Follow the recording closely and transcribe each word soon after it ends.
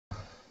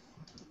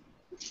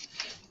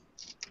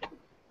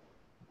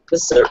The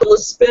circle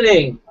is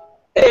spinning.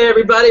 Hey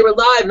everybody, we're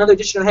live. Another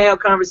edition of Hangout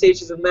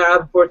Conversations with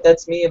Rappaport.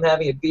 That's me. I'm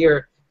having a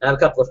beer. I have a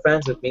couple of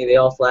friends with me. They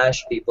all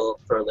flash people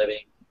for a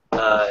living,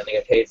 and they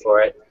get paid for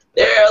it.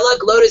 There,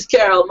 look, Lotus,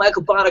 Carroll,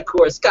 Michael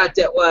Bonocore, Scott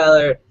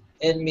Detweiler,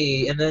 and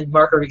me. And then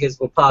Mark Rodriguez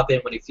will pop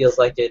in when he feels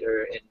like it,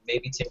 and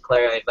maybe Tim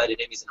Clare. I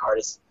invited him. He's an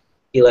artist.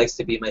 He likes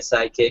to be my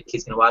sidekick.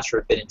 He's going to watch for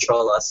a bit and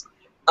troll us.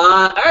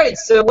 All right,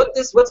 so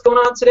what's going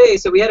on today?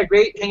 So we had a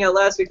great hangout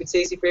last week with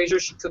Stacey Frazier.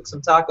 She cooked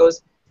some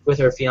tacos with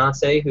her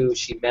fiance, who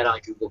she met on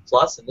Google+.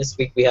 And this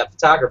week we have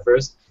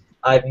photographers.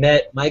 I've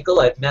met Michael,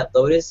 I've met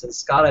Lotus, and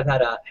Scott I've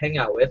had a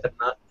hangout with. I've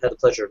not had the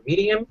pleasure of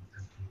meeting him.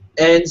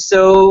 And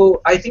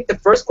so I think the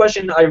first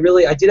question I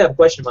did have a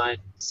question in mind.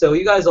 So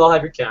you guys all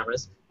have your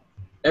cameras.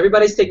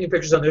 Everybody's taking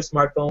pictures on their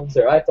smartphones,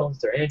 their iPhones,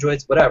 their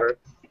Androids, whatever.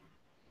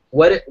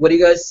 How do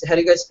you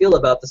guys feel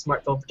about the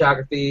smartphone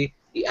photography,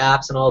 the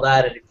apps and all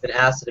that? And you've been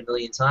asked it a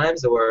million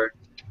times, or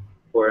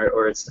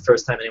it's the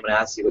first time anyone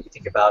asks you what you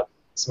think about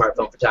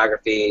smartphone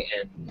photography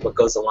and what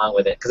goes along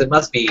with it, because it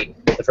must be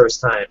the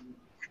first time.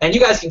 And you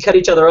guys can cut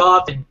each other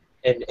off and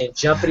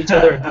jump at each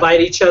other and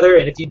fight each other,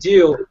 and if you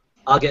do,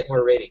 I'll get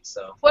more ratings.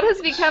 So what has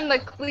become the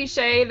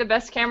cliche, the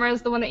best camera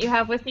is the one that you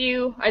have with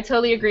you? I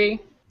totally agree.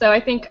 So I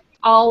think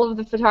all of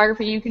the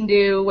photography you can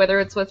do, whether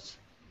it's with,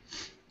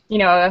 you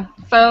know, a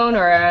phone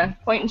or a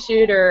point and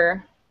shoot,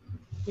 or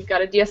you've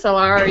got a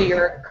DSLR, or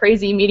you're a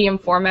crazy medium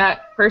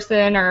format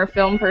person or a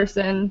film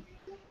person.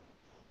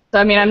 So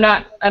I mean,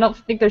 I don't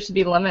think there should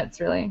be limits,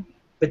 really.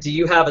 But do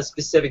you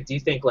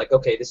think like,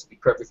 okay, this would be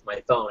perfect for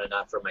my phone and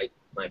not for my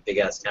big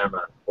ass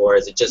camera, or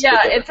is it just?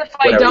 Yeah, it's if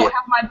I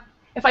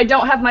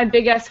don't have my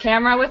big ass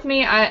camera with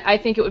me, I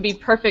think it would be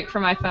perfect for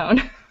my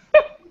phone.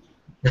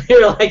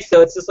 You're like, so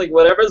it's just like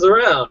whatever's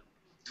around.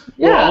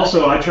 Yeah. Well,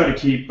 also I try to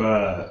keep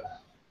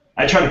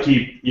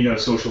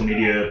social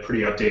media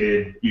pretty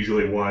updated.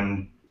 Usually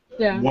one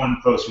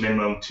post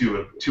minimum,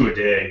 two a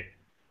day.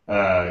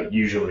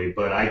 Usually,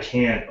 but I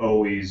can't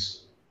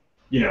always,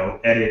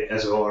 edit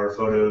SLR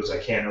photos. I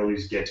can't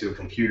always get to a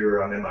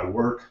computer. I'm in my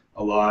work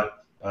a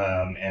lot,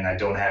 and I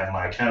don't have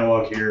my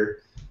catalog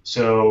here.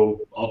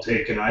 So I'll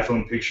take an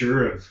iPhone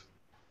picture of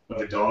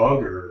a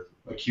dog or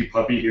a cute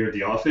puppy here at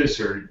the office,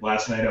 or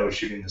last night I was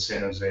shooting the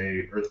San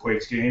Jose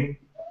Earthquakes game.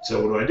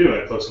 So what do?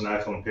 I post an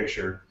iPhone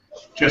picture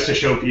just to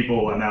show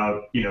people I'm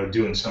out,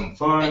 doing some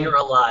fun. And you're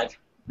alive.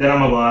 That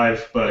I'm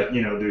alive, but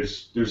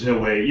there's no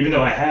way. Even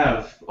though I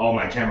have all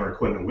my camera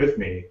equipment with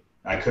me,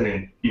 I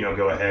couldn't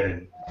go ahead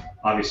and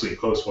obviously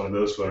post one of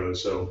those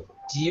photos. So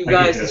do you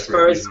guys, as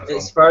far as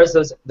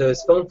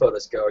those phone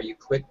photos go, are you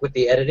quick with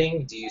the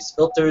editing? Do you use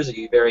filters? Are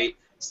you very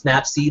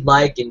Snapseed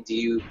like, and do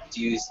you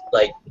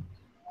like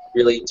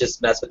really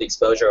just mess with the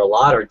exposure a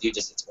lot, or do you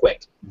just it's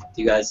quick?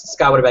 Do you guys,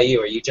 Scott? What about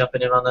you? Are you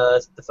jumping in on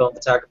the phone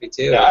photography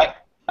too? Yeah,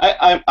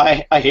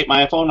 I hate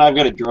my iPhone. I've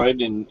got a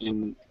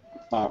Droid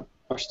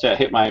I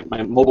hit my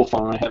mobile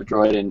phone. I have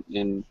Droid,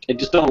 and I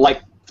just don't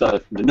like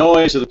the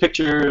noise of the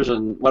pictures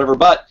and whatever,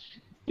 but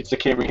it's the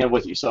camera you have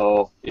with you.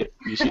 So if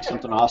you see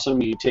something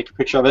awesome, you take a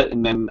picture of it,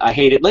 and then I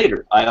hate it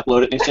later. I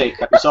upload it and I say,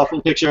 cut yourself in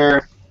the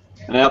picture,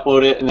 and I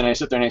upload it, and then I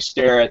sit there and I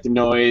stare at the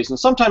noise, and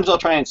sometimes I'll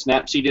try and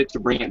Snapseed it to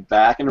bring it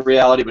back into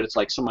reality, but it's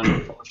like someone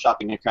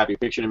photoshopping a crappy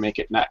picture to make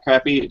it not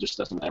crappy. It just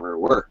doesn't ever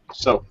work.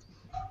 So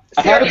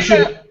I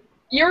have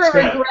You're a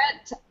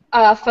regret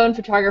phone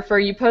photographer.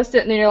 You post it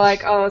and then you're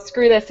like, oh,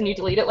 screw this, and you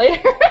delete it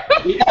later.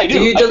 Yeah, I do.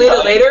 Do you delete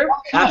it later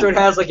after it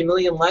has like a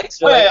million likes?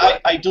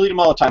 I delete them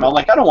all the time. I'm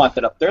like, I don't want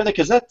that up there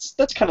because that's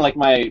kind of like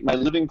my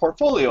living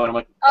portfolio, and I'm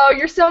like, oh,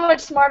 you're so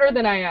much smarter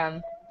than I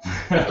am.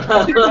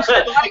 What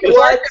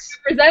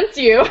represents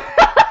you?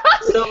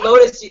 So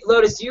Lotus,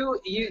 do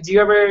you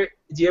ever?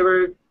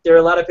 There are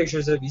a lot of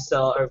pictures of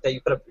yourself or that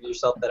you put up of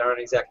yourself that aren't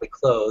exactly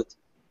clothed.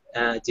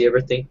 Do you ever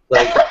think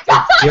like?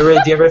 do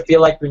you ever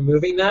feel like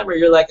removing them, or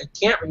you're like, I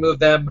can't remove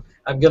them.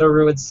 I'm gonna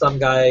ruin some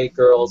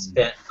girl's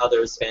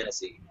other's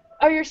fantasy.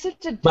 Oh, you're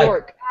such a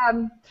dork.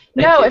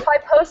 No, if I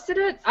posted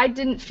it, I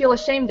didn't feel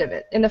ashamed of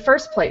it in the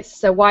first place.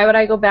 So why would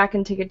I go back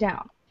and take it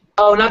down?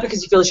 Oh, not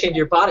because you feel ashamed of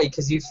your body,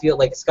 because you feel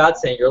like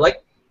Scott's saying, you're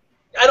like,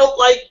 I don't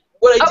like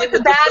what I did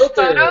with the filter.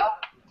 Photo?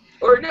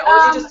 Or you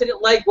just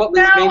didn't like what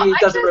was, maybe it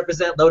doesn't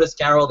represent Lotus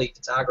Carroll, the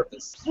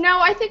photographist. No,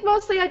 I think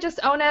mostly I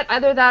just own it.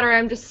 Either that or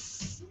I'm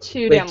just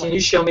too damn. Can you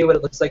show me what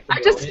it looks like? I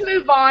just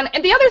move on.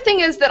 And the other thing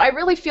is that I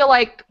really feel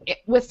like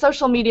with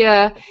social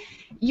media,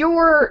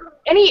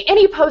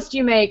 any post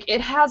you make,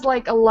 it has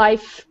like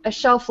a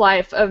shelf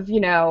life of,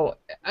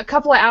 a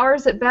couple of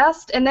hours at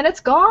best, and then it's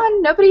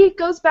gone. Nobody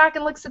goes back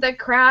and looks at that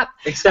crap.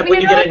 Except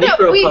when you get a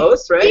necro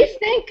post, right?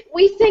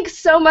 We think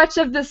so much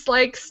of this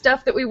like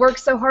stuff that we work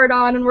so hard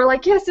on, and we're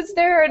like, yes, it's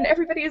there, and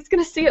everybody is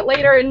going to see it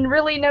later, and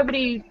really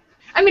nobody.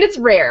 I mean, it's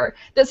rare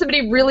that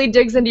somebody really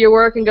digs into your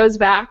work and goes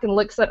back and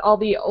looks at all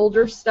the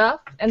older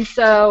stuff, and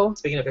so.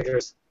 Speaking of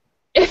pictures.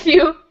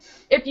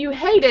 If you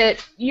hate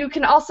it, you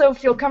can also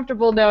feel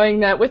comfortable knowing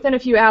that within a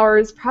few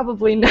hours,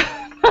 probably not.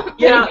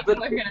 Yeah, but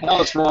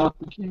what's wrong?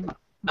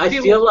 I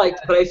feel like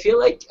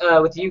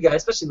with you guys,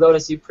 especially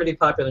Lotus, you're pretty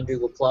popular in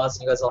Google+,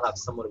 and you guys all have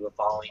somewhat of a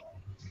following.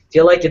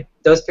 feel like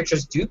those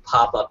pictures do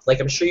pop up. Like,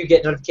 I'm sure you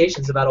get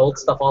notifications about old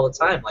stuff all the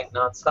time, like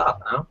nonstop.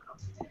 No?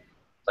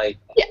 Like.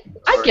 Yeah,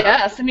 I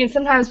guess. I mean,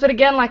 sometimes, but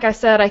again, like I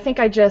said, I think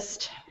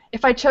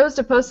if I chose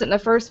to post it in the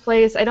first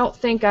place, I don't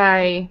think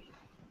I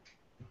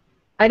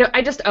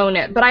just own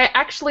it. But I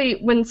actually,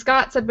 when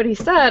Scott said what he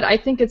said, I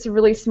think it's a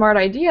really smart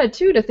idea,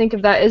 too, to think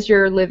of that as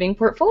your living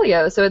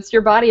portfolio. So it's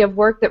your body of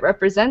work that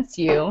represents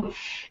you.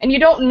 And you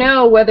don't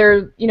know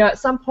whether, at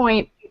some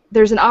point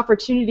there's an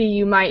opportunity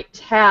you might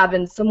have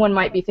and someone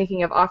might be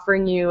thinking of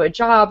offering you a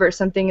job or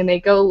something, and they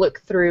go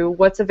look through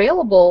what's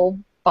available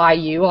by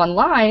you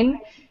online,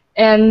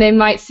 and they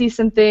might see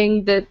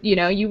something that,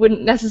 you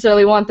wouldn't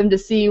necessarily want them to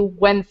see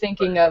when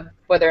thinking of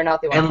whether or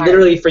not they want to hire. And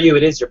literally for you,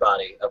 it is your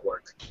body of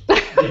work.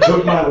 You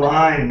took my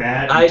line,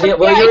 Matt.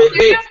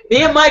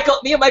 Me and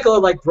Michael are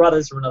like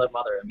brothers from another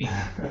mother. I mean,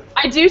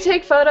 I do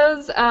take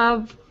photos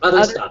of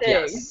other stuff.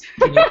 things.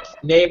 Yes.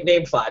 Can you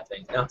name 5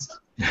 things? No, it's not.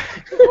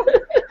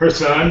 Her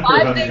son.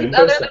 5 things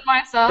other than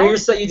myself. Your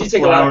son, you do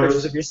take a lot of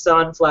pictures of your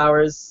son,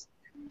 flowers.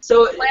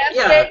 So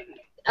landscape,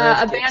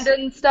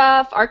 abandoned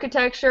stuff,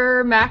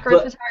 architecture, macro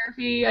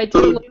photography. I do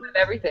a little bit of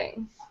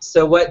everything.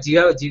 So what do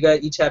you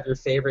guys each have your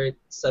favorite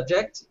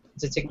subject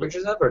to take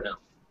pictures of, or no?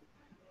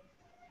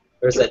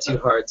 Or is that too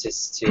hard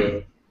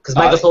to? Because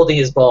Michael's holding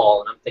his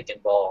ball, and I'm thinking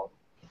ball.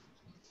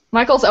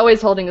 Michael's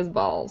always holding his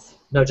balls.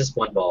 No, just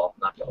one ball,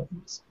 not both.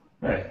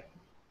 Right.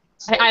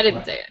 I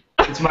didn't say it.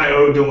 It's my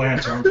ode to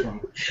Lance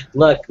Armstrong.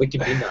 Look, we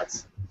can be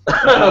nuts.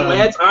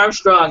 Lance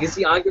Armstrong, is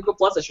he on Google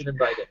Plus? I should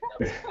invite him.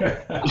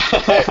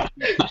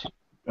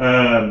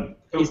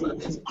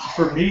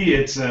 For me,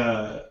 it's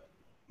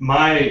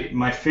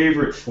my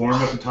favorite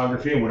form of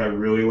photography, and what I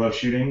really love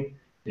shooting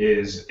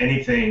is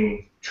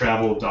anything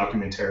travel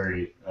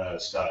documentary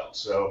style.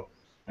 So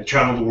I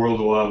travel the world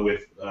a lot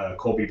with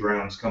Colby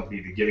Brown's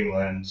company, The Giving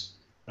Lens.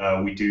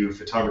 We do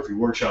photography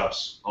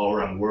workshops all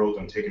around the world.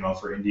 I'm taking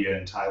off for India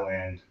and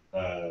Thailand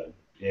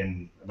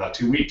in about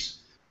 2 weeks,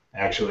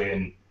 actually.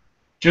 And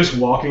just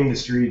walking the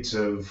streets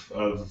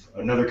of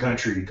another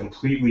country,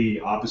 completely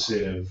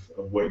opposite of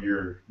what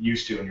you're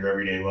used to in your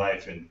everyday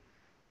life, and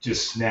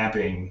just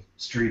snapping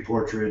street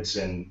portraits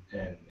and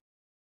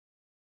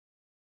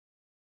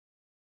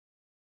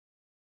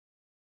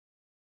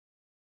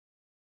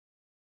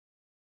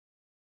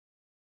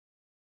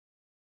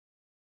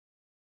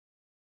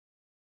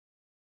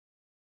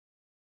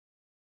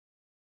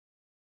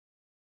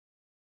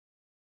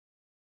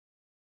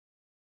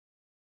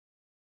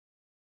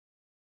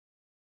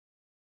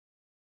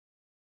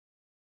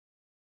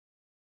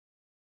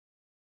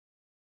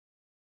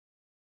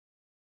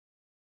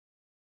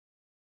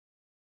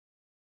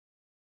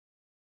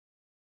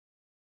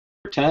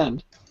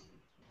pretend.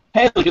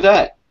 Hey, look at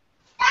that.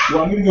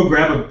 Well, I'm gonna go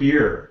grab a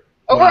beer.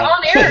 Oh, we're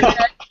on air.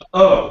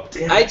 Oh,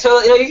 damn.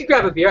 You can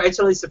grab a beer. I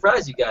totally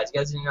surprised you guys. You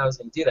guys didn't know I was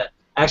going to do that.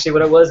 Actually,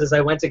 what it was is I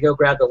went to go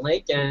grab the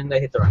link and I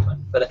hit the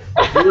wrong button.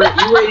 But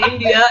you were in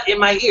India in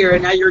my ear,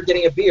 and now you're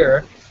getting a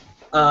beer.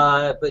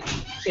 But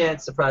you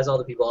can't surprise all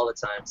the people all the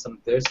time.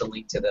 There's the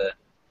link to the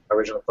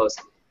original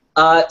post.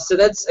 So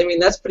that's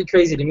pretty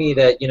crazy to me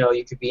that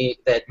you could be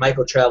that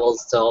Michael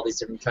travels to all these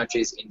different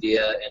countries,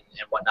 India and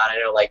whatnot. I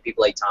know like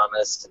people like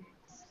Thomas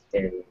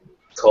and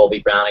Colby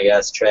Brown, I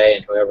guess, Trey,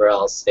 and whoever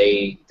else.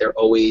 They're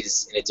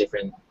always in a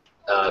different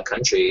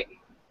country,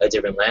 a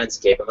different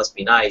landscape. It must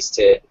be nice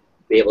to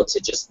be able to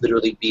just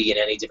literally be in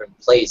any different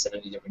place at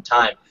any different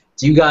time.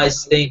 Do you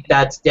guys think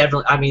that's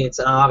definitely? I mean, it's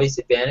an obvious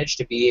advantage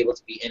to be able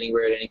to be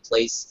anywhere at any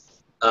place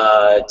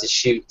to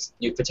shoot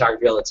new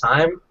photography all the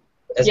time.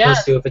 As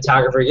opposed to a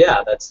photographer,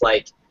 that's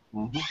like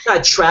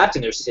not trapped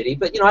in their city,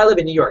 but I live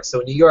in New York, so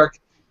in New York,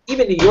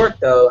 even New York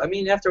though, I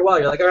mean, after a while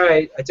you're like, all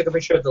right, I took a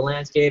picture of the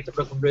landscape, the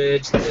Brooklyn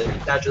Bridge, the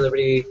Statue of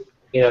Liberty,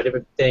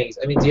 different things.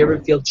 I mean, do you ever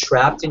feel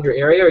trapped in your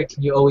area, or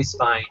can you always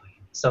find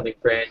something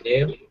brand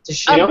new to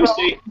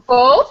shoot?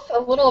 Both, a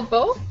little of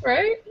both,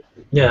 right?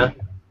 Yeah.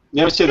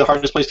 You ever say the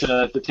hardest place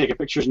to take a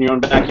picture is in your own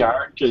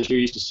backyard because you're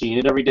used to seeing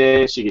it every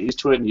day, so you get used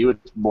to it, and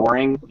it's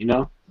boring,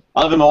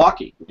 I live in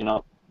Milwaukee,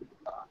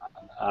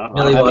 I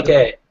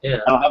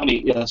don't have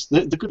any. Yes,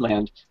 the good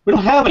land. We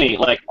don't have any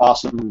like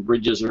awesome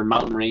bridges or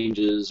mountain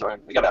ranges, or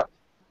we got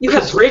You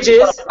have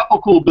bridges. A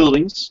couple cool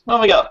buildings. Well,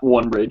 we got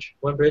one bridge.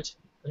 One bridge.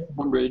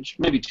 One bridge,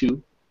 maybe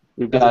 2.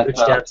 We've got a bridge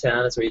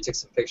downtown. That's where you took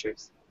some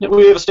pictures. Yeah,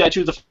 we have a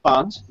statue of the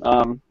Fonz.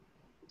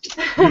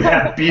 You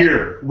have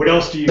beer. What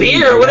else do you?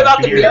 Beer. What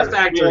about the beer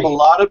factory?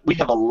 We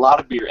have a lot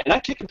of beer, and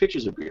I've taken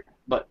pictures of beer.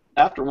 But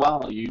after a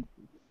while, you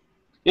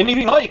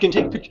can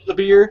take pictures of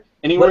beer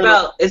anywhere. What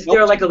about? Is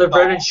there like a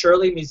Laverne and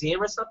Shirley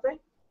museum or something?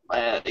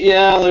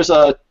 Yeah, there's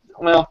a.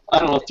 Well, I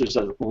don't know if there's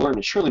a Laverne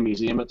and Shirley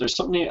museum, but there's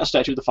a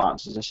statue of the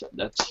Fonz. As I said,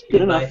 that's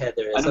good enough. In my head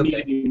there is. I don't need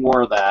any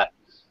more of that.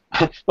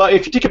 But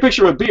if you take a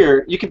picture of a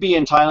beer, you could be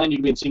in Thailand, you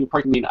could be in Singapore,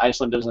 you can be in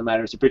Iceland. Doesn't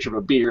matter. It's a picture of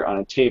a beer on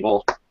a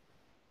table.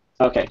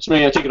 Okay, so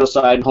maybe I take it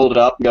outside and hold it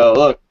up and go,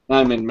 look,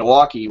 I'm in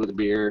Milwaukee with a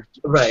beer.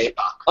 Right.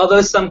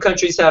 Although some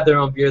countries have their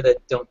own beer that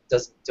don't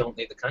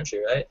leave the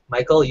country, right?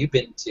 Michael, you've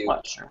been to.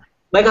 Well, sure.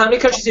 Michael, how many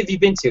countries have you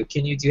been to?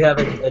 Do you have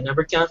a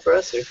number count for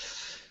us?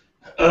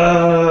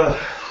 Or?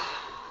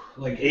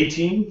 like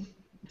 18,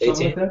 something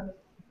 18? like that.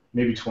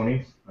 Maybe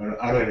 20.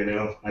 I don't even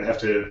know. I'd have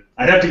to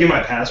get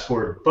my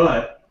passport,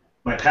 but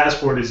my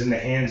passport is in the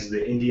hands of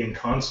the Indian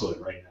consulate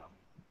right now,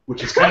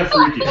 which is kind of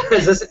freaky.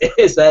 Did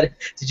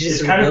you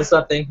just reveal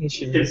something?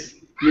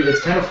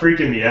 It's kind of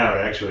freaking me out,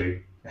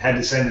 actually. I had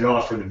to send it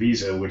off for the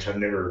visa, which I've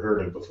never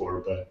heard of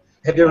before. But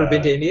have you ever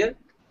been to India?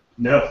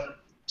 No.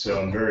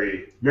 So I'm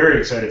very, very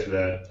excited for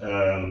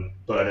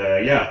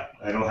that. Yeah,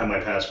 I don't have my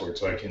passport,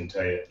 so I couldn't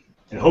tell you.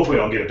 And hopefully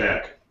I'll get it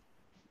back.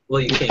 Well,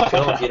 you can't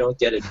go if you don't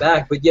get it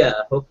back. But yeah,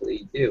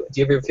 hopefully you do.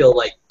 Do you ever feel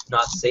like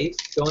not safe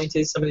going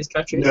to some of these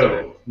countries?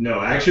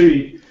 No.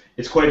 Actually,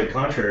 it's quite the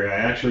contrary. I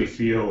actually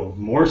feel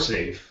more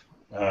safe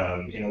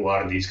in a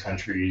lot of these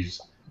countries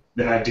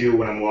than I do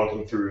when I'm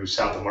walking through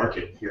South of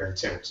Market here in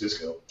San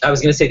Francisco. I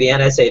was going to say the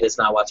NSA does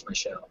not watch my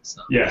show.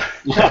 So. Yeah.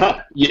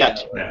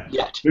 Yet.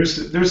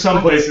 There's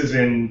some places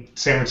in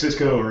San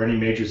Francisco or any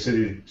major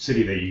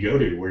city that you go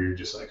to where you're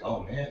just like,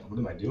 oh man, what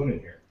am I doing in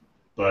here?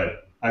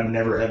 But I've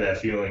never had that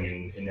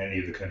feeling in any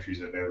of the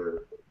countries I've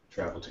ever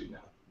traveled to now.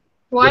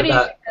 Why do you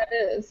think that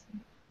is?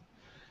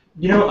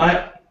 You know,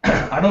 I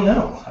don't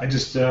know. I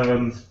just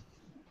I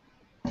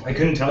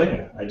couldn't tell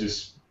you. I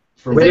just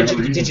for whatever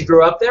reason. Did you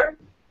grow up there?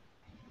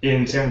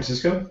 In San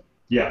Francisco?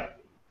 Yeah.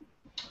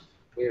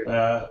 Weird.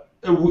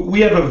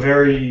 We have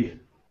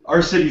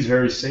our city's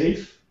very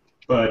safe,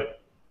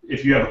 but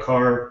if you have a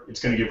car, it's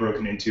going to get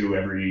broken into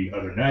every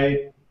other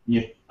night.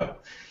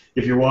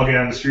 If you're walking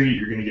down the street,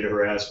 you're going to get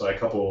harassed by a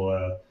couple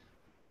of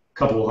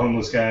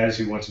homeless guys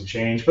who want some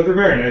change, but they're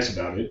very nice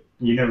about it.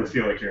 You never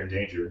feel like you're in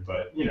danger,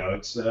 but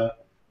it's.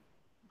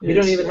 We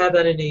don't even have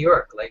that in New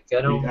York. Like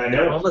I know.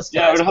 Homeless guys.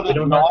 Yeah, we don't have that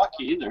in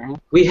Milwaukee either. Huh?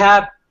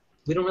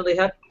 We don't really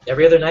have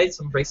every other night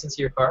someone breaks into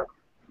your car,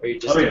 or you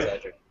just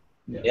exaggerate.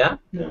 Yeah.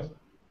 Yeah,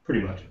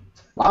 pretty much.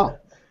 Wow.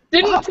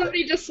 Didn't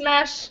somebody just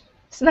smash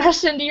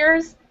into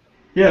yours?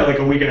 Yeah, like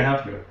a week and a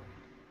half ago.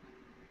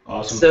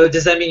 Awesome. So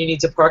does that mean you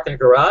need to park in a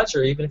garage,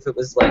 or even if it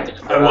was like in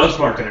a garage? I was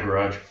parked in a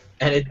garage.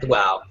 And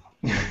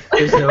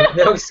there's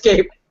no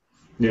escape.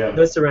 Yeah.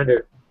 No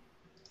surrender.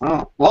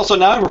 Oh. Well, so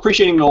now I'm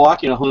appreciating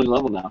Milwaukee on a whole new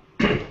level now.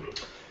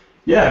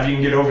 Yeah, if you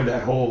can get over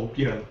that whole,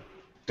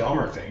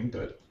 Dahmer thing,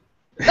 but.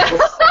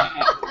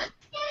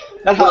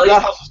 No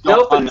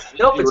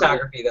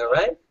photography though,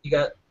 right? You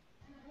got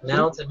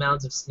mounds and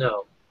mounds of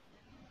snow.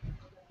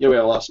 Yeah, we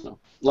have a lot of snow.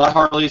 A lot of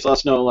Harleys, a lot of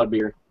snow, a lot of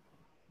beer.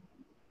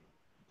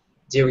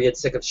 Do you ever get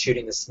sick of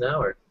shooting the snow,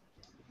 or?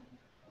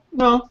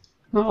 No.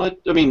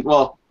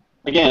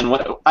 Again,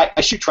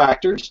 I shoot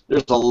tractors.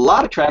 There's a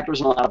lot of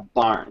tractors and a lot of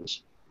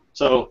barns.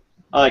 So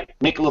I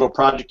make a little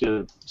project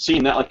of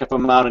seeing that. Like if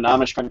I'm out in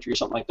Amish country or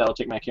something like that, I'll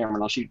take my camera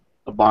and I'll shoot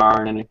a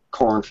barn and a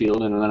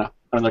cornfield and then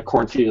another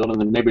cornfield, and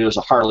then maybe there's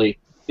a Harley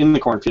in the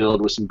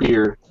cornfield with some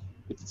beer.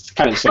 It's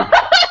kind of the same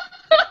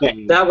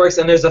thing. That works,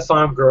 and there's a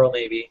farm girl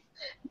maybe.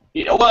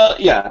 Yeah, well,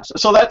 yeah.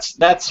 So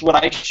that's what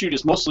I shoot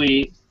is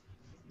mostly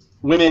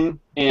women,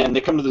 and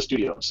they come to the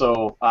studio.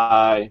 So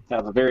I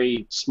have a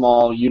very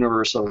small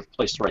universe of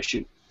places where I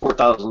shoot,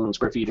 4,000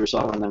 square feet or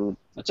so, and then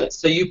that's it.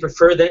 So you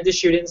prefer then to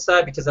shoot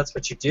inside because that's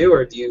what you do,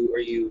 or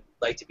you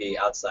like to be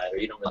outside, or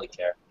you don't really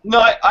care? No,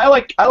 I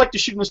like to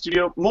shoot in the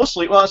studio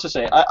mostly. Well, as I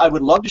say, I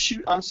would love to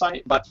shoot on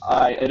site, but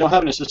I don't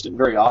have an assistant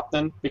very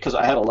often because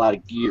I have a lot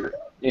of gear.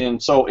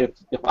 And so if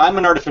I'm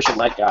an artificial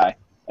light guy,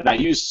 and I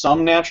use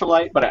some natural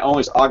light, but I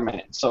always augment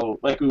it. So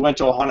like we went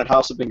to a haunted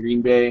house up in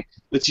Green Bay.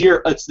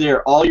 It's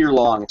there all year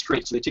long. It's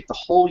great. So they take the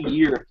whole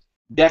year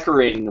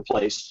decorating the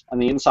place on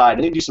the inside,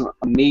 and they do some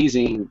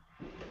amazing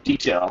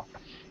detail.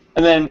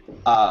 And then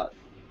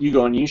you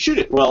go and you shoot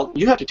it. Well,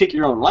 you have to take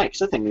your own light because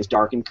that thing is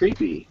dark and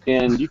creepy,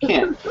 and you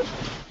can't.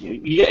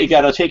 you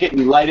got to take it and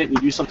you light it and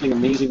you do something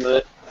amazing with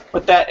it.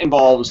 But that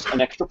involves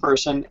an extra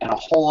person and a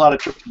whole lot of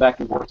trips back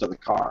and forth to the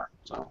car.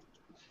 So.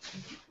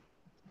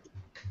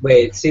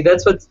 Wait, see,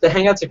 that's what the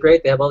Hangouts are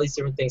great. They have all these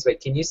different things.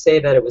 Wait, can you say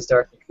that it was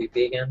dark and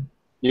creepy again?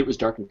 It was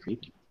dark and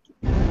creepy.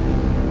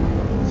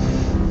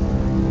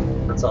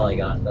 That's all I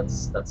got.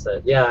 That's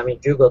it. Yeah, I mean,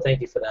 Google,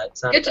 thank you for that.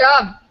 Good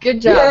job.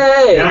 Good job.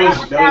 Yay!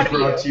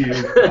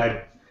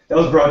 That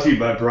was brought to you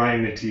by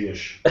Brian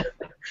Matias.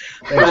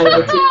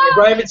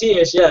 Brian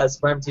Matias, yes.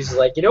 Brian Matias is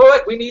like, you know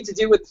what we need to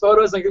do with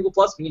photos on Google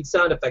Plus? We need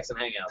sound effects in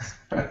Hangouts.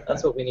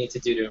 That's what we need to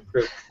do to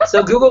improve.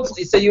 So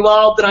so you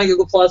all been on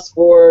Google Plus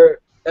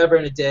for ever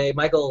and a day.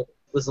 Michael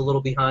was a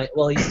little behind.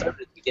 Well, he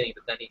started at the beginning,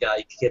 but then he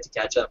had to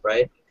catch up,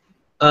 right?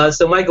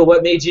 So Michael,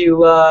 what made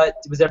you?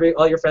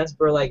 All your friends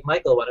were like,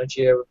 Michael, why don't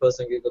you ever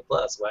post on Google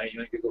Plus? Why aren't you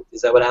on Google?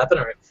 Is that what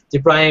happened, or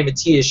did Brian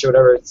Matias or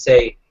whatever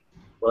say,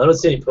 well, I don't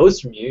see any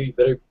posts from you. You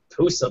better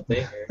post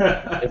something.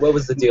 Or, what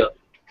was the deal?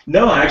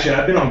 No, actually,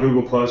 I've been on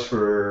Google Plus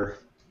for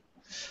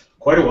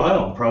quite a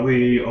while,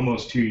 probably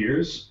almost 2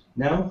 years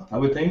now. I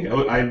would think.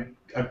 I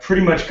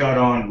pretty much got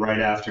on right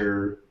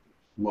after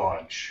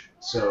launch.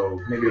 So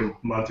maybe a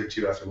month or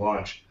two after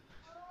launch.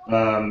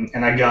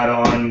 And I got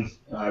on,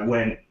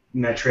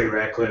 met Trey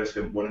Ratcliffe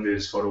at one of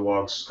his photo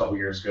walks a couple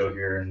years ago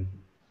here in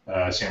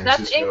San Francisco.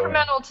 That's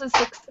incremental to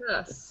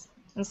success.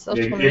 in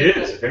social It media.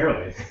 is,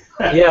 apparently.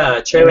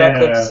 Yeah, Trey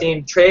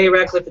And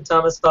Ratcliffe and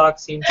Thomas Hawk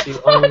seem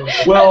to own.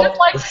 Well,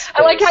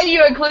 I like how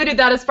you included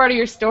that as part of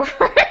your story.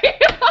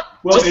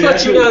 well, Just it to let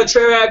actually- you know,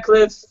 Trey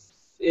Ratcliffe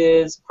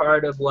is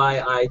part of why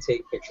I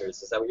take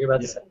pictures. Is that what you're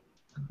about to say?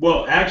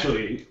 Well,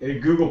 actually,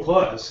 Google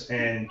Plus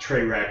and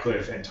Trey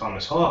Ratcliffe and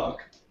Thomas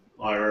Hawk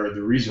are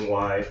the reason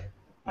why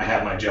I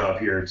have my job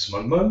here at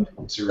Smugmug.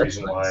 It's the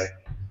reason why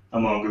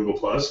I'm on Google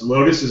Plus.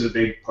 Lotus is a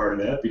big part of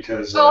that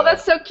because. Oh,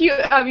 that's so cute.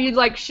 You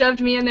like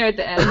shoved me in there at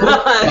the end.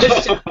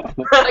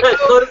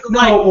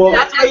 No, well,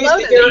 that's what I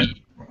used to hear.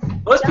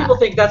 Most people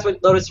think that's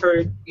what Lotus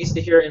used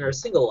to hear in her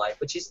single life,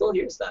 but she still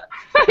hears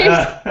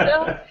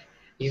that.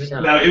 Even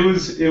now. No,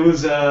 it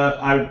was.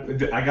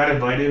 I got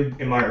invited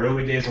in my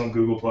early days on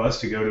Google Plus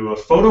to go to a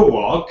photo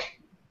walk,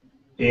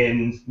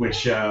 in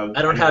which.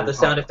 I don't have the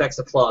sound effects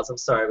applause. I'm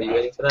sorry. Were you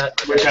waiting for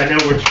that? Which I know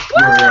we're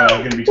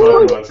going to be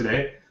talking about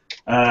today.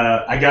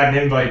 I got an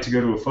invite to go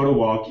to a photo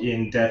walk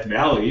in Death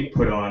Valley,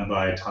 put on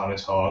by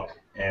Thomas Hawk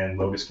and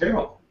Lotus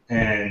Carroll.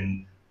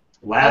 And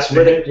last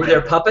minute, were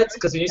there puppets?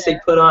 Because when you say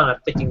put on, I'm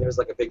thinking there was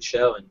like a big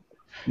show. And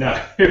no.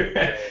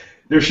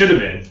 There should have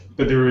been,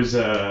 but there was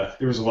a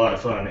lot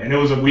of fun, and it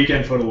was a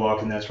weekend photo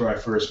walk, and that's where I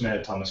first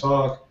met Thomas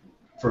Hawk,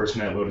 first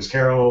met Lotus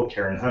Carroll,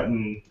 Karen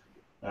Hutton,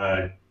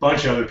 a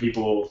bunch of other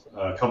people,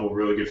 a couple of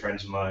really good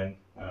friends of mine,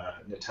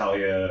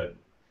 Natalia.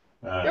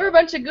 There were a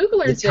bunch of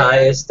Googlers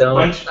Natalia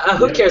Stone.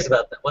 Who yeah. cares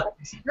about that? What?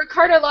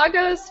 Ricardo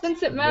Lagos,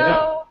 Vincent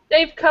Mao,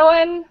 Dave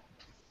Cohen.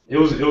 It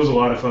was a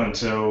lot of fun.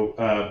 So,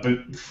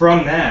 but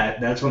from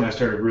that's when I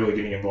started really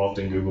getting involved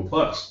in Google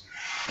Plus.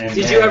 And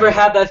Did you ever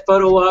have that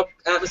photo walk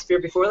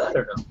atmosphere before that,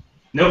 or no?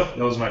 No,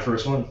 that was my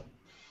first one.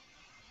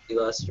 You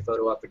lost your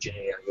photo op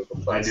virginity on Google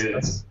Plus. I did.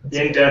 That's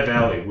In Death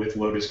Valley with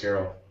Lotus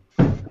Carroll.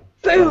 Boom.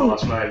 I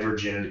lost my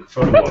virginity.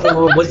 Photo walk.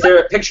 Oh, was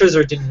there pictures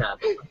or didn't have?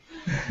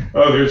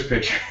 Oh, there's a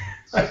picture.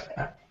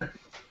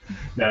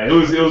 No, it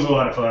was a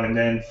lot of fun, and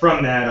then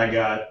from that I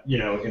got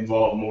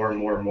involved more and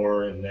more and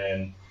more, and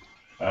then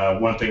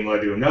one thing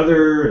led to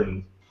another,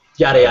 and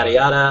Yada yada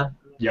yada.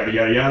 Yada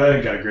yada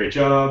yada. Got a great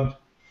job.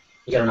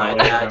 You got an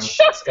eye patch.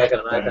 This guy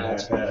got an eye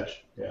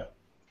patch. Yeah.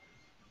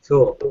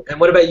 Cool. And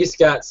what about you,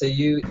 Scott? So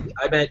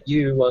I met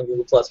you on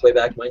Google Plus way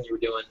back when you were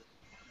doing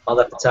all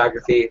that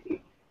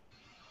photography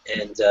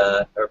and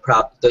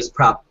those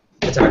prop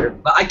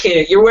photography. I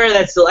can't. You're wearing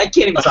that still. I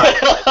can't even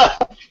talk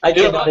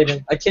about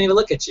it. I can't even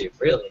look at you.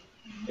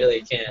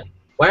 Really can't.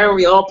 Why are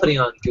we all putting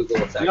on Google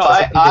effects?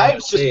 I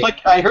was just like,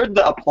 I heard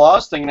the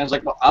applause thing, and I was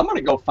like, well, I'm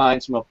gonna go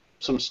find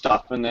some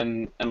stuff, and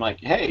then I'm like,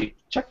 hey,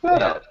 check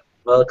that out.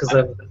 Well, because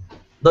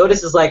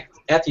Lotus is like,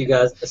 F you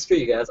guys, screw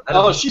you guys.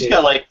 She's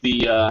got like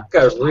the.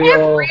 Got I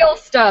have real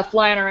stuff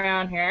lying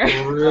around here.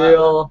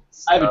 Real.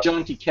 I have a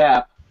jaunty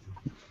cap.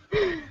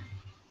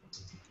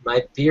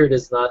 My beard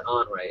is not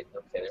on right.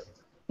 Okay.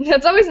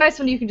 It's always nice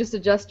when you can just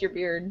adjust your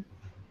beard.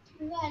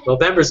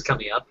 November's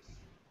coming up.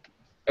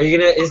 Are you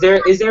gonna? Is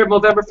there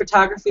Movember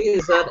photography?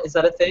 Is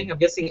that a thing? I'm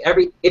guessing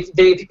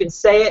if you can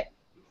say it.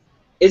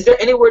 Is there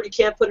any word you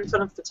can't put in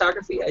front of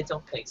photography? I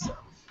don't think so.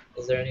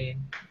 Is there any?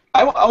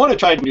 I want to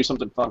try to do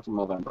something fun for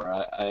November.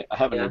 I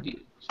have an idea.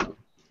 So,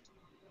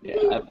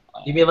 yeah.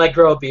 You mean like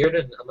grow a beard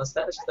and a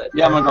mustache?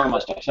 Yeah, I'm gonna grow a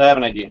mustache. I have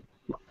an idea.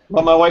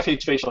 Well, my wife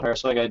hates facial hair,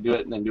 so I gotta do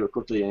it and then do it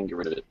quickly and get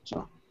rid of it.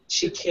 So.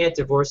 She can't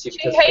divorce you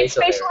because She hates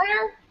of facial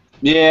hair?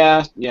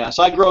 Yeah.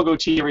 So I grow a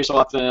goatee every so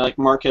often. Like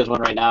Mark has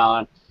one right now,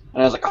 and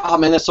I was like, oh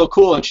man, that's so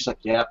cool. And she's like,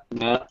 yeah.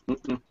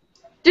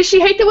 Does she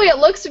hate the way it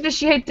looks, or does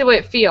she hate the way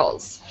it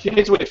feels? She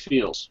hates the way it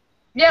feels.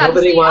 Yeah,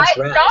 Nobody wants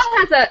rest.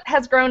 John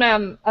has grown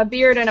a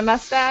beard and a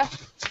mustache,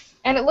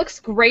 and it looks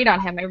great on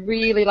him. I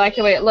really like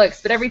the way it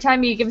looks. But every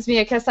time he gives me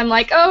a kiss, I'm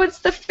like, oh, it's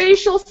the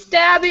facial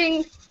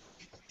stabbing.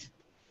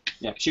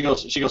 Yeah, she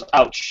goes,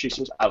 ouch. She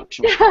says,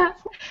 ouch.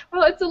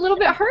 Well, it's a little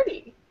bit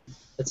hurty.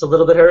 It's a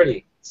little bit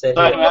hurty.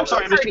 I'm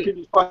sorry, I missed your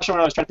previous question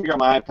when I was trying to figure out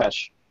my eye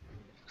patch.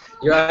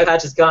 Your eye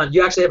patch is gone.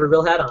 You actually have a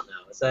real hat on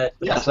now. Is that?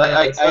 Yes,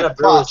 it's not a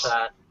brewer's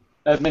hat.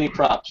 I have many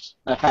props.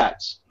 I have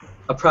hats.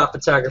 A prop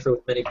photographer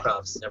with many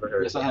props. Never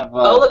heard Yes, of I have.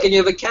 Oh, look, and you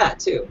have a cat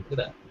too. Look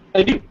at that.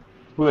 I do.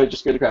 Who I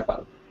just scared the crap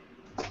out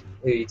of.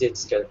 Who you did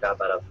scare the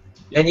crap out of.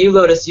 And you,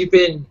 Lotus, who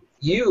could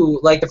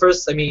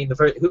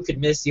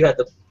miss? You had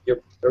your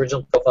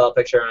original profile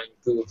picture on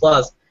Google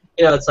Plus.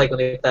 It's like when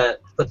they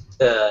put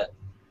the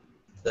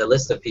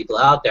list of people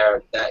out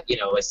there that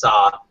I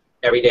saw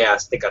every day. I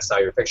think I saw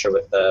your picture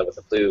with the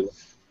blue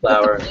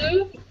flower. With the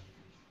blue?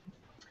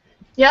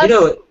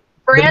 Yes.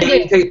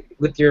 Branding.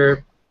 With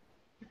your.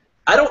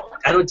 I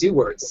don't do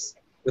words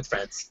with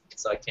friends,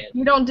 so I can't.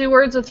 You don't do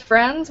words with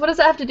friends? What does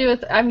that have to do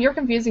with? You're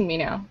confusing me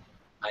now.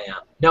 I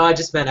am. No, I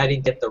just meant I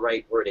didn't get the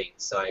right wording,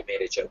 so I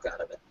made a joke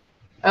out of it.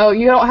 Oh,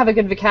 you don't have a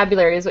good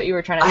vocabulary, is what you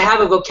were trying to say. I have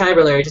a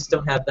vocabulary, I just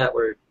don't have that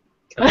word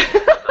coming out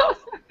of my mouth.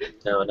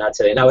 No, not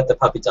today. Not with the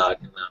puppy dog.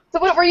 No. So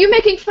what, were you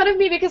making fun of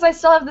me because I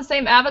still have the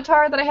same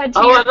avatar that I had 2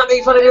 Oh, years I'm not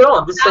making fun of you at all.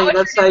 I'm just saying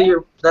that's how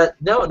you're you're.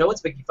 No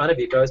one's making fun of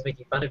you. If I was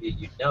making fun of you,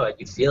 you'd know it.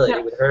 You'd feel it.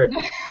 It would hurt.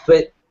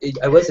 But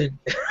I wasn't.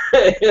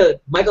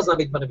 Michael's not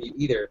making fun of you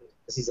either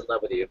because he's in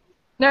love with you.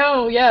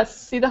 No, yes.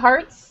 See the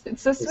hearts?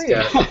 It's so sweet.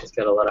 He's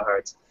got a lot of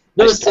hearts.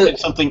 No, I said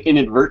something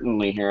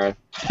inadvertently here.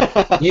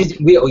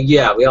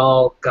 we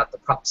all got the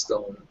props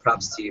going.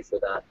 Props to you for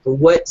that. But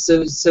what?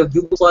 So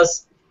Google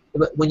Plus.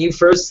 When you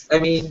first, I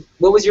mean,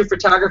 what was your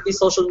photography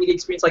social media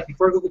experience like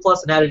before Google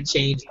Plus, and how did it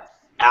change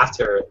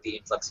after the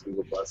influx of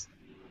Google Plus?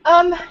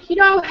 You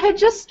know, I had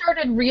just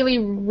started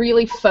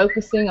really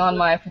focusing on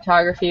my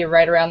photography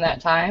right around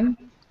that time.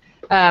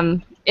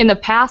 In the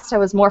past, I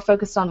was more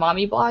focused on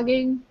mommy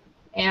blogging,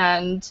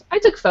 and I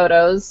took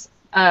photos.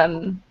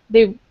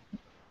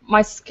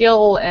 My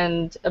skill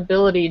and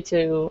ability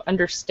to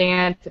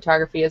understand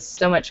photography is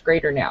so much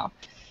greater now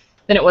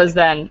than it was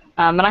then.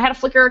 And I had a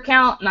Flickr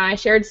account, and I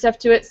shared stuff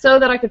to it so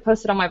that I could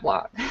post it on my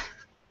blog.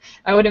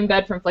 I would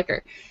embed from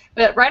Flickr.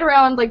 But right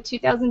around like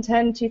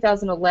 2010,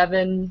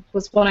 2011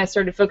 was when I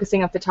started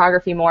focusing on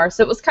photography more.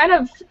 So it was kind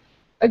of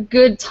a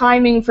good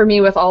timing for me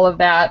with all of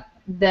that.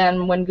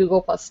 Then when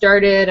Google Plus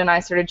started, and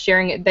I started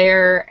sharing it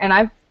there, and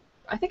I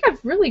think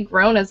I've really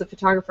grown as a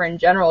photographer in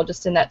general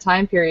just in that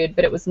time period,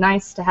 but it was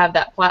nice to have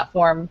that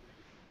platform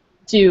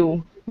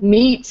to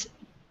meet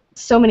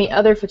so many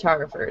other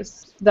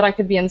photographers that I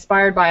could be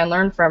inspired by and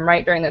learn from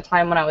right during the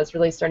time when I was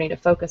really starting to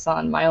focus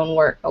on my own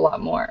work a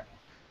lot more.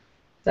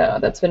 So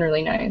that's been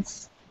really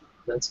nice.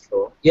 That's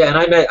cool. Yeah, and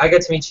I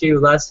got to meet you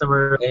last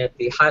summer at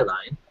the High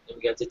Line, and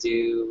we got to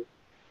do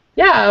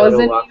I was in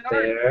New York.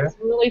 There. It was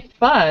really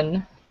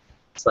fun.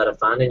 It's a lot of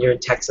fun, and you're in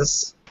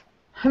Texas.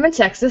 I'm in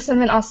Texas.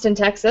 I'm in Austin,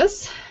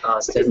 Texas.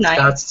 Austin, nice.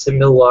 Scott's in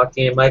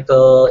Milwaukee, and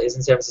Michael is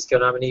in San Francisco,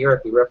 and I'm in New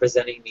York. We're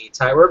representing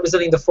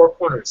the four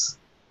corners.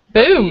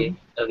 Boom.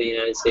 Of the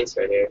United States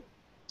right here.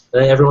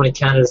 And then everyone in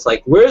Canada is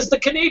like, "Where's the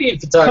Canadian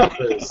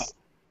photographers?"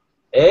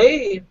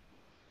 Hey.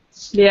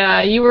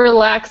 Yeah, you were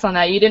lax on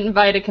that. You didn't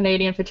invite a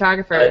Canadian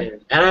photographer. I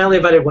didn't. And I only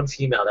invited one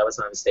female. That was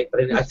my mistake.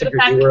 But I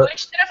figured you were. We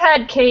should have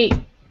had Kate.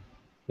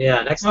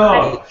 Yeah, next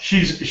time. Oh,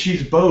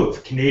 she's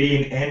both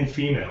Canadian and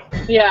female.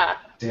 Yeah.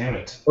 Damn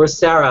it. Or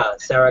Sarah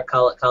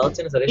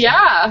Colleton, is that it?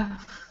 Yeah.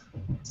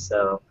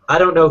 So I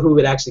don't know who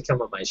would actually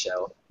come on my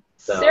show.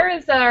 So.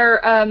 Sarah's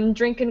our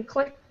drink and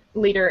click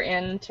leader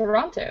in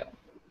Toronto.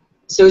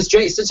 So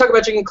talk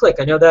about drink and click.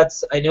 I know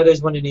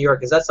there's one in New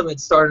York. Is that something that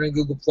started on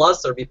Google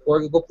Plus or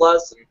before Google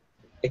Plus and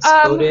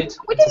exploded?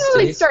 We didn't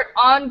really start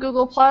on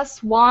Google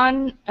Plus.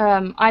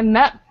 I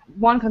met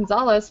Juan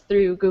Gonzalez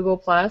through Google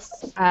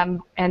Plus,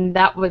 and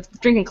that was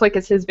Drink and Click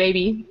is his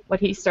baby, what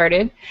he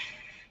started,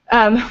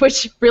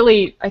 which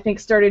really I think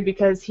started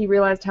because he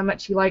realized how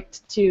much he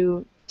liked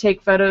to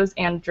take photos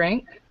and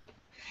drink,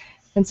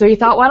 and so he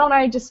thought, why don't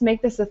I just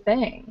make this a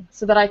thing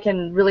so that I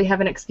can really have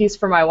an excuse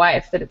for my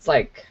wife that it's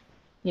like,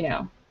 you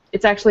know,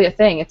 it's actually a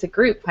thing. It's a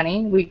group,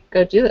 honey. We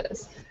go do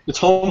this. It's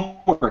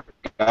homework.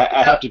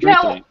 I have to drink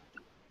tonight.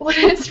 Well,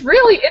 it's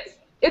really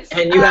it's.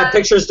 And you have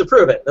pictures to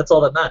prove it. That's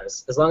all that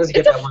matters. As long as you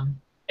get that one.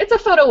 It's a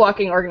photo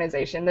walking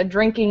organization. The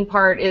drinking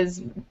part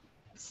is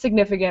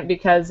significant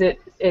because it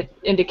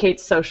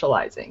indicates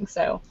socializing.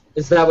 So.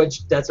 Is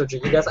that's what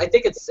drinking does? I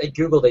think it's at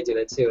Google they do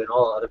that too, and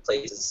all other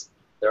places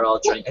they're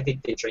all drink. I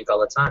think they drink all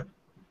the time.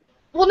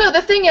 Well, no.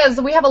 The thing is,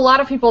 we have a lot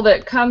of people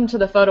that come to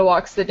the photo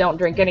walks that don't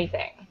drink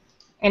anything,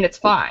 and it's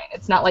fine.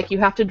 It's not like you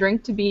have to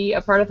drink to be a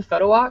part of the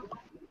photo walk.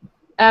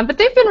 But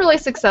they've been really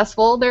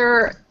successful.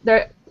 Their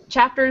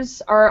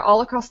chapters are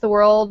all across the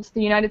world,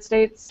 the United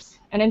States,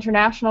 and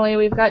internationally.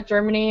 We've got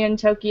Germany and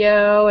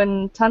Tokyo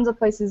and tons of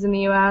places in the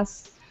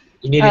U.S.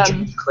 You need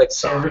to click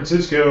San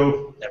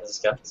Francisco.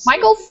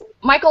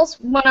 Michael's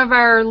one of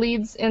our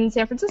leads in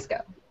San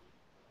Francisco.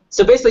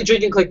 So basically,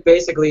 Drink and Click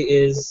basically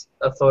is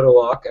a photo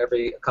walk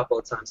every couple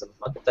of times a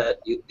month that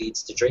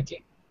leads to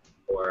drinking.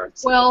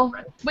 Well,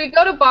 right? We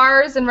go to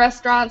bars and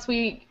restaurants.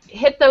 We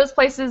hit those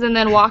places and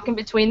then walk in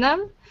between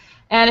them.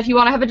 And if you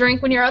want to have a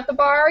drink when you're at the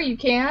bar, you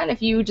can.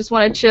 If you just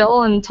want to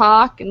chill and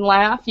talk and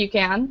laugh, you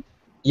can.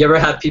 You ever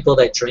have people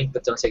that drink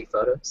but don't take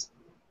photos?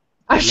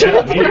 I'm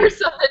sure there are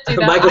some that do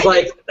that. Michael's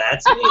like,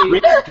 that's me.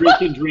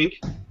 Drink and drink.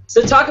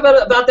 So talk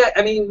about that.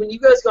 I mean, when you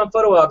guys go on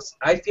photo walks,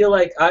 I feel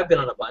like I've been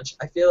on a bunch.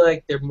 I feel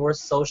like they're more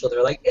social.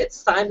 They're like,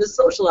 it's time to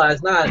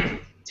socialize, not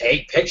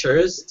take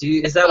pictures.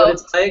 Is that what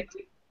it's like?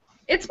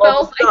 It's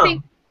both.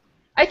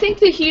 I think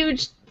the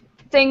huge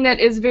thing that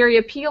is very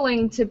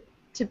appealing to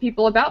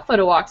people about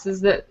photo walks is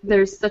that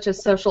there's such a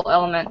social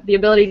element, the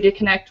ability to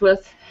connect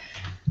with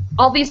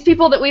all these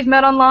people that we've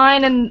met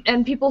online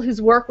and people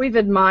whose work we've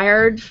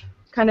admired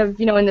kind of,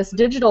 you know, in this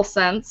digital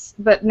sense,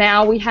 but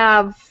now we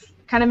have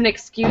kind of an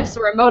excuse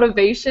or a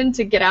motivation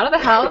to get out of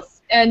the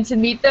house and to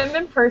meet them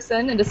in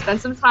person and to spend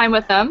some time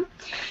with them.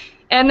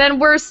 And then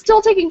we're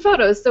still taking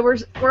photos, so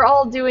we're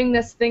all doing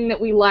this thing that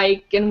we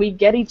like, and we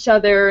get each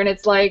other, and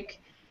it's like,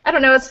 I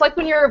don't know, it's like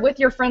when you're with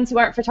your friends who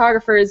aren't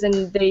photographers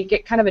and they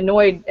get kind of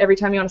annoyed every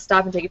time you want to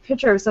stop and take a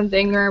picture of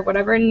something or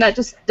whatever, and that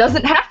just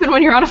doesn't happen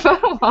when you're on a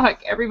photo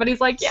walk.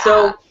 Everybody's like,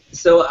 yeah.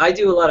 So I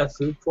do a lot of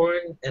food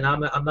porn, and I'm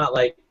not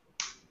like.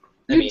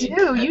 You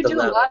do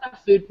a lot of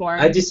food porn.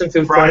 I do some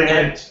food porn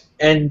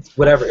and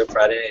whatever,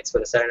 Friday nights,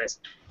 but Saturday nights.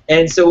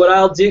 And so what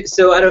I'll do,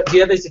 so do you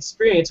have this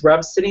experience where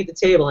I'm sitting at the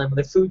table and when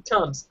the food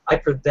comes, I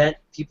prevent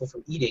people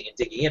from eating and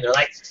digging in. They're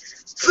like,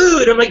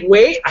 food! I'm like,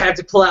 wait, I have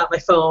to pull out my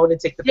phone and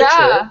take the picture.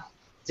 Yeah.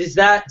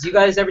 Do you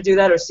guys ever do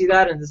that or see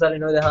that, and does that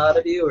annoy the hell out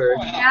of you? Or?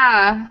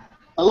 Yeah.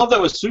 I love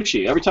that with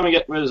sushi. Every time I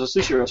get there's a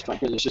sushi restaurant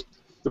here, there's just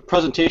the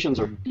presentations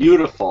are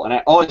beautiful, and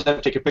I always have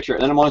to take a picture.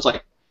 And then I'm always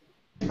like,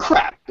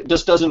 crap, it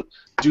just doesn't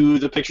do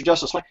the picture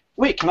justice. I'm like,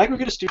 wait, can I go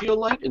get a studio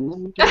light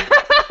and then?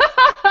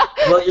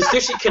 Well, your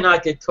sushi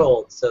cannot get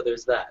cold, so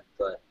there's that.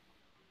 But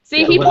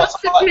see, he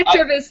posts a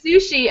picture of his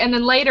sushi, and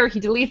then later he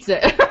deletes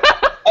it.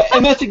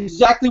 And that's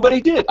exactly what I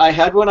did. I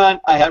had one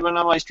on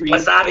my stream.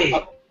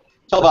 Wasabi.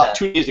 Until about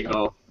 2 days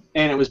ago,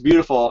 and it was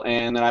beautiful.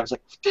 And then I was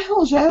like, what the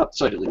hell is that?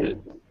 So I deleted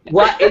it.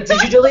 What? Did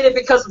you delete it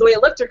because of the way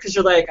it looked, or because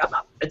you're like,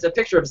 it's a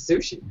picture of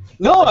sushi?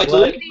 No, I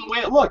deleted it the way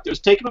it looked. It was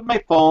taken with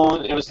my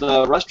phone. It was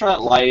the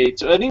restaurant light.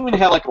 So I didn't even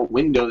have like a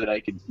window that I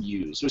could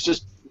use. It was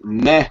just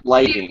meh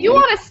lighting. If you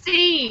want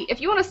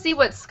to see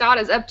what Scott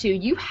is up to,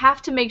 you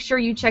have to make sure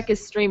you check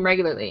his stream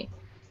regularly.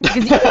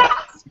 Because you can't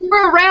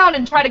screw around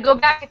and try to go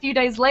back a few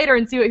days later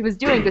and see what he was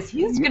doing, because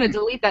he's going to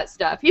delete that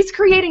stuff. He's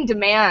creating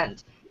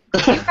demand.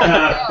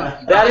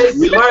 That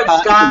is smart,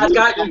 Scott.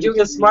 Scott, you're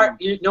doing a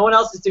smart. No one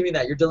else is doing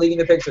that. You're deleting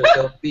the picture.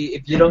 So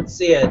if you don't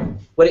see it,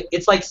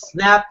 it's like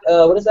Snap.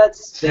 What is that?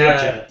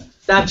 Snapchat.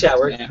 Snapchat.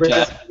 We're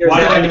just. Why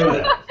did I know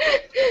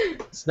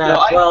that?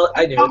 Snap. Well,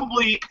 I knew.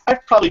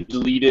 I've probably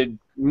deleted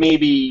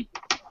maybe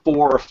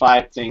 4 or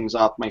 5 things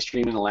off my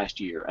stream in the last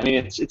year. I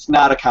mean, it's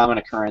not a common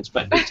occurrence,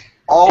 but it's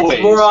always.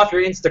 It's more off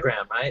your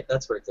Instagram, right?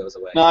 That's where it goes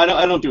away. No, I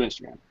don't do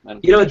Instagram.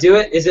 You don't do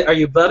it? Are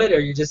you above it, or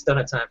you just don't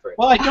have time for it?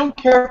 Well, I don't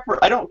care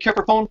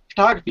for phone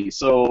photography,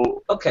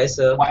 so. Okay,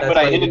 so why would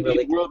I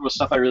inundate the world with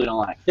stuff I really don't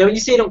like? Now, when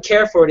you say you don't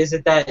care for it, is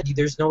it that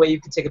there's no way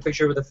you can take a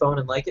picture with a phone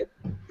and like it?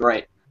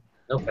 Right.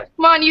 Okay.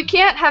 Come on, you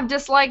can't have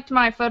disliked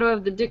my photo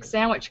of the dick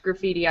sandwich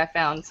graffiti I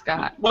found,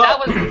 Scott. Well, that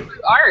was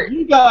true art.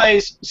 You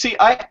guys, see,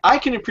 I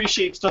can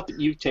appreciate stuff that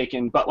you've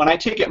taken, but when I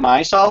take it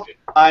myself,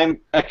 I'm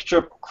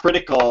extra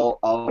critical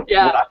of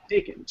what I've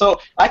taken.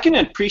 So I can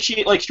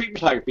appreciate, like, street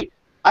photography.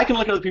 I can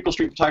look at other people's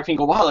street photography and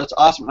go, wow, that's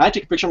awesome. And I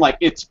take a picture, I'm like,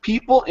 it's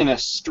people in a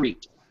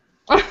street.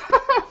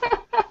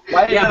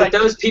 Yeah, but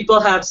those people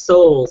have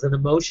souls and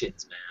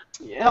emotions, man.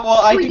 Yeah, well,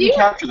 I didn't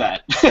capture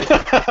that.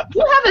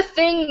 You have a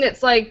thing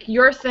that's like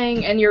your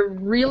thing, and you're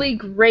really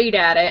great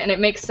at it, and it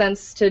makes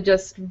sense to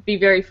just be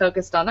very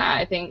focused on that,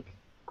 I think,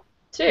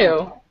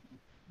 too.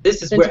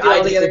 This is where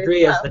I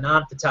disagree as the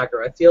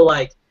non-photographer. I feel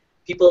like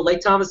people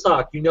like Thomas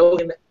Hawk, you know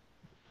him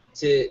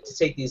to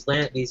take these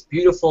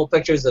beautiful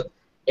pictures of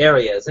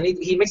areas, and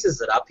he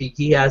mixes it up.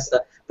 He has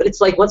the, but it's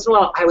like once in a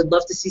while I would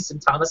love to see some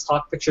Thomas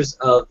Hawk pictures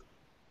of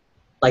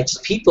like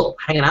just people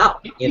hanging out,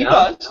 you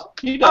know?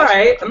 He does. All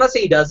right, I'm not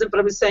saying he doesn't, but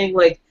I'm just saying,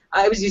 like,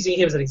 I was using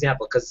him as an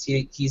example because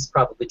he's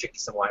probably drinking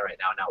some wine right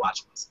now and not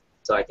watching this,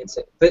 so I can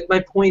say. But my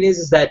point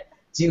is that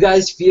do you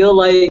guys feel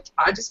like,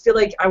 I just feel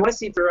like I want to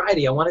see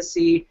variety. I want to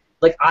see,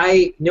 like,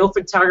 no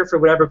photographer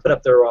would ever put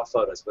up their raw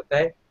photos, would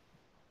they?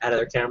 Out of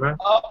their camera?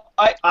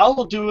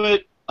 I'll do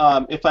it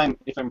if I'm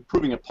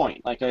proving a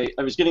point. Like I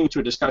was getting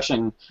into a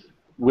discussion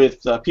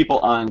with people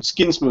on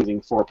skin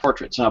smoothing for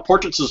portraits. Now,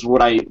 portraits is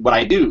what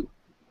I do.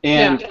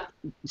 And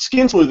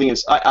skin smoothing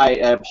is, I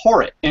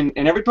abhor it. And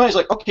everybody's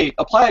like, okay,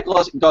 apply a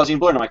Gaussian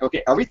blur. And I'm like,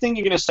 okay, everything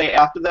you're going to say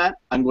after that,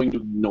 I'm going to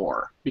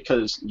ignore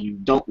because you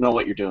don't know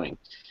what you're doing.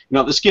 You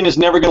know, the skin is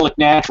never going to look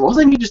natural. Well,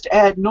 then you just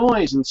add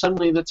noise, and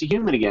suddenly that's a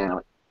human again.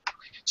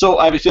 So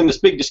I was in this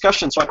big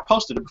discussion, so I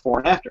posted a before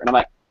and after. And I'm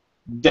like,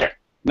 there.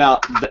 Now,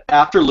 the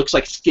after looks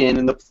like skin,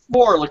 and the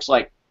before looks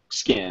like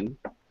skin.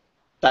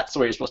 That's the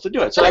way you're supposed to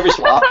do it. So every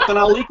so often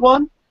I'll leak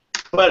one.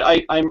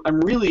 But I'm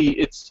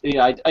really,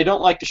 I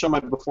don't like to show my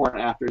before and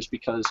afters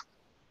because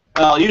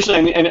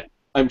usually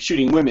I'm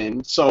shooting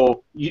women,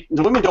 so the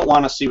women don't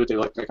want to see what they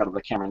look like out of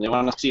the camera. They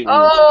want to see.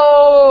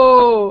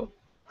 Oh.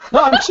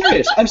 No, I'm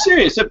serious. I'm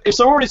serious. If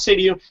someone were to say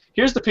to you,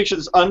 "Here's the picture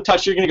that's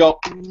untouched," you're gonna go,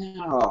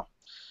 "No."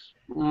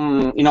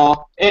 You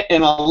know,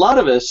 and a lot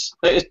of us,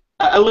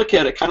 I look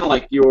at it kind of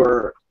like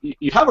you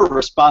have a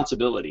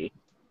responsibility.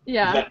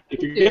 Yeah. That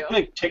if you're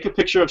gonna take a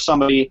picture of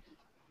somebody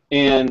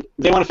and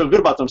they want to feel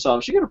good about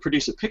themselves, you got to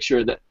produce a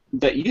picture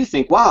that you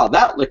think, wow,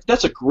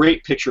 that's a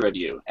great picture of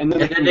you. And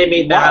then they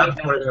made that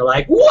up where they're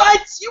like,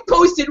 what? You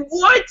posted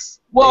what?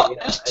 Well,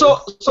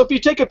 so if you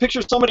take a picture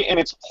of somebody and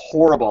it's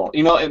horrible,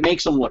 you know, it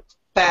makes them look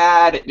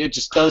fat. It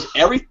just does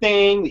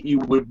everything that you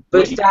would.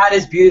 But fat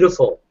is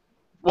beautiful.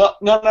 Well,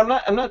 no,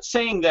 I'm not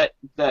saying that.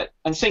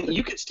 I'm saying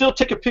you could still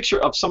take a picture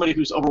of somebody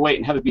who's overweight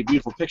and have it be a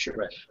beautiful picture.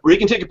 Right. Or you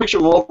can take a picture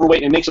of them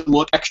overweight and it makes them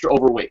look extra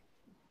overweight.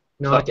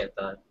 No, so I get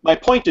that. My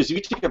point is, if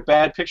you take a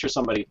bad picture of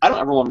somebody, I don't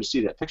ever want them to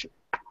see that picture.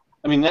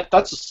 I mean,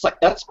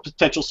 that's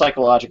potential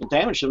psychological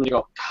damage to them. They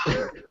go,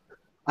 God,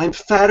 I'm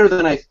fatter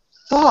than I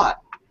thought.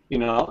 You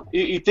know,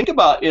 you think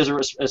about as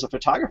a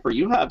photographer,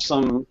 you have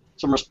some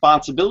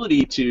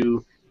responsibility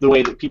to the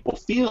way that people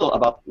feel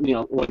about, you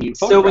know, when you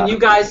photograph. So when you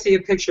guys see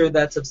a picture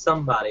that's of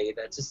somebody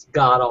that's just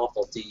god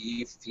awful, do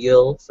you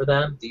feel for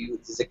them? Do you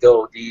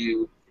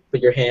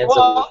Put your hands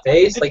over your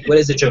face? Like, what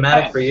is it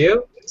dramatic for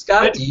you,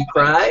 Scott? Do you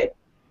cry?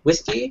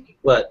 Whiskey?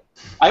 What?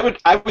 I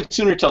would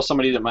sooner tell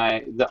somebody that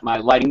my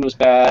lighting was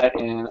bad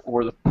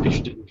or the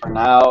picture didn't turn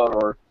out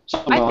or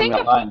something along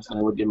that lines than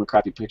I would give them a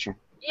crappy picture.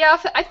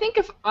 Yeah, I think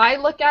if I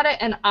look at it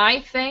and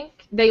I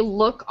think they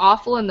look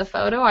awful in the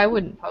photo, I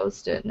wouldn't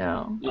post it.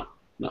 No.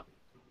 No.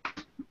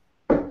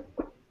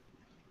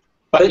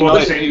 But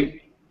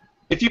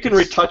if you can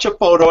retouch a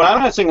photo, and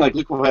I'm not saying like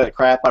liquefy the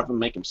crap out of them and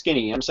make them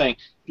skinny. I'm saying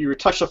if you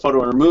retouch the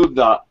photo and remove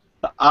the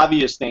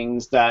obvious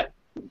things that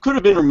could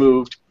have been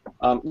removed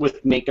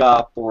with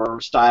makeup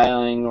or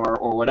styling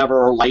or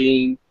whatever, or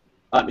lighting,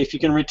 if you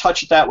can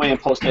retouch it that way and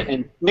post it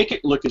and make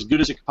it look as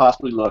good as it could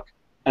possibly look,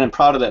 and I'm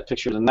proud of that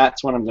picture, then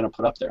that's what I'm going to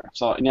put up there.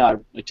 So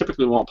I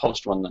typically won't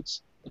post one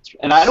that's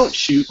and I don't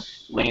shoot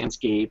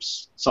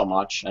landscapes so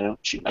much.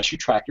 I shoot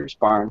tractors,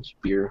 barns,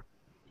 beer.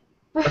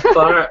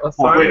 A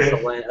farm is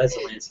a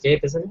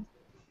landscape, isn't it?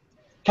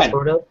 Kind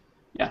sort of.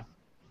 Yeah.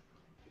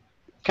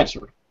 Kind of,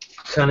 sort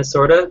of. Kind of,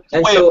 sort of.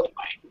 And so,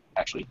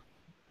 actually.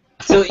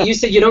 So you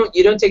said you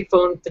don't take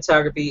phone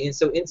photography, and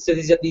so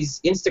these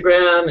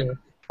Instagram and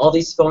all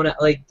these phone,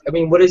 like, I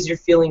mean, what is your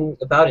feeling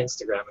about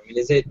Instagram? I mean,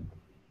 is it?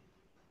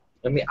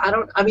 I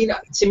mean,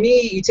 to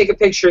me, you take a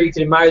picture, you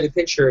can admire the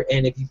picture,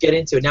 and if you get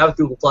into it now with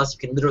Google Plus, you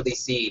can literally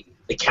see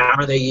the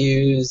camera they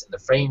use and the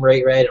frame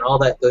rate, right, and all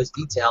those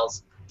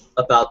details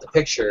about the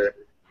picture.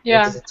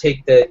 Yeah. Does it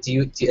take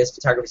as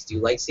photographers, do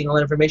you like seeing all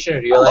that information, or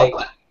do you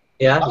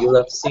you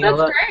love seeing all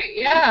that? That's great.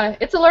 Yeah,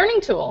 it's a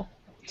learning tool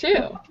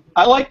too.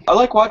 I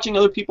like watching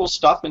other people's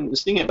stuff and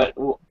seeing it, but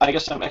I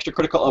guess I'm extra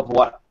critical of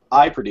what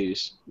I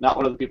produce, not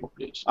what other people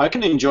produce. I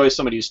can enjoy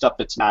somebody's stuff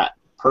that's not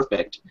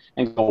perfect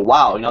and go,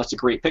 wow, that's a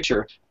great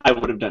picture. I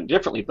would have done it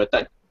differently, but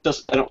I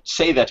don't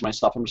say that to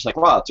myself. I'm just like,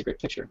 wow, it's a great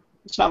picture.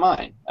 It's not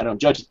mine. I don't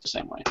judge it the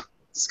same way.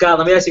 Scott,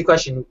 let me ask you a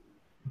question.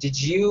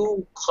 Did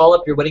you call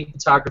up your wedding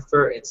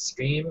photographer and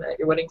scream at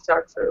your wedding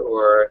photographer,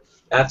 or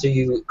after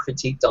you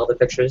critiqued all the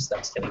pictures? I'm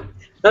just kidding.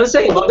 No, I'm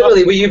saying,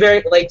 literally, were you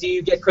do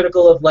you get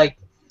critical of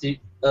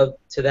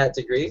to that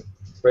degree?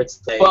 Where it's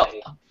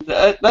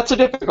that's a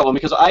difficult one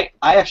because I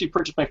actually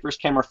purchased my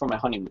first camera for my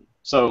honeymoon.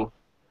 So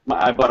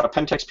I bought a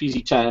Pentax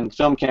PZ10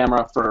 film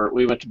camera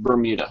we went to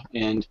Bermuda,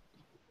 and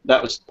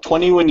that was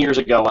 21 years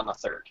ago on the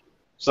 3rd.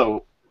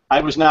 So I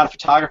was not a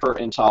photographer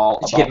until.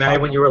 Did you get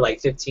married when you were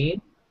like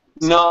 15?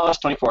 No, I was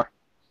 24.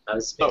 I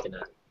was making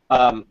that.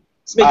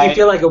 It's making you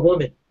feel like a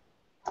woman.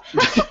 I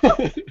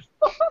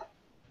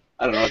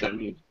don't know what that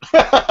means.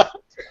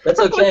 That's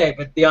okay,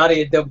 but the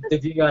audience, the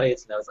viewing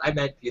audience knows. I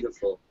meant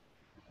beautiful.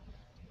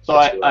 So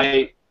I've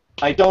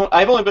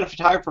only been a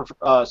photographer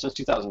since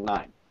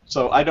 2009.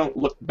 So I don't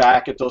look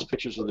back at those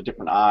pictures with a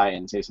different eye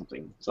and say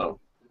something. So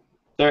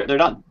they're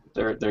done.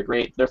 They're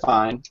great. They're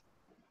fine.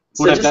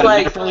 So would I have done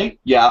it differently?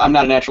 Yeah, I'm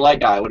not a natural light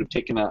guy. I would have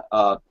taken an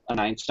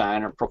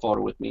Einstein or Profoto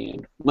with me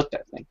and looked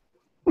at things.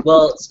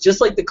 Well, it's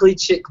just like the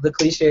cliche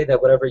that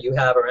whatever you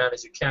have around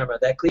is your camera.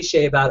 That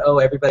cliche about, oh,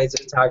 everybody's a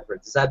photographer.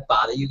 Does that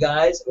bother you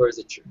guys, or is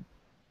it true?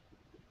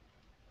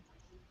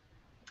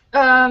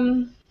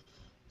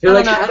 You're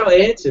like, how do I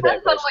answer that?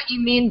 Depends on what you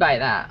mean by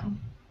that.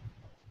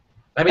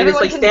 I mean, it's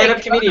like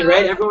stand-up comedian,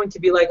 right? Everyone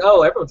can be like,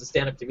 oh, everyone's a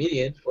stand-up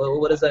comedian.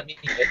 Well, what does that mean?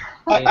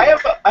 I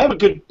have a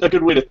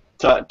good way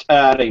to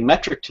add a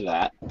metric to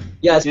that.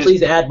 Yes,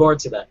 please add more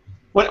to that.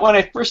 When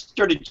I first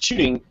started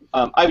shooting,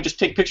 I would just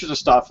take pictures of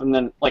stuff, and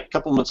then like a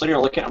couple of months later, I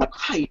look at it, I'm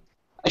like,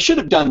 I should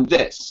have done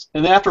this.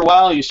 And then after a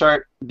while, you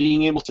start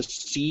being able to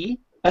see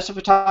as a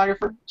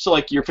photographer. So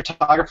like your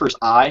photographer's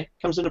eye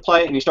comes into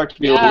play, and you start to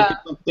be able to look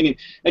at something,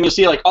 and you'll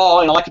see like, oh,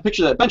 I like the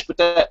picture of that bench, but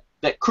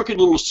that crooked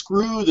little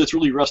screw that's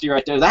really rusty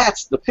right there,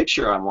 that's the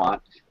picture I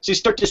want. So you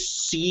start to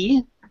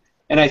see,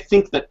 and I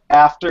think that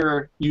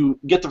after you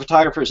get the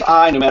photographer's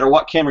eye, no matter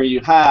what camera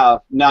you have,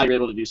 now you're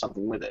able to do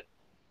something with it.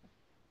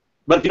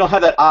 But if you don't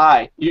have that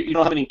eye, you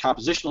don't have any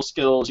compositional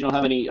skills, you don't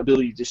have any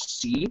ability to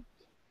see,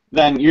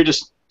 then you're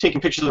just taking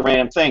pictures of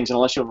random things, and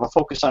unless you have a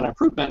focus on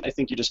improvement, I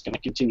think you're just going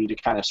to continue to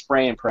kind of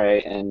spray and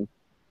pray and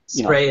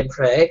spray and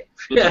pray.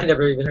 I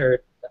never even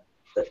heard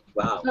that.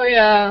 Wow. Oh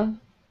yeah.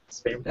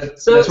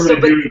 That's what I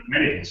do in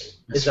weddings.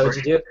 Is that what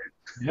you do?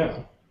 Yeah.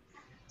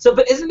 So,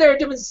 but isn't there a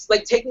difference?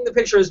 Like taking the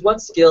picture is one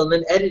skill, and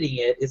then editing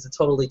it is a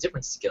totally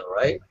different skill,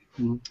 right?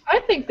 I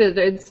think that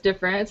it's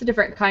different. It's a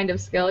different kind of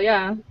skill,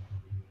 yeah.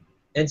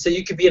 And so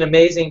you could take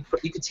amazing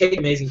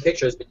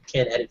pictures, but you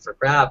can't edit for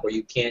crap, or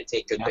you can't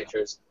take good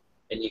pictures,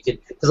 and you can,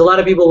 because a lot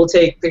of people will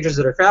take pictures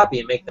that are crappy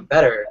and make them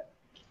better.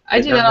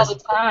 I do that all the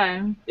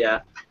time.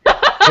 Yeah.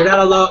 You're not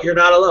alone. You're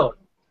not alone.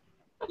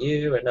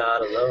 You are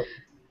not alone.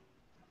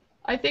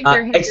 I think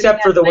they're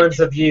except for the ones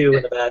of you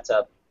in the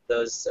bathtub.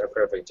 Those are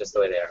perfect, just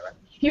the way they are. Right?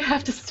 You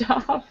have to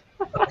stop.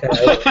 Okay.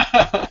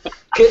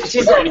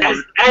 She's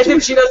as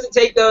if she doesn't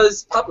take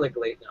those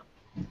publicly. No.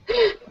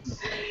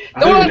 I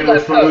don't even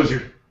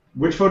know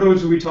which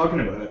photos are we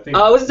talking about?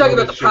 I wasn't talking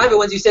about the private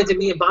ones you sent to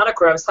me and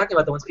Bonocore. I was talking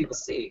about the ones people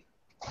see.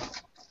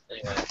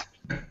 Anyway.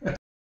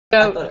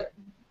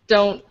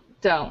 Don't.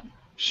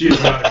 She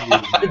is not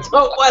amusing.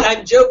 Don't what?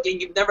 I'm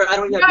joking. You've never. I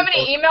don't You even know how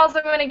many emails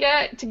I'm gonna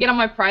get to get on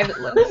my private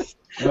list?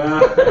 There's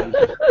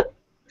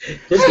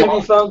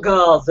gonna be phone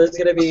calls. There's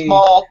gonna be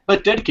small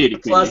but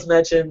dedicated plus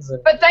mentions.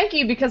 And But thank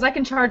you, because I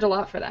can charge a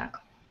lot for that.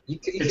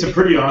 It's a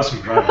pretty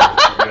awesome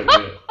project.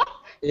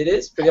 It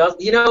is pretty awesome.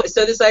 You know,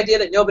 so this idea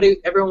that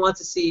everyone wants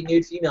to see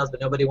nude females,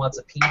 but nobody wants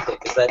a peen pic,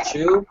 is that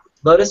true,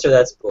 Lotus, or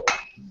that's bull?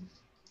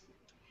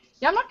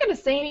 Yeah, I'm not going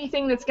to say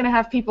anything that's going to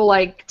have people,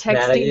 like,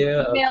 texting,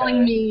 emailing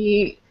Okay.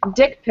 me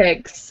dick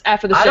pics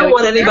after the show. I don't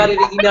want anybody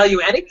to email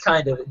you any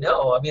kind of,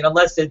 no. I mean,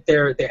 unless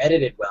they're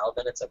edited well,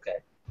 then it's okay.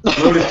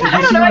 Lotus, did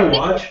you see my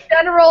watch?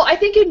 I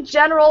think in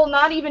general,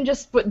 not even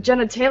just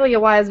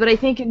genitalia-wise, but I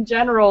think in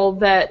general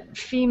that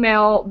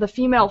the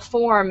female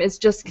form is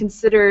just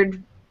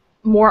considered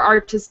more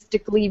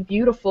artistically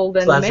beautiful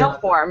than the male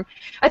form.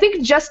 I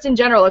think just in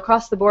general,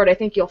 across the board, I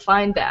think you'll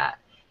find that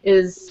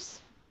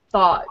is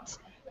thought.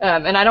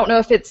 And I don't know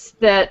if it's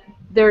that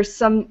there's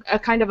a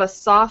kind of a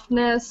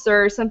softness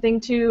or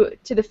something to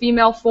the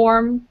female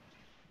form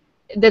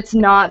that's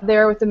not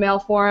there with the male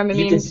form. I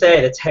mean, you can say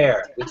it. It's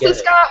hair. So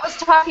Scott was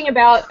talking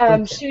about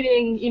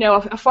shooting, you know,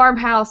 a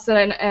farmhouse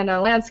and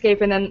a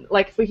landscape, and then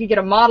like if we could get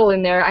a model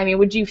in there. I mean,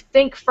 would you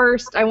think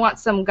first I want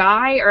some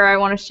guy or I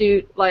want to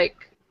shoot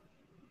like?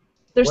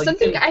 There's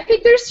something. I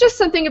think there's just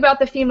something about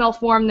the female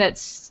form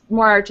that's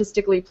more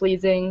artistically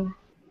pleasing.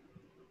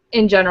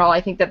 In general,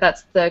 I think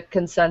that's the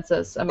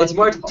consensus among It's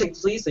more people.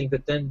 pleasing,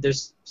 but then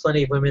there's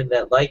plenty of women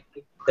that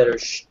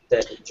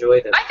that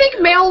enjoy them. I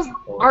think males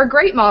are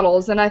great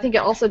models, and I think it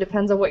also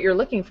depends on what you're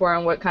looking for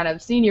and what kind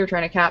of scene you're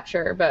trying to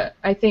capture. But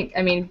I think,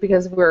 I mean,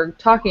 because we're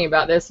talking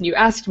about this, and you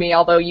asked me,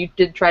 although you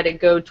did try to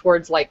go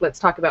towards like, let's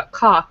talk about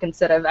cock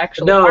instead of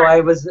actual. No, art. I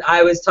was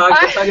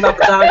talking about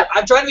photography.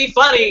 I'm trying to be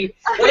funny.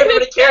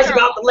 Everybody cares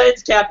about the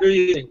lens cap you're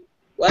using.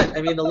 What?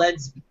 I mean, the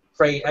lens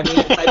frame. I mean,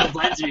 the type of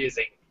lens you're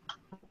using.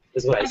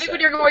 Is what I think when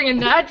you're going in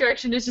that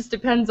direction, it just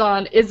depends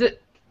on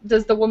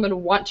does the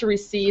woman want to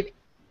receive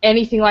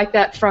anything like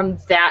that from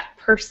that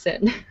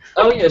person?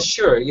 Oh yeah,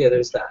 sure, yeah,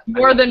 there's that.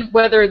 More than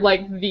whether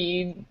like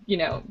the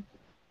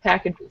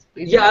packages.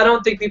 Yeah, I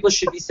don't think people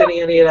should be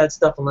sending any of that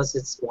stuff unless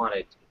it's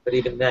wanted. But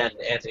even then,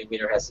 Anthony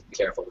Weiner has to be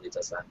careful when he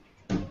does that.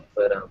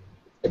 But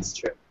it's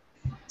true.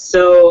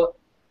 So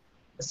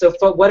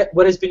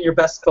what has been your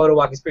best photo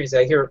walk experience?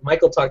 I hear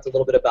Michael talked a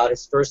little bit about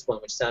his first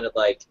one, which sounded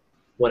like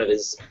one of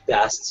his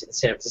best in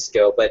San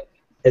Francisco. But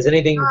has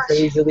anything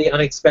crazily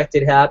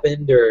unexpected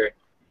happened, or?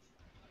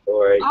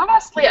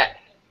 Honestly,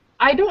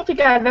 I don't think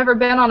I've ever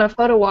been on a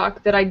photo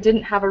walk that I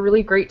didn't have a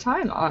really great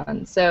time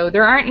on. So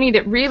there aren't any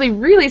that really,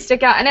 really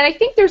stick out. And then I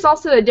think there's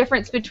also a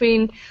difference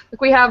between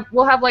like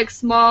we'll have like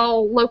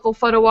small local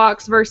photo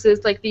walks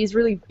versus like these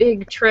really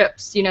big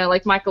trips. You know,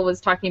 like Michael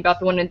was talking about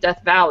the one in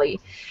Death Valley.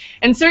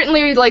 And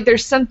certainly, like,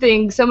 there's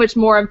something so much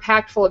more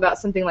impactful about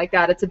something like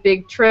that. It's a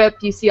big trip.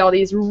 You see all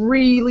these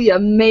really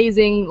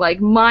amazing, like,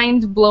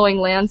 mind-blowing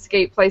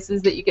landscape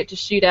places that you get to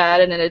shoot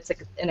at, and then it's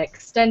an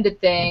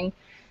extended thing.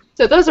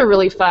 So those are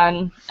really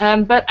fun.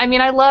 But, I mean,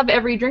 I love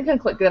every drink and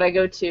click that I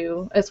go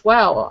to as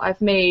well.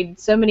 I've made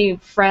so many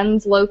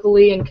friends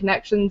locally and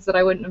connections that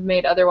I wouldn't have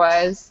made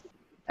otherwise.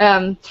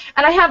 And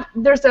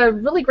there's a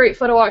really great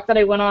photo walk that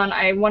I went on.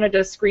 I wanted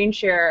to screen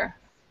share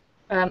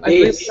a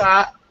group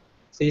shot.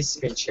 Please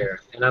screen share.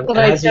 And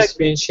as you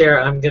screen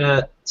share,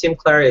 Tim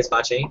Clary is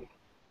watching,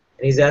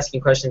 and he's asking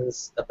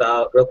questions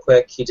about, real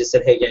quick, he just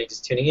said, hey, gang,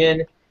 just tuning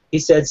in. He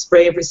said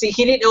spray and pray. See,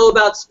 he didn't know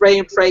about spray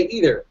and pray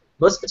either.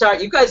 Most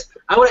photographers, you guys,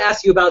 I want to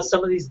ask you about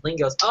some of these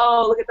lingos.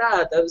 Oh, look at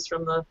that. That was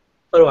from the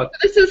photo walk.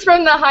 This is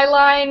from the High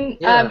Line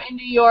in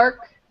New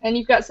York, and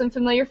you've got some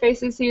familiar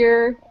faces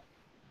here.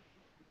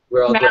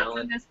 We're all Matt's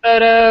in this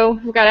photo.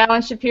 We've got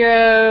Alan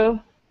Shapiro,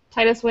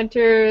 Titus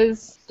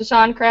Winters,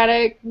 Deshaun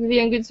Craddock,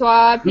 Vivian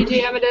Goudsoi,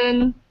 PJ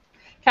Amadon,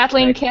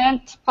 Kathleen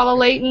Kent, Paula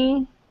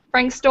Layton,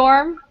 Frank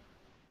Storm.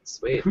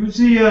 Sweet. Who's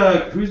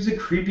the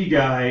creepy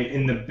guy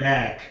in the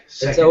back?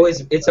 It's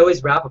always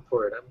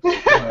Rappaport.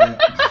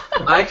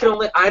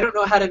 I don't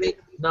know how to make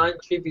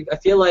non-creepy. I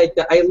feel like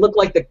I look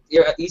like the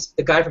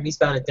guy from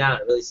Eastbound and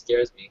Down. It really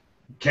scares me.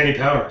 Kenny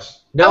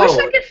Powers. No. I wish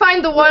I could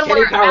find the one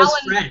Kenny where Powers'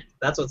 Alan. friend.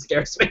 That's what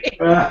scares me.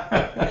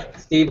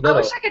 Steve Little.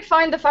 I wish I could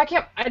find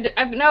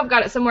I know I've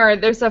got it somewhere.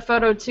 There's a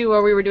photo too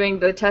where we were doing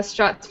the test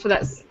shots for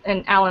that,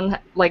 and Alan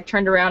like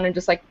turned around and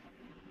just like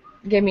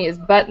gave me his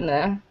butt in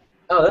the.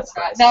 Oh, that's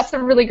nice. That's a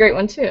really great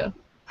one too.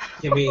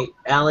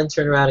 Alan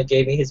turned around and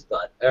gave me his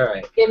butt. All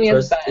right. Gave me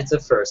his butt. It's a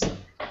first.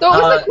 So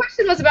the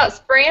question was about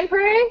spray and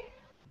pray?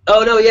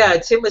 Oh no, yeah.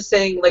 Tim was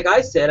saying, like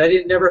I said, I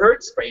never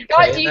heard spray and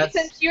pray.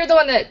 Since you're the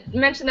one that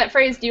mentioned that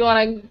phrase, do you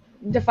want to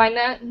define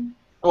that?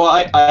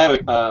 Well,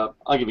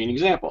 I'll give you an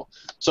example.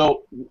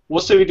 So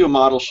let's say we do a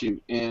model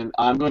shoot, and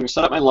I'm going to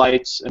set up my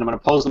lights, and I'm going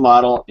to pose the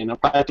model, and it'll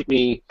probably take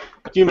me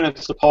a few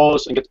minutes to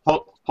pose and get the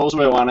pose the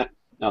way I want it.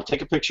 And I'll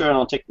take a picture, and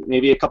I'll take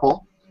maybe a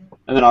couple,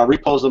 and then I'll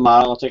repose the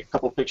model. I'll take a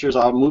couple pictures.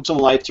 I'll move some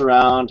lights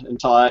around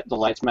until the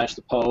lights match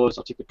the pose.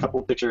 I'll take a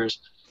couple pictures.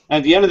 And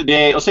at the end of the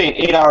day, let's say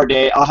an 8-hour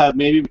day, I'll have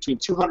maybe between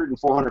 200 and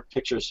 400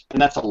 pictures,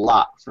 and that's a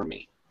lot for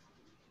me.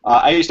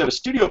 I used to have a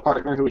studio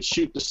partner who would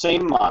shoot the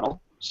same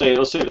model.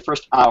 Let's say the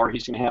first hour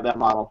he's going to have that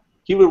model.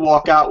 He would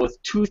walk out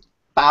with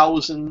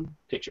 2,000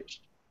 pictures.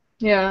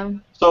 Yeah.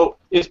 So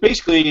it's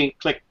basically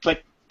click,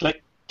 click,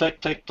 click,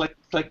 click, click, click,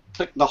 click,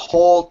 click the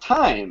whole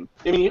time.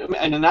 I mean,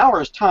 in an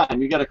hour's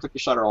time, you got to click the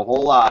shutter a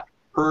whole lot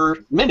per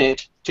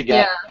minute to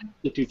get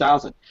the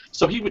 2,000.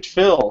 So he would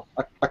fill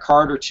a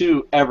card or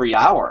two every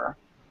hour.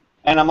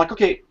 And I'm like,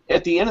 okay,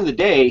 at the end of the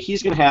day,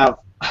 he's going to have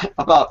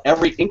about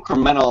every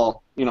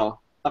incremental,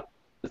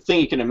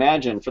 thing you can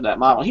imagine for that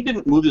model. He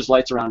didn't move his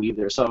lights around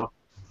either. So,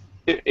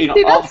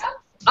 See, that's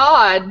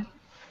odd.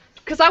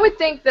 Because I would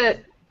think that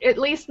at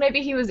least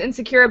maybe he was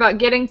insecure about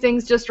getting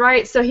things just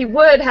right, so he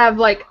would have,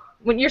 like,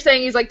 when you're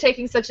saying he's, like,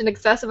 taking such an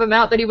excessive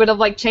amount that he would have,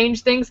 like,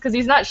 changed things because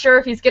he's not sure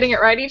if he's getting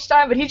it right each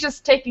time, but he's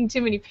just taking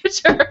too many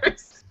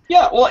pictures.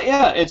 Yeah, well,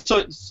 yeah,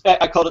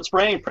 I called it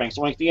spraying pranks.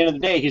 So, like, at the end of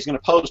the day, he's going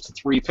to post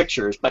 3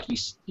 pictures, but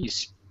he's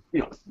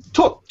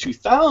took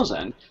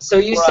 2,000. So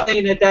you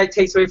saying that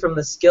takes away from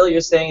the skill? You're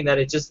saying that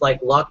it just,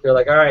 like, luck? You're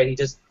like, all right, he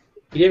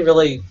didn't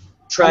really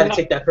try to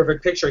take that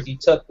perfect picture. He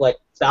took, like,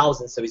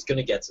 thousands, so he's going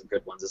to get some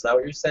good ones. Is that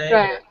what you're saying?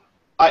 Right.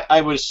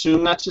 I would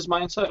assume that's his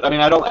mindset. I mean,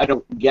 I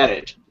don't get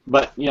it,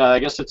 but yeah, I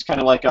guess it's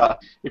kind of like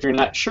if you're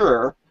not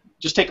sure,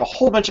 just take a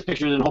whole bunch of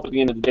pictures and hope at the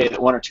end of the day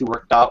that 1 or 2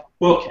 worked out.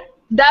 Well,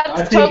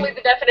 that's totally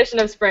the definition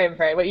of spray and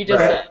pray. What you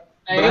just said.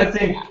 Right?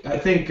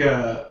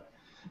 But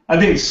I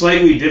think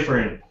slightly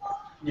different.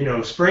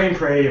 Spray and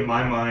pray in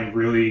my mind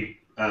really.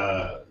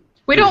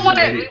 We don't want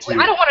to.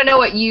 I don't want to know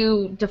what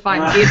you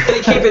define. He's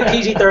going to keep it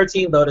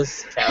PG-13,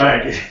 Lotus.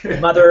 Right.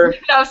 Mother.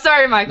 No,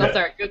 sorry, Michael. No,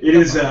 sorry. Good. It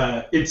is.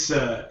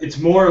 It's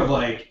more of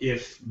like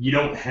if you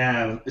don't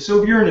have. So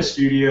if you're in a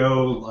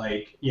studio,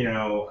 like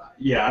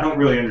I don't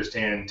really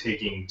understand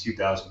taking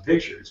 2,000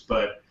 pictures,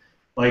 but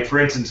like for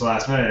instance,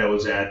 last night I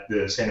was at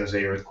the San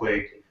Jose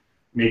Earthquake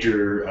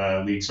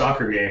Major League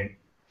Soccer game,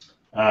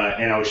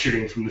 and I was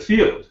shooting from the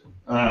field.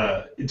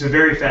 It's a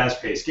very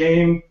fast-paced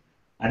game.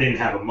 I didn't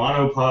have a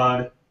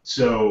monopod.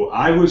 So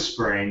I was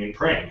spraying and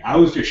praying. I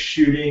was just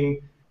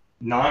shooting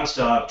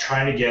nonstop,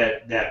 trying to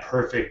get that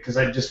perfect, because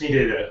I just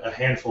needed a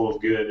handful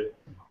of good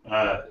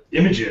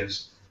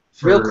images.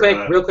 Real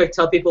quick,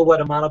 tell people what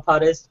a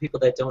monopod is, people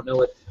that don't know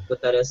what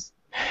that is.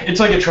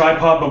 It's like a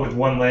tripod, but with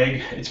one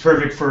leg. It's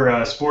perfect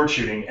for sport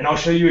shooting, and I'll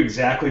show you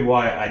exactly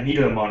why I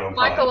needed a monopod.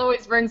 Michael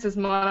always brings his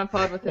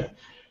monopod with him.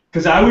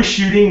 Because I was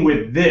shooting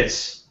with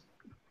this.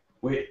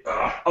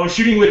 I was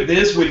shooting with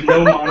this with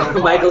no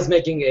monopod. Michael's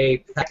making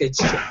a package.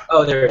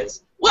 Oh, there it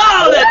is.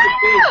 Wow, that's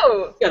big.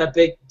 Got a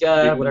big,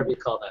 whatever you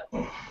call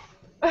that.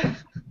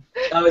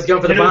 I was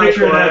going for the Get a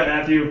picture of Bonocore. that,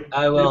 Matthew.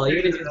 I will. Are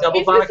you going to do the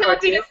double He's just Bonocore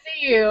happy too? to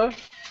see you. I'm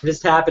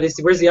just happy to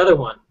see. Where's the other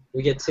one?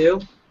 We get 2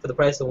 for the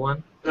price of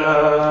 1?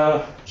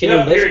 Can you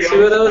lift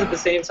 2 of those at the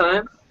same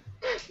time?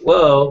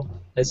 Whoa.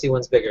 I see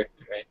one's bigger.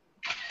 Right.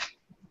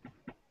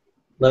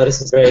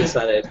 Lotus is very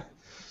excited.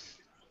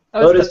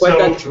 Lotus, wipe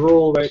that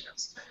drool right now.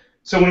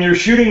 So when you're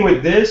shooting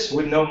with this,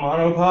 with no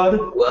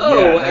monopod,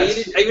 whoa! Are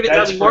you going to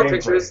tell me more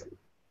pictures?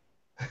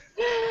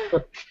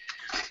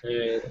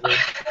 Alright,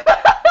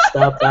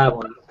 stop that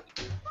one.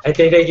 I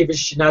think thank you for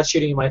not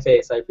shooting in my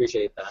face. I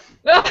appreciate that.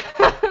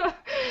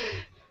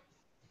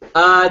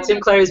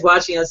 Tim Clary's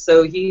watching us,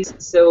 so he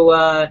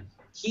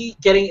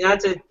getting, not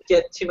to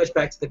get too much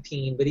back to the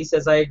peen, but he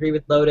says I agree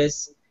with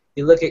Lotus.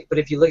 But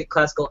if you look at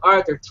classical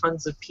art, there are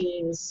tons of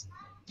peens.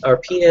 Or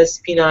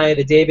peni,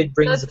 the David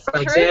brings That's a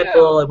fun true.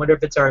 example. I wonder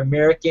if it's our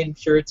American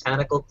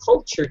puritanical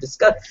culture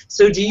discussed.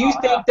 So do you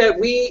think that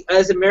we,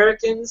 as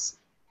Americans,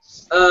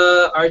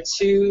 are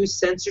too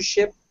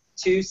we're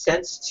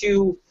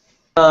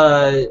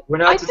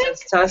not too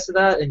sensitized to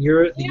that? And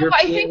the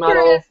European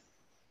model?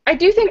 I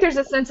do think there's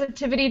a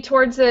sensitivity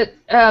towards it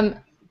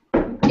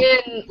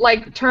in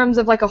like terms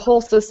of like a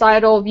whole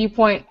societal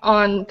viewpoint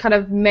on kind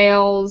of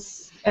males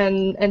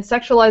and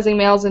sexualizing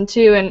males and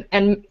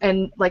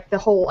like the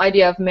whole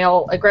idea of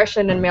male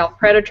aggression and male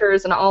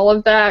predators and all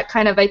of that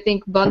kind of I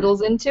think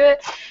bundles into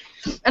it.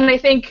 And I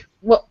think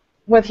what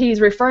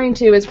he's referring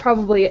to is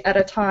probably at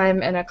a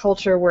time and a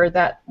culture where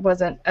that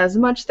wasn't as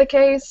much the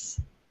case.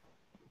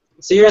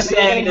 So you're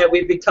saying that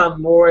we've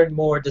become more and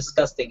more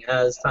disgusting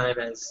as time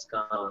has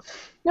gone on?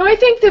 No, I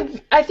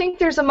think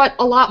there's a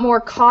lot more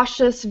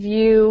cautious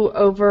view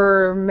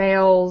over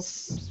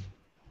males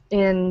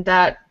in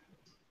that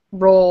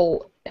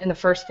role in the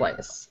first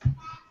place.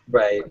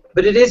 Right,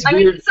 but it is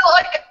weird. Mean, so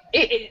like,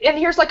 and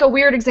here's like a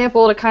weird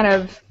example to kind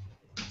of.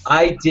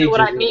 I dig what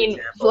I mean,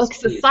 look,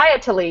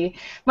 societally,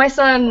 my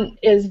son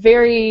is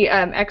very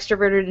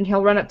extroverted, and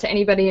he'll run up to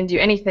anybody and do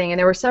anything. And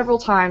there were several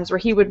times where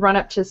he would run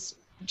up to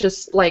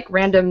just like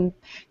random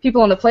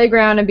people on the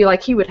playground and be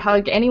like, he would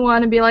hug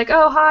anyone and be like,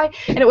 oh, hi.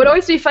 And it would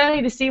always be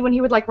funny to see when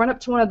he would like run up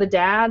to one of the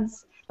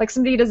dads, like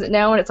somebody he doesn't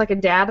know, and it's like a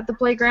dad at the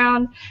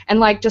playground, and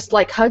like just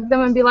like hug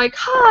them and be like,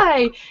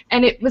 hi.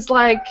 And it was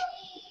like,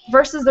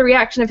 versus the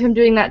reaction of him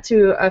doing that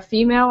to a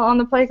female on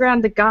the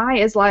playground, the guy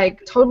is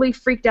like totally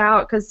freaked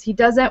out because he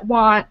doesn't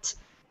want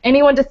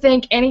anyone to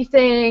think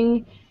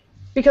anything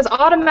Because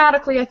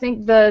automatically, I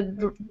think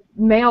the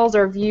males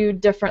are viewed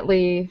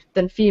differently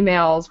than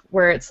females,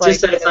 where it's like...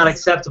 Just that it's not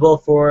acceptable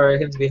for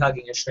him to be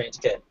hugging a strange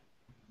kid.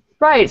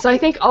 Right, so I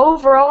think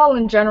overall,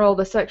 in general,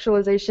 the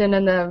sexualization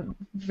and the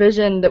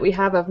vision that we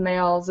have of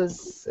males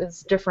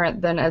is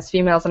different than as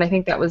females, and I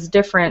think that was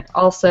different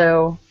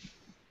also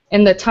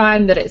in the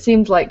time that it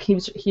seems like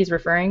he's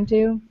referring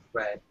to.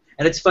 Right.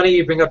 And it's funny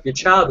you bring up your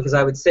child, because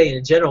I would say,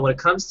 in general, when it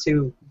comes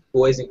to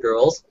boys and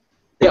girls,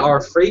 they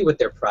are free with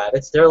their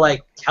privates. They're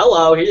like,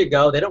 hello, here you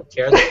go. They don't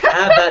care. They don't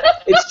have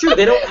that. It's true.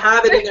 They don't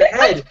have it in their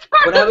head.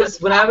 When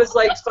I was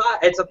like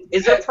 5,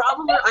 is it a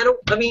problem?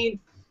 I mean,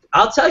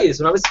 I'll tell you this.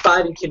 When I was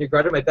 5 in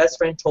kindergarten, my best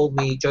friend told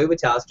me, Joey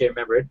Witowski, I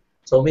remembered,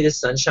 told me to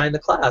sunshine the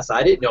class.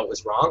 I didn't know it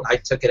was wrong. I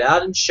took it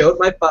out and showed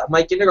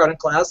my kindergarten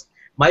class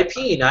my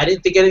peen. I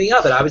didn't think anything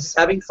of it. I was just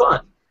having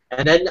fun.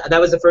 And then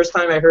that was the first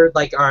time I heard,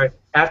 like,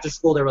 after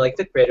school, they were like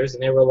 5th graders,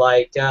 and they were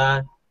like,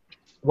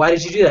 why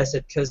did you do that? I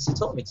said, because he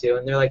told me to.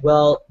 And they're like,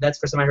 well, that's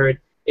the first time I heard,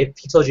 if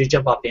he told you to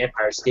jump off the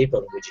Empire State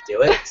Building, would you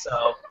do it?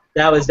 So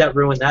that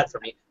ruined that for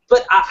me.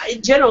 But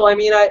in general, I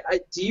mean,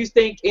 do you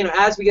think,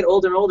 as we get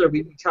older and older,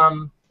 we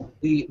become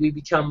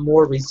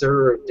more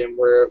reserved, and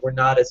we're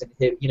not as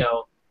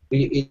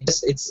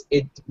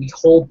we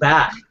hold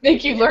back. I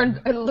think you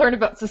learn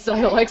about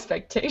societal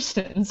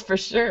expectations for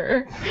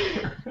sure.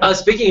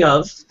 Speaking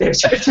of,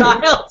 there's your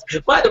child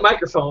by the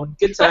microphone.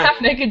 Good time.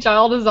 Half-naked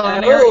child is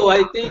on. Oh,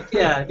 I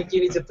think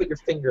you need to put your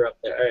finger up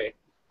there. All right,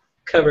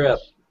 cover up.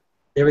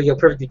 There we go.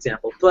 Perfect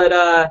example.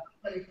 But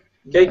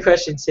great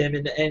question,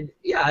 Tim. And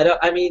yeah,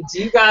 have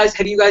you guys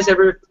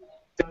ever?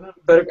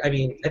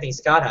 I think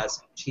Scott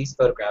has. He's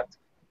photographed.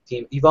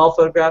 You've all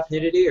photographed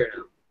nudity or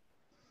no?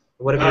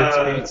 What have your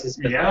experiences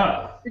been?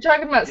 Yeah. You're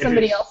talking about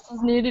somebody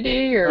else's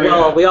nudity, or?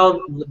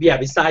 Well,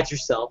 besides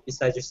yourself,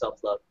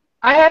 love.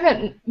 I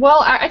haven't.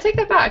 Well, I take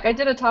that back. I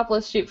did a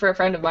topless shoot for a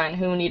friend of mine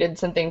who needed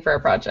something for a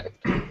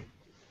project.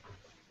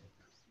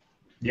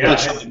 Yeah, that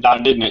shut him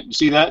down, didn't it? You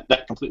see that?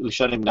 That completely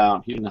shut him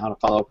down. He didn't know how to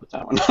follow up with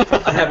that one.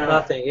 I have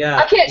nothing. Yeah.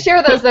 I can't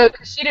share those though,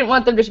 because she didn't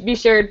want them to be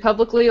shared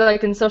publicly,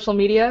 like in social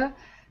media.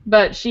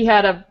 But she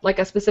had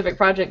a specific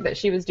project that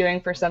she was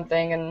doing for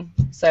something, and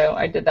so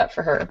I did that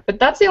for her. But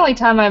that's the only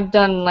time I've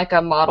done like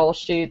a model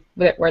shoot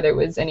where there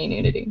was any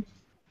nudity.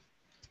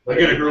 I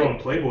got a girl in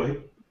Playboy.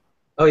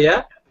 Oh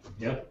yeah?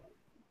 Yep.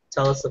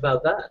 Tell us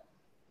about that.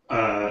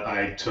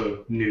 I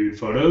took nude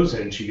photos,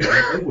 and she got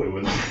in Playboy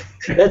with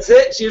them. That's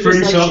it. She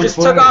just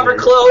took off her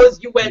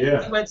clothes. You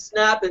went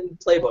snap and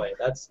Playboy.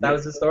 That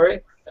was the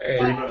story. Right.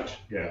 Pretty much.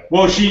 Yeah.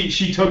 Well,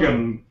 she took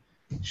them.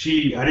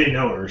 I didn't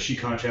know her. She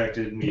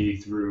contacted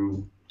me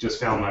just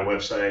found my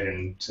website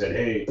and said,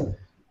 hey,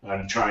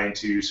 I'm trying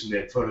to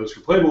submit photos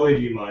for Playboy.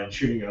 Do you mind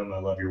shooting them? I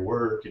love your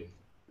work. And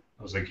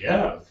I was like,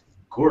 yeah, of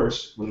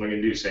course. What am I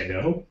going to do, say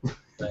no?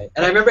 Right.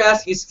 And I remember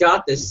asking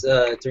Scott this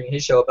during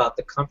his show about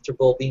being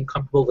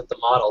comfortable with the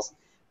models.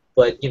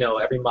 But,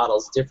 every model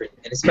is different.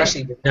 And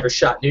especially if you've never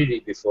shot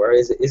nudity before.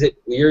 Is it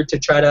weird to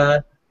try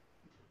to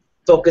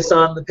focus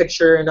on the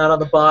picture and not on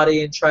the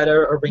body and try to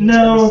arrange it in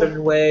a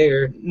certain way?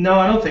 Or no,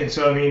 I don't think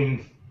so. I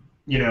mean,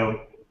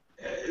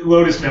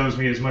 Lotus knows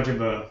me as much of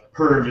a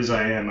perv as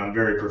I am. I'm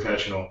very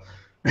professional.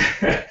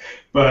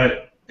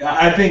 But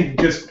I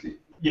think just,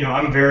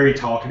 I'm very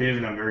talkative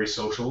and I'm very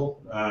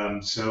social.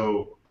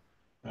 So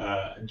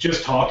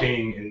just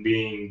talking and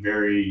being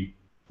very,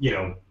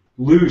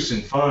 loose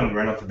and fun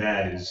right off the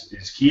bat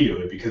is key to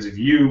it. Because if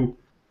you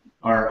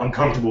are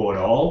uncomfortable at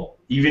all,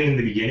 even in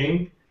the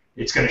beginning,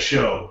 it's going to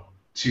show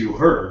to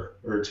her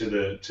or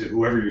to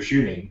whoever you're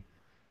shooting,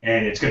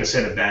 and it's going to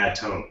set a bad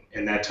tone,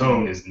 and that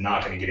tone is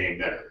not going to get any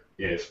better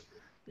if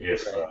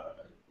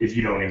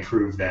you don't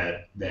improve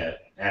that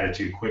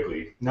attitude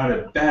quickly. Not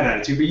a bad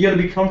attitude, but you got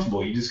to be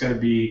comfortable. You just got to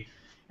be,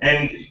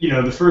 and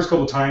the first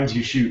couple times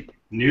you shoot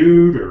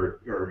nude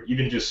or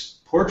even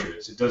just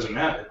portraits, it doesn't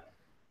matter.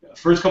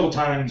 First couple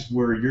times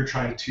where you're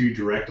trying to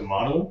direct a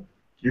model,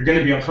 you're going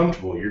to be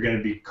uncomfortable. You're going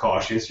to be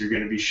cautious. You're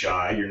going to be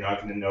shy. You're not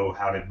going to know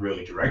how to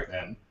really direct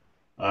them.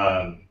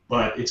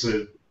 But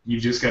you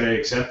just got to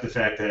accept the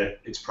fact that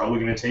it's probably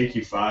going to take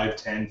you 5,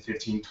 10,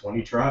 15,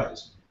 20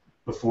 tries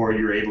before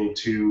you're able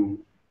to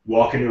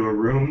walk into a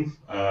room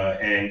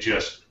and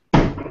just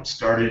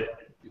start it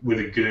with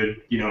a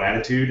good,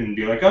 attitude and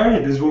be like, all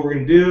right, this is what we're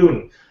going to do,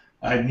 and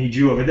I need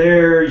you over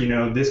there,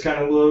 this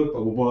kind of look,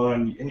 blah, blah, blah.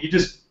 And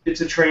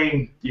it's a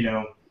trained,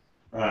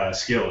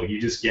 skill.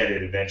 You just get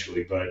it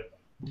eventually. But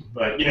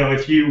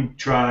if you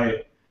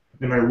try,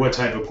 no matter what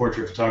type of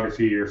portrait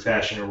photography or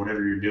fashion or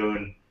whatever you're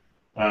doing,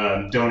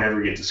 don't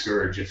ever get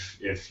discouraged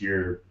if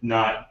you're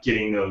not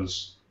getting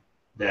those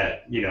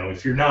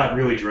if you're not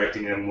really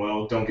directing them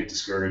well, don't get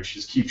discouraged.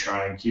 Just keep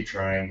trying.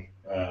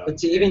 But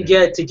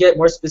to get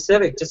more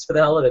specific, just for the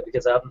hell of it,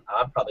 because I'm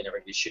probably never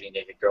going to be shooting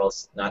naked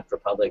girls, not for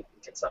public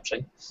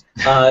consumption.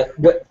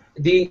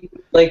 If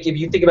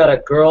you think about a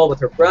girl with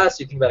her breasts,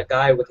 you think about a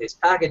guy with his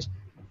package,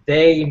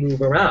 they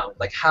move around.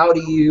 Like, how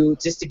do you,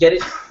 just to get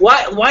it,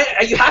 why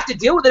you have to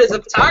deal with it as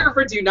a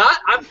photographer, do you not?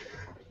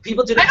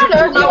 People do. I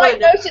don't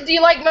know. Do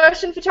you like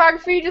motion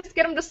photography? Just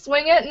get them to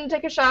swing it and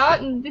take a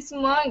shot and do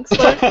some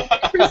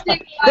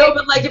interesting. No,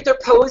 but like if they're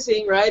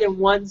posing, right, and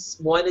one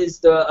is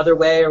the other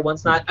way or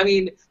one's not. I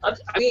mean,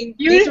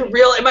 these are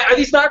real. Are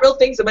these not real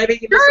things? Am I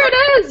making this Sure, up?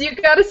 it is. You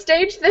gotta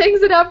stage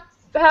things that have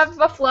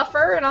a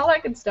fluffer and all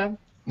that good stuff.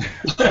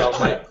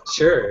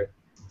 Sure.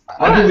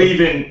 I believe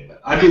in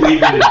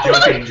the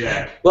jumping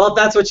jack. Well, if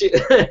that's what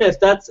if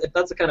that's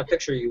the kind of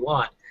picture you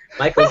want,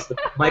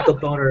 Michael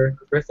Boner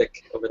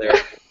horrific over there.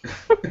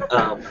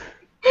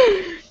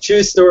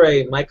 True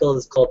story. Michael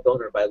is called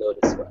Boner by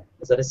Lotus.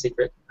 Is that a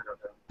secret? I don't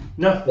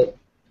know.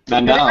 No.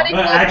 No.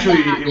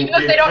 Actually, even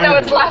if they don't know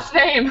his last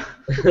name.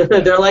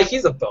 They're like,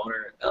 he's a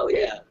boner. Oh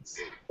yeah,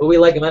 but we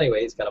like him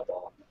anyway. He's got a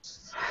ball.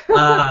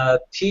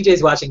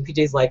 PJ's watching.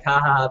 PJ's like,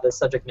 haha, the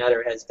subject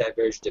matter has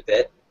diverged a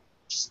bit.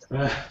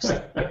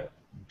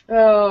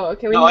 Oh,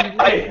 okay.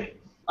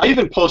 I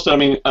even posted. I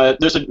mean,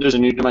 there's a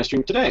new to my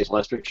stream today. It's the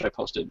last picture I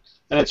posted,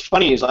 and it's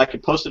funny is I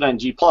could post it on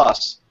G+,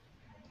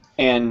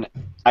 and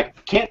I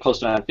can't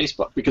post it on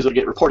Facebook because it'll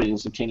get reported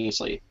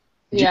instantaneously.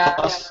 G+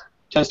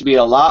 tends to be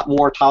a lot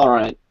more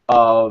tolerant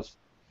of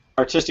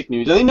artistic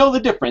nude, and they know the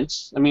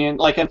difference. I mean,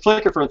 like on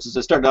Flickr, for instance,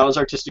 it started out as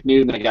artistic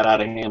nude, and then it got out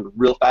of hand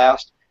real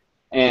fast,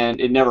 and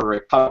it never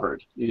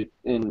recovered.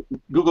 And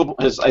Google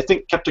has, I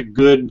think, kept a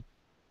good.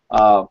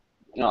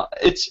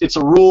 It's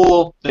a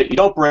rule that you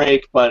don't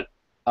break, but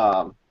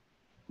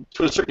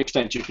to a certain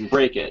extent you can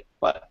break it.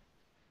 But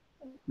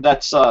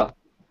that's Tumblr,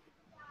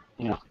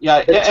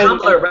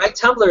 right?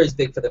 Tumblr is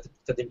big for the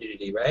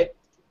nudity, right?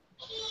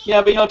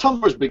 Yeah, but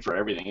Tumblr's big for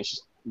everything. It's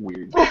just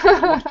weird.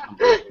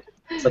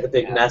 It's like a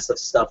big mess of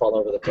stuff all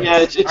over the place. Yeah,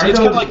 it's kind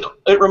of like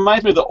it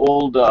reminds me of the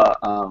old.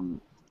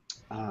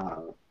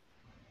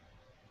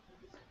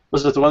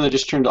 Was it the one that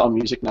just turned to all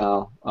music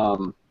now?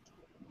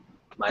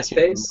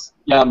 MySpace?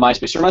 Yeah,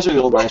 MySpace. It reminds me of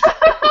the old MySpace.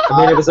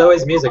 I mean, it was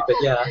always music, but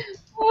yeah.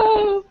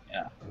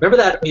 Yeah. Remember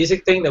that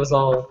music thing that was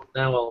all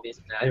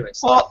music now? Anyway,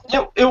 well,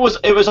 it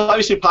was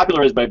obviously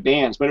popularized by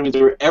bands, but I mean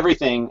there were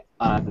everything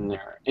on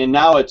there, and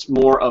now it's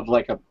more of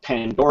like a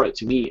Pandora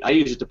to me. I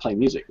use it to play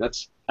music.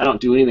 I don't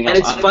do anything else.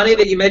 And it's funny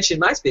that you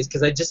mentioned MySpace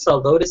because I just saw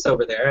Lotus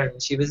over there,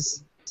 and she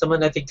was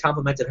someone I think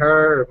complimented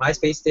her, or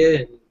MySpace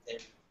did,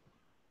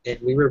 and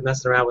we were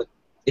messing around with.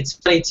 It's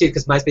funny too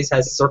because MySpace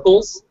has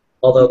circles,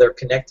 although they're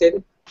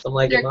connected.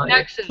 They're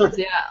connections,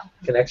 yeah.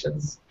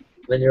 Connections.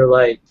 And then you're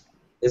like,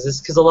 is this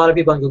because a lot of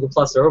people on Google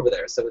Plus are over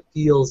there? So it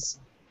feels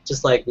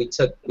just like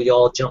we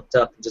all jumped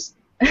up and just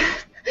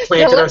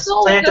planted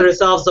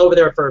ourselves over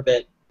there for a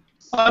bit.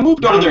 I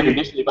moved over there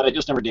initially, but I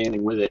just never did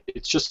anything with it.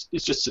 It just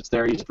sits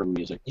there, used for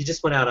music. You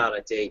just went out on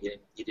a date.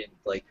 You didn't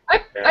like.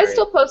 I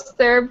still post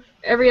there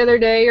every other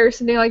day or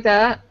something like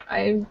that.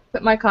 I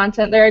put my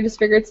content there. I just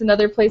figure it's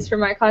another place for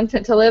my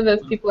content to live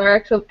if people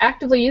are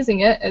actively using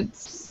it.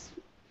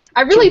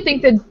 I really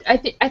think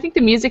that I think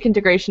the music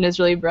integration is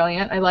really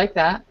brilliant. I like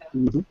that.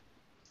 Mm-hmm.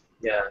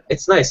 Yeah,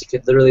 it's nice. You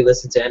could literally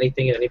listen to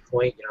anything at any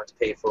point. You don't have to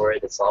pay for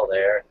it. It's all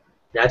there.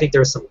 And I think there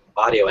were some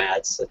audio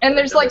ads. And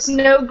there's like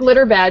no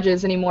glitter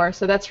badges anymore,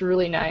 so that's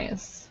really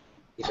nice.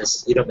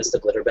 You don't miss the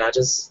glitter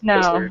badges?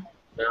 No.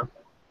 No.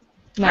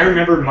 I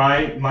remember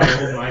my old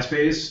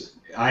MySpace.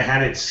 I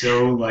had it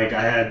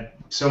I had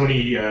so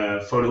many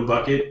photo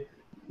bucket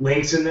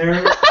links in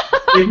there.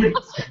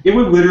 It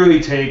would literally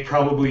take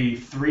probably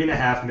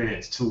 3.5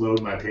 minutes to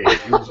load my page.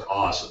 It was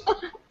awesome.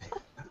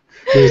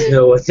 There's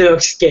no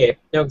escape.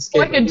 No escape.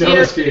 Like a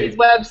DSP's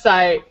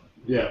website.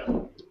 Yeah.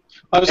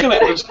 I was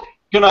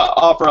gonna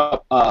offer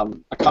up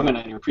a comment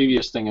on your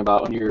previous thing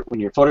about when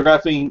you're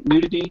photographing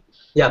nudity.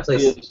 Yeah,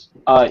 please.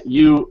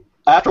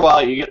 After a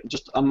while you get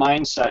just a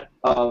mindset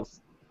of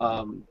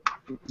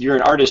you're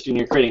an artist and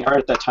you're creating art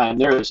at that time.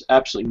 There is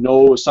absolutely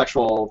no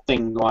sexual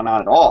thing going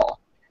on at all.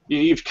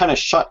 You've kind of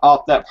shut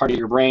off that part of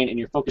your brain and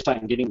you're focused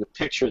on getting the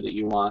picture that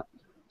you want.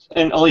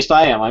 And at least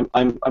I am.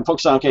 I'm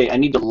focused on, okay, I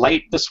need to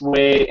light this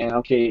way, and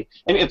okay.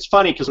 And it's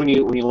funny because when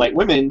you light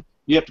women,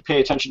 you have to pay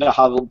attention to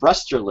how the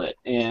breasts are lit,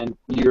 and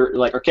you're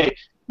like, okay,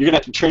 you're gonna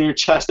have to turn your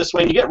chest this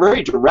way, and you get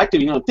very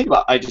directive. You don't think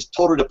about, I just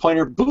told her to point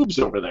her boobs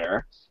over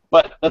there,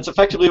 but that's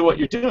effectively what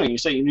you're doing. You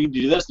say you need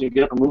to do this, and you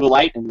get up and move a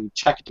light, and you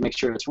check it to make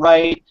sure it's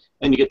right,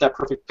 and you get that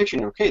perfect picture.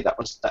 And okay, that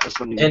was what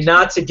you need. And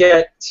not to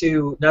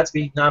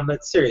be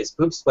serious,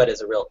 boob sweat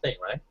is a real thing,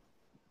 right?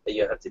 That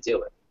you have to deal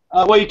with.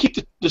 Well, you keep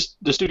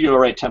the studio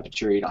right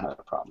temperature, you don't have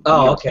a problem.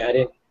 Oh, okay, I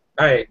didn't.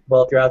 All right,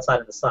 well, if you're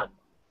outside in the sun,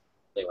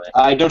 anyway.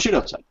 I don't shoot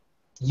outside.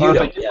 You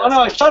don't. Oh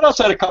no, I shot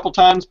outside a couple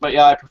times, but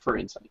yeah, I prefer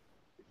inside.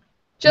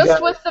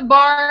 Just with the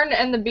barn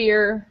and the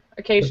beer,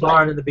 occasionally. The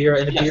barn and the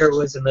beer, beer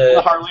was in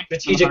the Harley,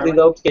 strategically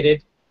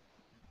located.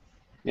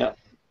 Yeah.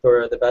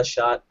 For the best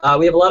shot.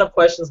 We have a lot of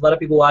questions, a lot of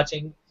people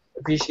watching.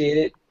 Appreciate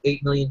it.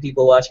 8 million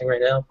people watching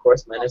right now, of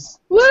course, minus.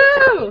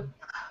 Woo!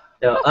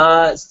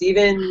 No,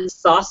 Steven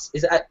Sauce,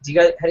 how do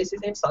you say his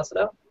name?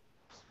 Saucedo?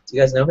 Do you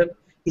guys know him?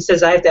 He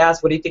says, I have to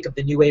ask, what do you think of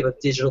the new wave of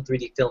digital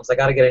 3D films? I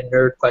got to get a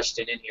nerd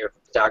question in here for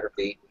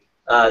photography.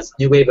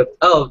 New wave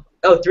of,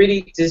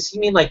 3D, does he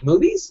mean like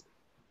movies?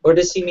 Or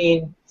does he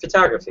mean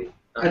photography?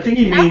 I think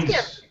he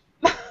means,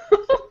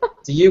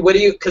 What do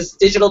you? Because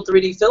digital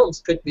 3D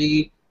films could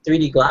be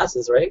 3D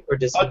glasses, right? Or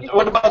just.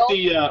 What about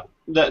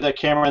the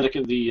camera that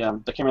can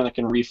the camera that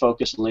can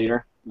refocus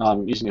later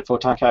using a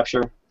photon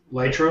capture?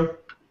 Lytro?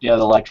 Yeah,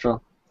 the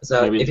Lytro.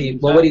 So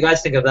what do you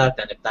guys think of that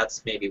then? If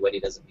that's maybe what he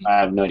doesn't mean. I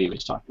have no idea what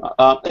he's talking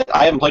about.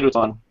 I haven't played with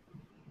one.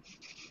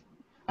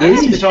 I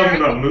think he's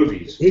talking about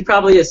movies. He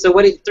probably is. So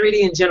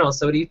 3D in general.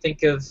 So what do you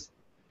think of?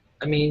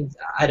 I mean,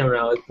 I don't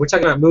know. If we're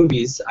talking about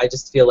movies. I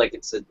just feel like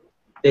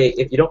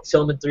if you don't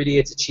film in 3D,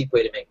 it's a cheap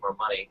way to make more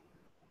money,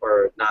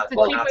 or not. It's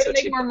a cheap way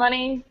to make more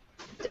money.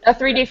 A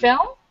 3D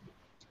film?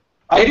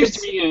 I use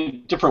 3D in a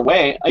different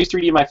way. I use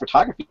 3D in my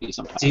photography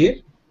sometimes. Do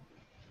you?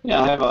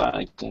 Yeah, I have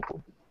an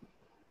example.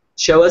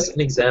 Show us an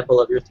example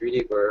of your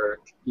 3D work.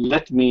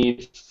 Let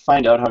me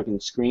find out how I can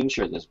screen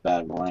share this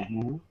bad boy.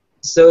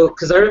 So,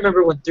 because I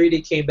remember when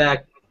 3D came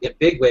back in a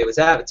big way, was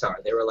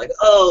Avatar. They were like,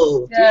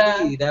 oh,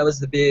 3D, yeah. That was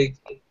the big...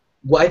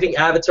 Well, I think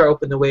Avatar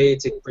opened the way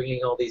to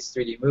bringing all these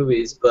 3D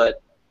movies,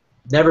 but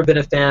never been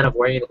a fan of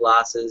wearing the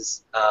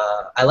glasses.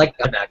 I like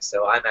IMAX,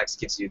 though. IMAX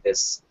gives you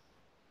this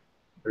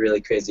really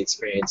crazy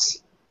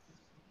experience.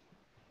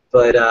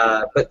 But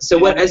so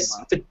what,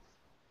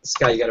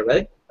 Scott, you got it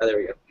ready? Oh, there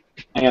we go.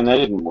 And that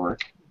didn't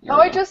work. Oh,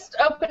 I just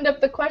opened up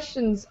the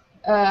questions.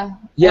 Yeah,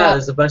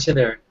 there's a bunch in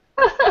there.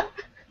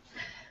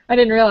 I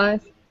didn't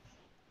realize.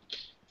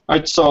 All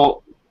right,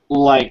 so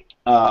like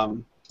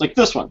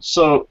this one.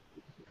 So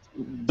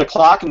the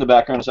clock in the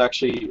background is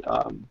actually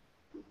a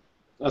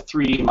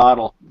 3D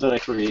model that I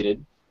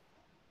created.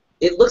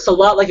 It looks a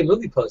lot like a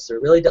movie poster.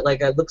 Really,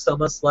 like it looks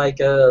almost like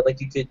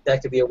that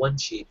could be a one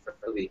sheet for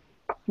a movie.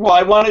 Well,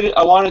 I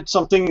wanted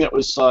something that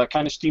was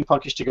kind of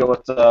steampunkish to go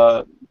with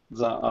the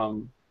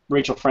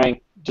Rachel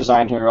Frank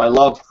design here. I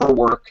love her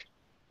work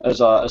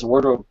as a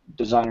wardrobe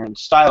designer and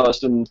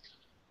stylist, and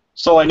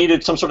so I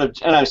needed some sort of,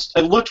 and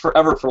I looked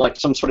forever for like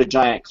some sort of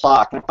giant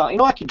clock, and I thought,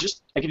 I could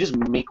just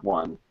make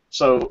one.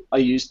 So I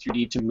used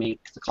 3D to make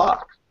the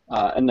clock,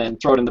 and then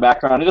throw it in the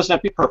background. It doesn't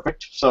have to be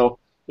perfect, so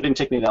it didn't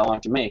take me that long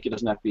to make. It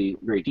doesn't have to be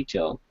very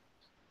detailed.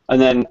 And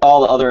then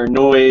all the other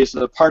noise,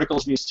 the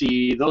particles you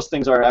see, those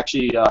things are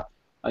actually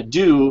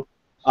dew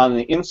on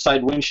the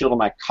inside windshield of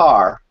my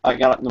car. I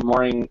got up in the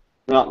morning,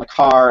 went out in the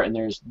car, and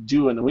there's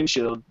dew in the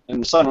windshield,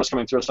 and the sun was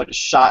coming through, so I just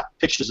shot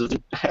pictures of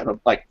I had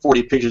like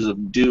 40 pictures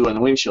of dew in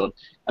the windshield,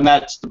 and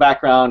that's the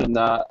background and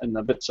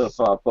the bits of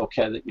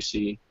bokeh that you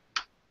see.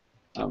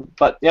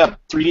 But yeah,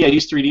 3D. I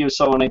use 3D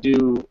so when I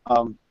do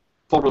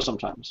photos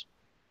sometimes.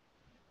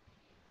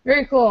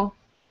 Very cool.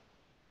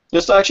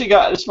 This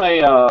is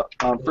my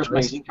first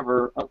magazine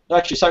cover.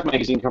 Actually, second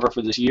magazine cover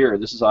for this year.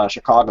 This is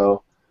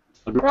Chicago.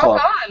 Rock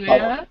on,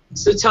 man.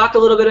 So talk a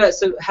little bit about,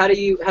 so how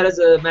does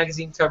a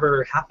magazine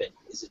cover happen?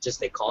 Is it just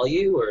they call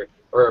you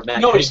or a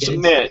magazine? No,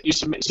 you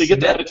submit. So you get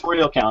the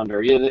editorial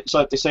calendar. So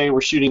if they say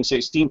we're shooting, say,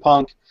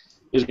 steampunk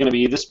is going to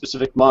be this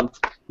specific month,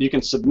 you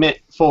can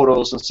submit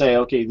photos and say,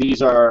 okay,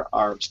 these are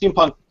our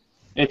steampunk.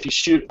 And if you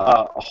shoot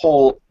a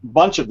whole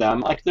bunch of them,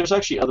 like there's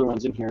actually other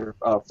ones in here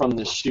from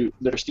this shoot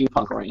that are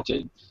steampunk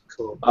oriented.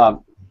 Cool.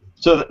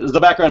 So the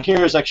background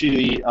here is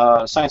actually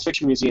the Science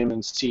Fiction Museum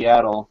in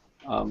Seattle.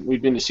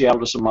 We'd been to Seattle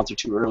just a month or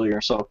two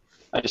earlier, so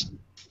I just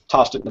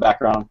tossed it in the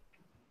background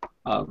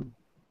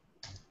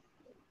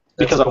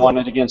because I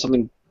wanted, again,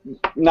 something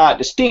not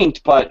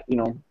distinct, but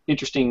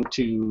interesting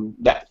to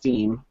that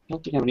theme. I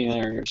don't think I have any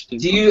other.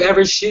 Do you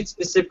ever shoot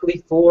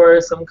specifically for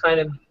some kind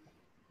of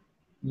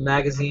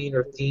magazine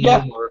or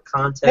theme or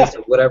contest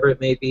or whatever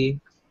it may be?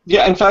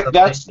 Yeah, in fact,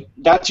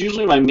 that's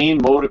usually my main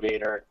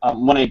motivator.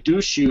 When I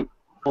do shoot,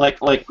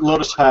 like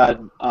Lotus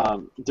had,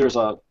 there's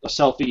a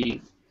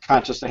selfie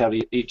contest I have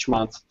each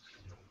month,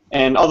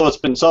 and although it's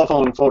been cell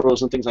phone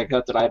photos and things like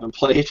that I haven't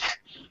played,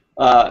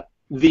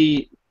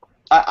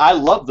 I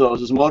love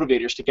those as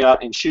motivators to get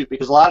out and shoot,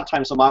 because a lot of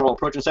times the model will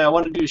approach and say, I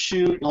want to do a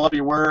shoot, and I love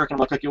your work, and I'm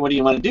like, okay, what do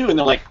you want to do? And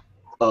they're like,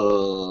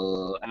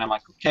 and I'm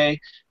like, okay,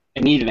 I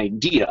need an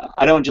idea.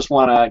 I don't just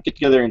want to get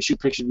together and shoot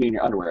pictures of me in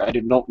your underwear. I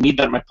don't need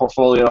that in my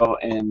portfolio,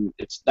 and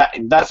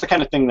that's the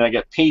kind of thing that I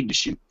get paid to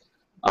shoot.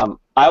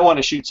 I want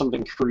to shoot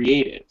something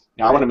creative.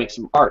 I want to make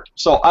some art.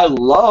 So I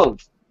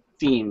love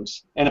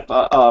themes, and if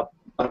a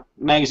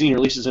magazine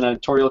releases an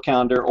editorial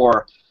calendar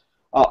or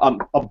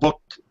a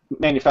book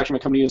manufacturer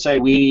might come to you and say,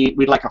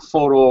 we'd like a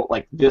photo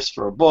like this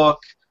for a book,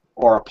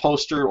 or a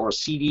poster, or a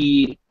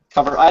CD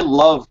cover. I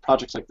love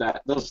projects like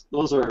that.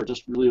 Those are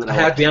just really what I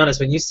have to be honest,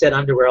 when you said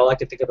underwear, all I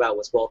could think about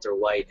was Walter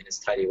White and his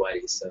tidy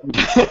whities, so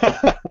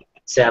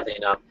sadly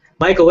enough.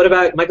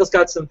 Michael's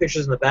got some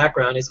pictures in the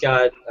background. He's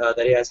got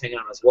that he has hanging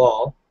on his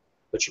wall,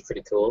 which are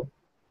pretty cool.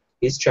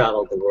 He's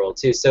traveled the world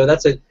too. So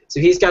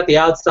he's got the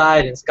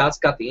outside and Scott's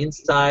got the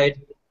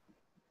inside.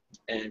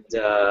 And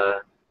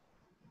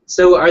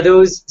so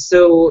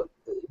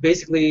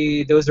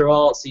basically those are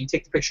all, so you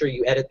take the picture,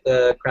 you edit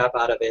the crap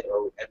out of it,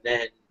 and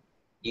then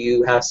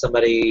you have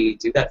somebody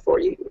do that for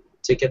you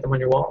to get them on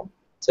your wall,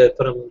 to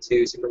put them,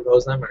 to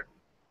superimpose them,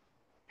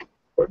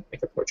 or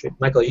make a portrait.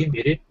 Michael, are you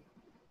muted?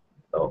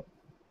 Oh.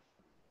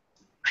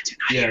 I do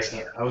not hear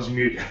you. I was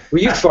muted. Were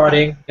you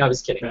farting? No, I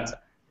was kidding. Yeah.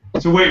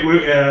 So wait,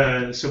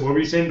 so what were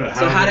you saying about how?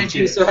 So how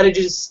did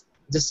you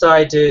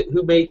decide to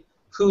who made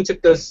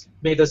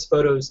those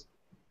photos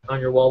on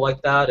your wall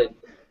like that?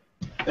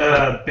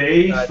 And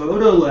Bay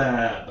Photo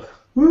Lab.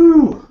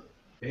 Woo!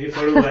 Bay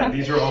Photo Lab.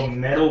 These are all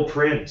metal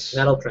prints.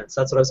 Metal prints.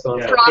 That's what I was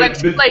going for.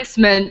 Product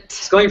placement.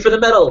 It's going for the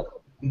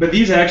metal. But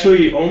these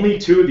actually, only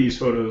 2 of these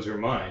photos are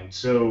mine.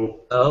 So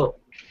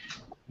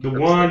the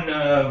one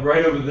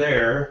right over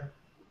there,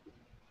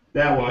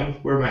 that one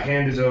where my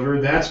hand is over,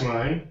 that's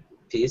mine.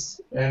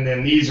 Peace. And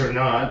then these are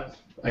not.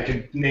 I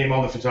could name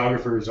all the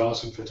photographers,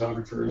 awesome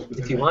photographers.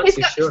 If you want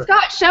to, sure.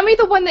 Scott, show me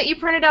the one that you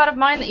printed out of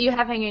mine that you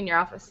have hanging in your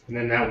office. And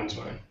then that one's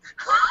mine.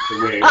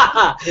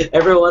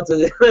 Everyone wants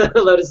to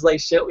Lotus like,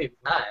 show me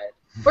mine.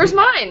 Where's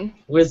mine?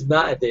 Where's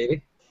mine,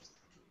 baby?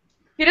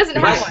 He doesn't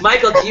have one.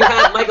 Michael, do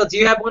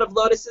you have one of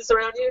Lotus's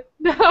around you?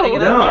 No.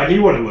 No, I need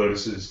one of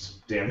Lotus's.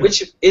 Damn it.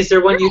 Which is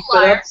there one you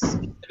put up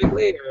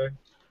specifically, or?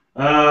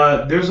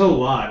 There's a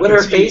lot. Would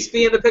her face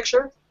be in the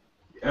picture?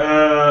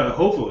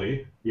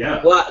 Hopefully,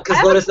 yeah. Well, because I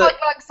have Lotus. a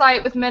Smugmug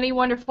site with many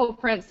wonderful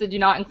prints that do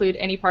not include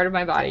any part of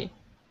my body.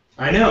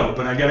 I know,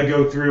 but I gotta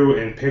go through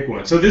and pick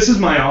one. So this is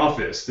my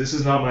office. This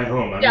is not my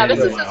home. Yeah, this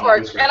is his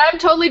work, and I'm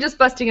totally just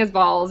busting his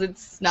balls.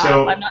 It's not.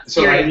 I'm not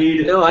serious. So I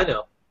need. No, I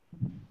know.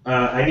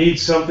 I need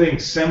something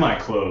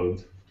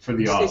semi-clothed for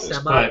the office.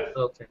 Semi? But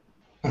okay.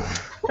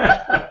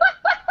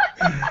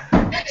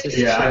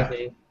 Yeah.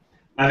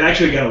 I've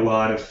actually got a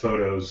lot of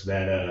photos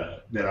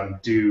that I'm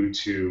due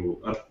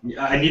to.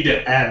 I need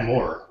to add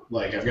more.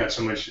 Like I've got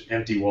so much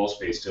empty wall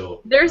space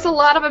still. There's a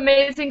lot of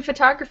amazing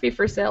photography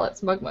for sale at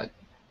Smugmug.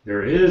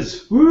 There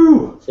is.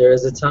 Woo! There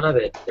is a ton of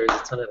it. There's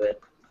a ton of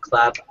it.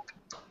 Clap.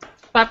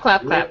 Clap,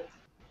 clap, clap.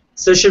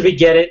 So should we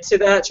get into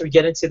that? Should we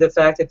get into the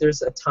fact that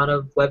there's a ton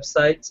of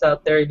websites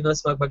out there, even though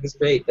Smugmug is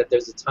great, that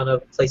there's a ton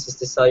of places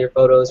to sell your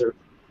photos or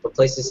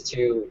places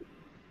to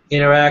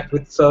interact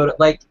with photo?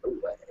 Like,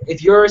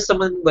 if you're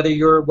someone, whether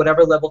you're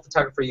whatever level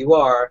photographer you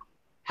are,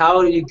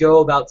 how do you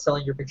go about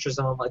selling your pictures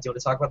online? Do you want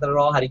to talk about that at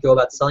all? How do you go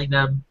about selling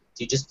them?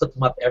 Do you just put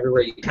them up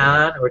everywhere you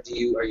can, or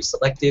are you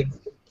selective?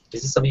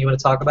 Is this something you want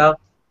to talk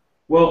about?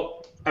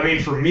 Well, I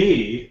mean, for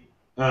me,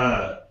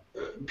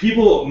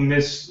 people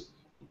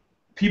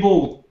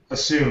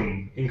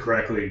assume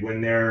incorrectly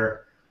when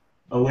they're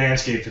a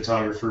landscape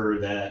photographer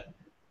that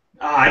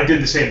I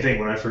did the same thing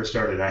when I first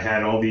started. I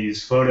had all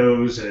these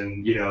photos,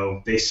 and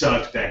they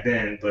sucked back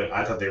then, but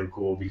I thought they were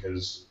cool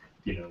because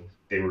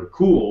they were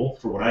cool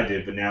for what I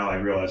did. But now I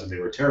realize that they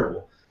were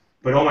terrible.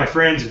 But all my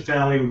friends and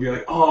family would be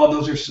like, "Oh,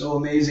 those are so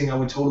amazing! I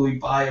would totally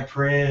buy a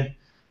print."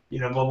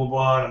 Blah blah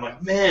blah. And I'm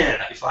like,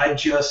 man, if I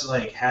just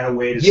had a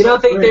way to. You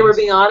don't think they were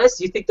being honest?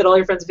 You think that all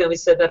your friends and family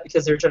said that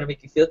because they were trying to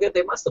make you feel good?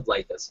 They must have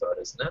liked those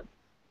photos, no?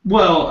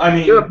 Well, I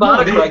mean, you're a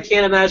Bonocore. I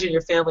can't imagine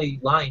your family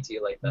lying to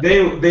you like that.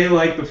 They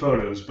liked the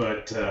photos,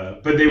 but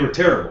they were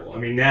terrible. I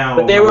mean, now.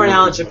 But they weren't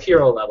Alan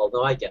Shapiro level.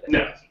 No, I get it.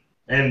 No,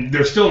 and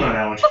they're still not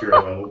Alan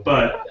Shapiro level,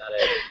 but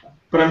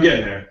I'm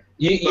getting there.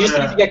 You just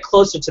need to get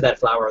closer to that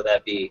flower or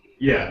that bee.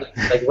 Yeah.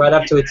 Like right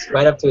up to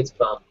its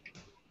bump.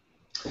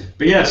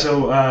 But yeah,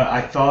 so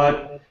I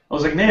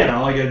was like, man,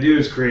 all I gotta do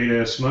is create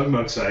a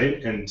Smugmug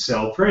site and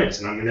sell prints,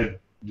 and I'm gonna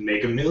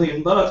make $1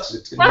 million.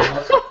 It's gonna be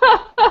awesome.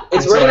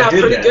 It's working out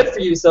pretty good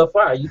for you so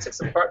far. You took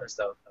some partners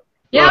though.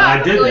 Yeah, well,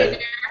 I did really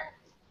that.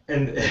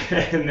 And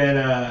then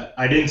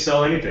I didn't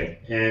sell anything,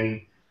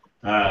 and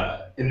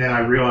then I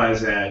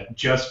realized that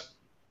just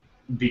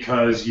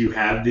because you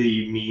have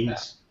the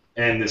means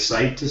and the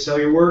site to sell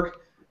your work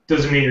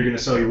doesn't mean you're going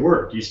to sell your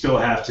work. You still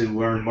have to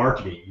learn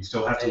marketing. You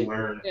still have to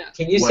learn. Yeah.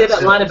 Can you say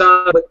that line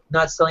about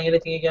not selling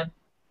anything again?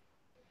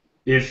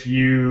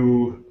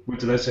 What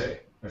did I say?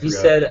 You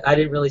said I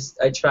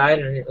tried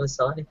and I didn't really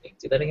sell anything.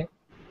 Do that again.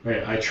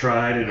 Wait, I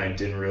tried and I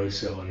didn't really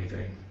sell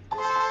anything.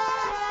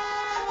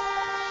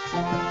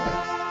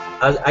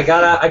 I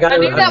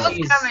knew that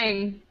was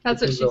coming.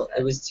 That's what she said.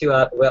 It was too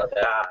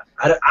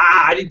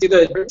I didn't do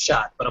the rim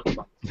shot, but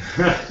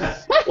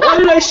why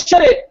did I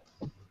shut it?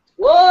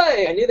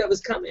 Why? I knew that was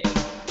coming.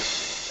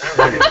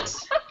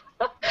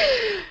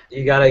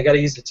 You gotta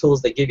use the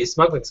tools they give you.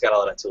 Smugmug's got a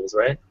lot of tools,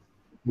 right?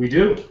 We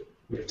do.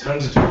 We have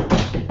tons of tools.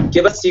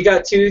 You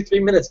got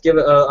 2-3 minutes. Give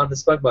it on the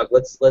Smugmug.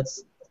 Let's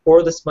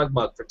pour the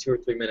Smugmug for 2 or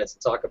 3 minutes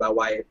and talk about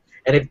why.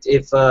 And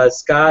if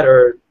Scott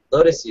or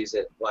Lotus use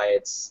it, why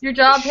it's. Your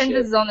job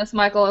hinges on this,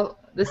 Michael.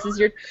 This is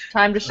your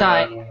time to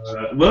shine.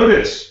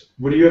 Lotus,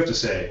 what do you have to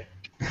say?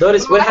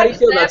 Lotus, how do you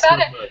feel about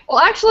Smugmug? Well,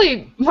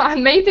 actually, my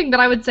main thing that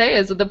I would say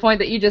is the point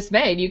that you just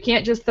made. You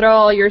can't just throw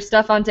all your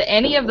stuff onto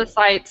any of the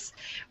sites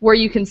where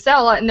you can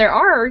sell it, and there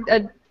are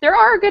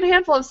a good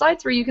handful of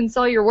sites where you can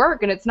sell your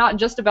work, and it's not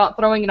just about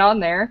throwing it on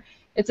there.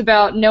 It's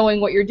about knowing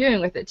what you're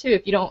doing with it, too.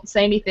 If you don't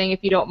say anything,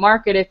 if you don't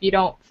market, if you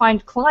don't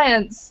find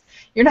clients,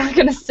 you're not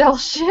going to sell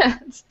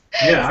shit.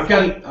 Yeah, I've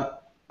gotten a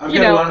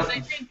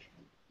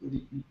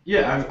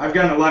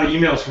lot of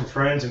emails from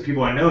friends and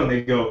people I know, and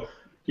they go,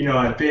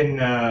 I've been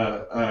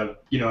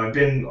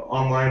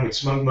online with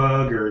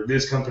Smugmug or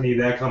this company,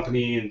 that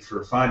company, and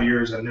for 5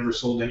 years I've never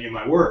sold any of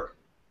my work.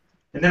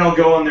 And then I'll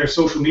go on their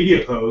social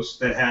media posts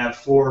that have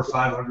 400 or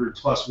 500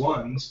 plus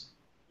ones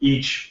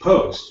each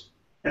post.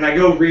 And I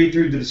go read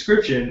through the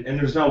description, and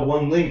there's not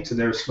one link to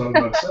their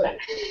Smugmug site.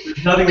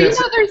 There's nothing But that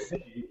says,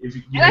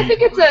 and I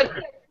think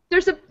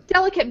there's a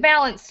delicate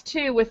balance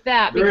too with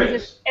that,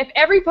 because if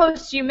every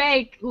post you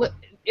make,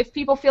 if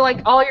people feel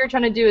like all you're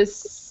trying to do is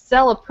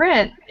sell a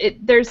print,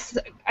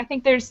 I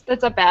think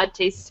that's a bad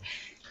taste,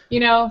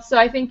 So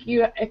I think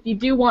if you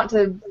do want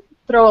to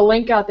throw a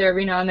link out there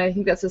every now and then, I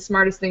think that's the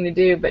smartest thing to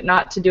do, but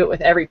not to do it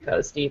with every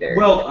post either.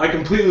 Well, I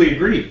completely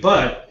agree,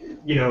 but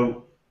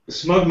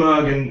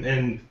Smugmug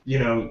and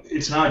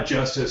it's not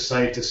just a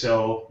site to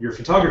sell your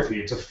photography;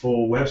 it's a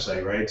full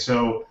website, right?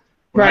 So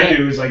what I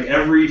do is like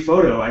every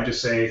photo, I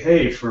just say,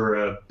 hey, for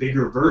a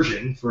bigger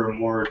version, for a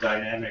more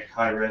dynamic,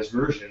 high-res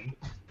version,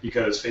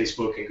 because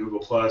Facebook and Google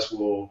Plus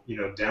will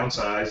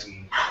downsize,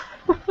 and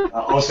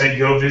I'll say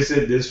go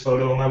visit this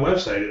photo on my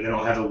website, and then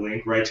I'll have a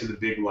link right to the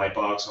big light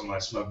box on my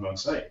Smugmug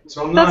site.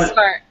 So That's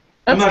smart.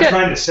 I'm not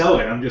trying to sell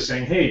it. I'm just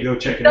saying, hey, go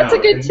check it out. That's a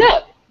good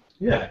tip.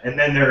 Yeah, and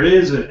then there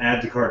is an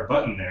add to cart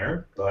button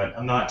there, but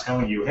I'm not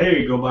telling you,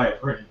 hey, go buy a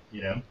print,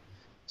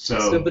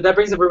 So, but that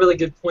brings up a really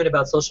good point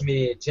about social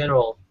media in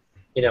general.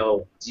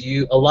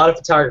 A lot of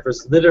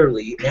photographers,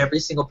 literally every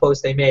single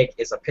post they make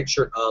is a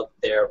picture of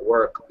their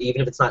work,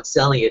 even if it's not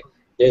selling it.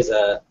 There's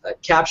a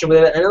caption with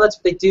it. I know that's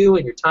what they do,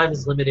 and your time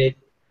is limited.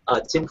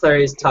 Tim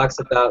Clarius talks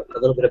about a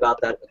little bit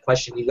about that. The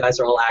question: you guys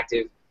are all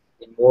active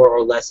in more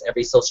or less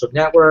every social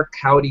network.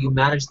 How do you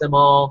manage them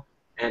all?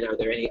 And are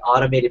there any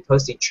automated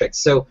posting tricks?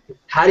 So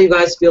how do you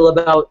guys feel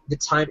about the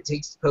time it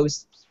takes to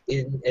post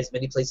in as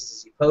many places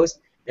as you post?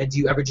 And do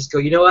you ever just go,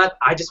 you know what,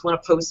 I just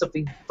want to post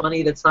something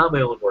funny that's not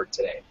my own work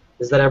today?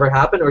 Does that ever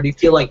happen? Or do you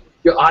feel like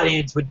your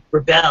audience would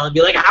rebel and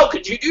be like, how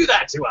could you do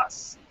that to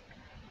us?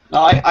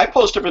 No, I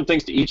post different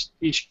things to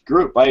each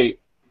group.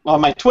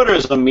 My Twitter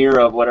is a mirror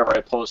of whatever I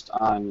post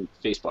on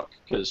Facebook,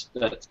 because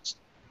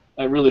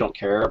I really don't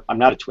care. I'm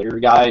not a Twitter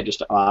guy,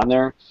 just on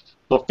there.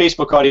 The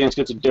Facebook audience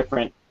gets a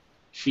different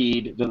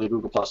feed than the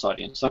Google Plus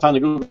audience. I find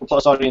the Google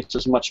Plus audience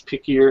is much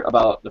pickier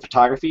about the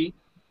photography,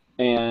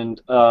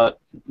 and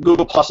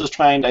Google Plus is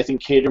trying to, I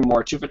think, cater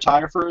more to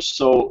photographers,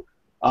 so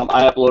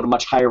I upload a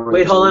much higher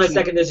resolution. Wait, hold on a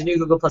second. There's a new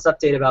Google Plus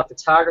update about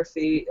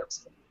photography.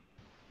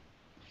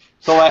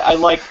 So I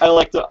like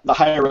the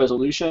higher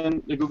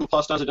resolution that Google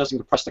Plus does. It doesn't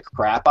compress the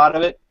crap out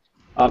of it.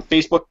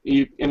 Facebook,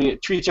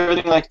 it treats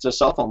everything like it's a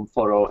cell phone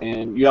photo,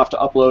 and you have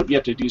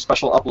to do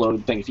special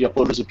upload thing. If you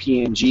upload as a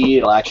PNG,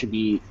 it'll actually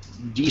be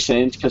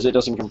decent because it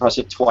doesn't compress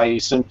it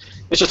twice, and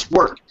it's just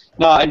work.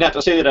 Now, I'd have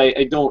to say that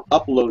I don't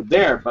upload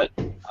there, but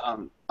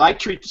I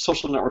treat the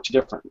social networks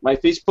different. My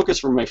Facebook is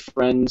for my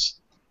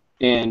friends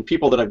and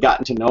people that I've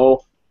gotten to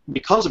know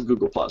because of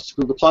Google Plus.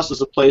 Google Plus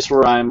is a place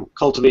where I'm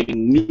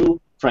cultivating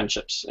new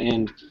friendships,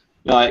 and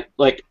I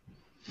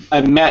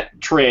met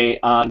Trey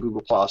on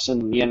Google Plus,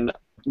 and he ended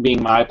up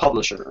being my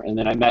publisher, and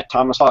then I met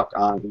Thomas Hawk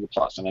on Google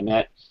Plus, and I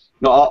met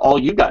all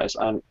you guys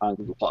on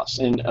Google Plus,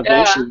 and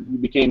eventually we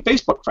became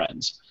Facebook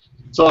friends.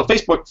 So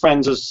Facebook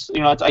friends is,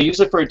 I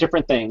use it for a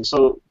different thing.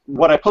 So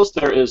what I post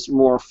there is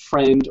more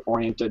friend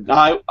oriented.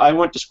 Now I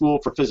went to school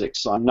for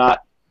physics, so I'm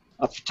not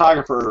a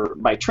photographer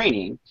by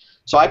training.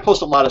 So I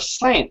post a lot of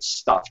science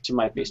stuff to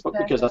my Facebook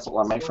because that's a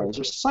lot of my friends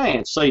are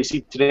science. So you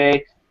see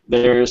today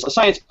there's a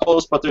science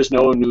post, but there's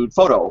no nude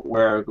photo.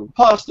 Where Google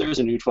Plus, there's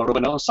a nude photo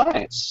but no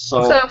science.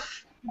 So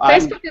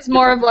Facebook is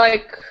more of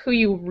like who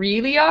you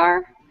really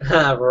are.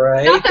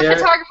 Right. Not that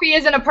photography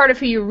isn't a part of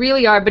who you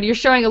really are, but you're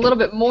showing a little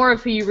bit more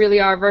of who you really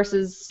are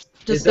versus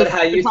just Is that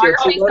how you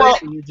feel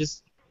too? You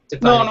just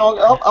no,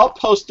 I'll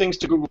post things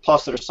to Google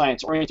Plus that are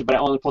science oriented, but I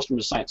only post them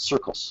to science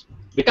circles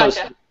because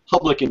the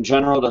public in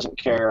general doesn't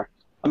care.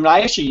 I mean,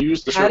 I actually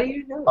use the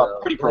circle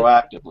pretty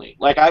proactively.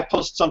 Like I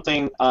post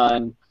something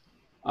on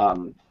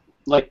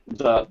like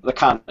the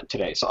comment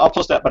today, so I'll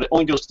post that, but it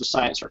only goes to the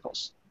science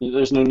circles.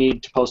 There's no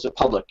need to post it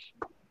public.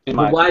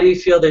 But why do you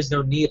feel there's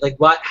no need? Like,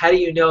 how do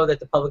you know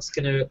that the public's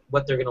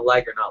what they're gonna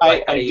like or not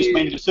like? I just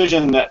made a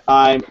decision that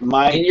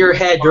in your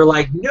head you're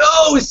like,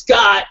 no,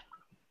 Scott,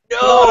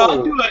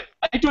 no.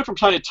 I do it from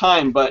time to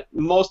time, but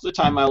most of the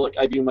time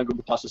I view my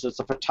Google Plus as it's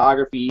a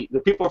photography. The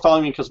people are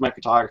following me because of my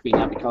photography,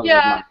 not because of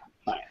my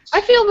science.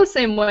 I feel the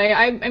same way.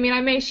 I mean, I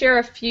may share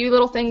a few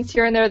little things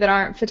here and there that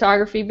aren't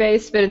photography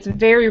based, but it's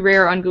very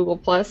rare on Google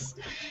Plus.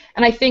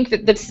 And I think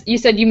that you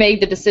said you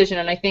made the decision,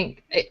 and I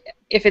think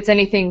if it's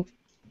anything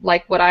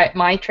like what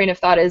my train of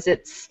thought is,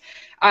 it's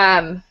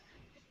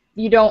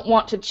you don't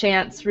want to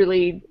chance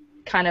really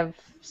kind of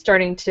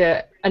starting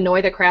to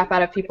annoy the crap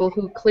out of people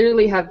who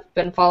clearly have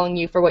been following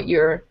you for what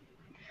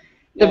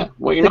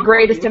the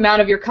greatest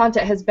amount of your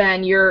content has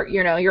been.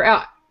 You're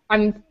out.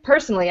 I'm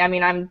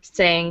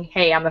saying,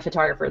 hey, I'm a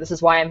photographer. This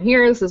is why I'm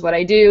here. This is what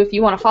I do. If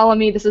you want to follow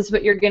me, this is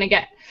what you're gonna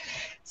get.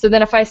 So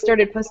then if I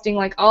started posting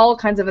like all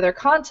kinds of other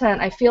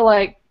content, I feel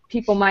like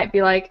people might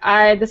be like,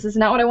 this is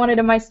not what I wanted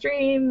in my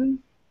stream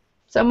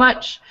so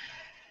much.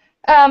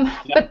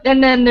 But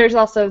and then there's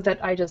also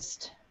that I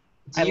just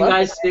do you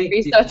guys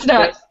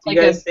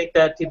think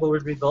that people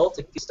would revolt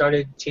if you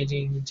started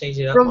changing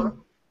it up more?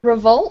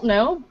 Revolt?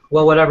 No.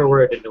 Well, whatever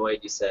word annoyed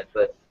you said,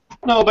 but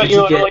No, but Did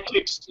you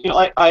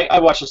get- I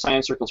watch the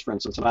science circles, for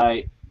instance,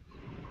 and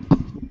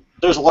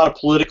there's a lot of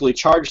politically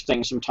charged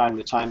things from time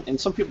to time, and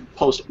some people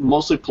post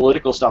mostly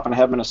political stuff, and I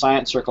have them in a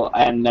science circle,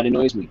 and that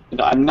annoys me.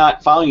 And I'm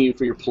not following you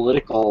for your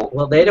political.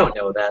 well, they don't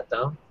know that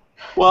though.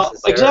 Well,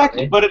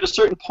 exactly, but at a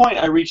certain point,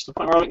 I reach the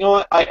point where I'm like, you know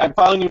what, I'm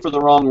following you for the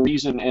wrong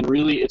reason, and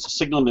really, it's a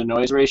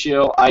signal-to-noise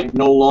ratio. I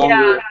no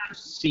longer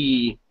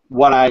see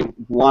what I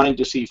wanted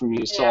to see from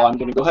you, so I'm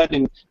going to go ahead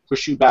and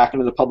push you back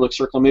into the public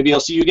circle. Maybe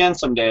I'll see you again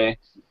someday,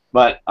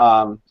 but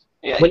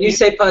when you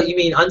say you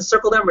mean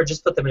uncircle them or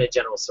just put them in a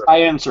general circle?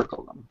 I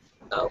uncircle them.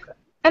 Oh, okay.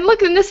 And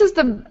look, and this is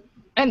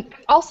and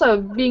also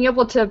being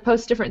able to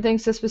post different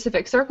things to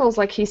specific circles,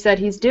 like he said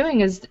he's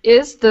doing, is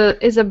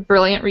a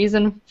brilliant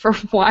reason for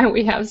why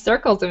we have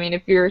circles. I mean,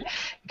 if you're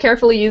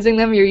carefully using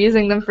them, you're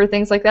using them for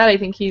things like that. I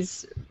think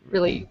he's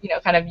really,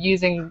 kind of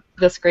using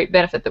this great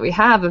benefit that we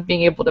have of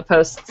being able to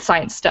post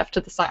science stuff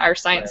to our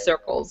science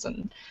circles.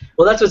 And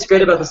well, that's what's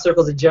great about the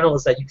circles in general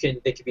is that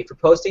they could be for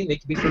posting, they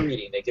could be for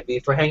reading, they could be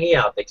for hanging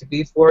out, they could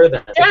be for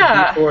events, they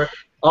could be for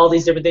all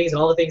these different things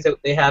and all the things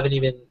that they haven't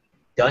even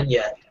done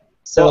yet.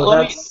 So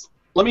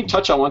let me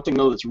touch on one thing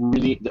though that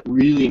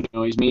really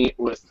annoys me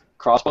with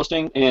cross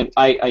posting, and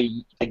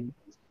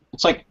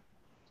it's like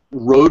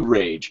road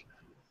rage.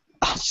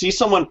 I'll see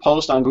someone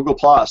post on Google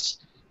Plus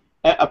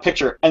a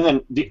picture, and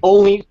then the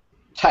only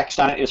text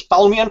on it is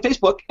 "follow me on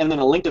Facebook," and then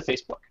a link to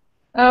Facebook.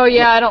 Oh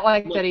yeah, I don't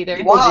like that either.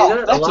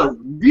 Wow, that's a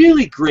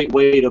really great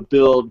way to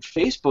build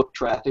Facebook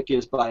traffic,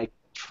 is by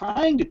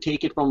trying to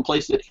take it from a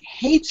place that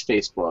hates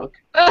Facebook.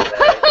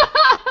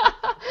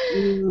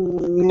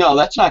 No,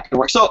 that's not going to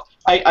work. So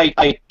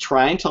I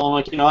try and tell them,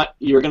 like, you know what,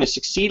 you're going to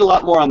succeed a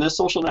lot more on this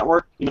social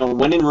network.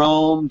 When in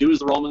Rome, do as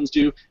the Romans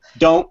do.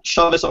 Don't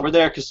shove us over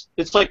there, because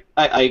it's like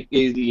I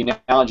gave the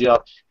analogy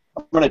of,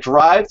 I'm going to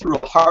drive through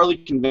a Harley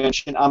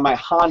convention on my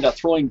Honda,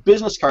 throwing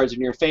business cards in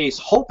your face,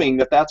 hoping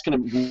that that's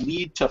going to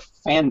lead to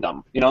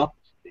fandom. And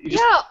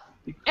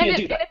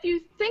if you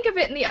think of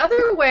it in the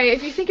other way,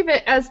 if you think of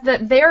it as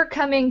that they're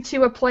coming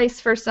to a place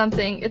for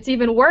something, it's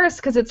even worse,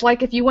 because it's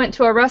like if you went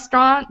to a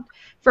restaurant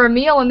for a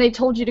meal and they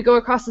told you to go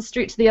across the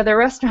street to the other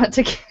restaurant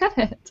to get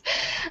it.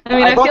 I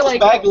mean, I brought feel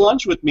this like bag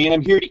lunch with me, and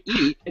I'm here to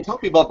eat and tell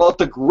people about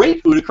the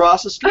great food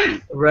across the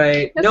street.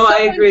 Right. If no,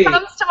 I agree.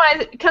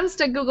 comes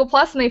to Google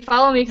Plus and they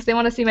follow me because they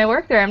want to see my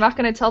work there, I'm not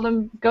going to tell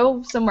them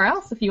go somewhere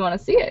else if you want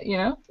to see it.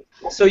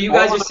 So you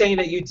guys are saying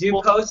that you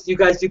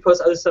guys do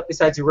post other stuff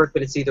besides your work,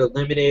 but it's either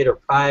limited or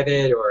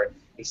private or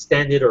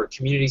extended or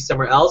community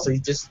somewhere else, or you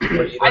just?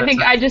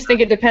 I just think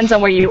it depends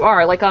on where you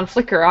are. Like on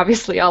Flickr,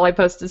 obviously, all I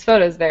post is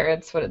photos there.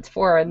 It's what it's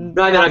for. And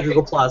no, I mean on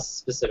Google Plus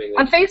specifically.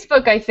 On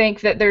Facebook, I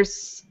think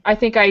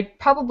that I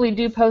probably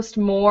do post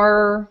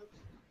more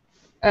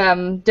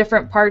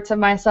different parts of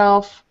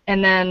myself,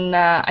 and then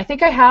I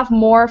think I have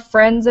more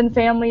friends and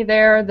family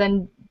there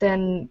than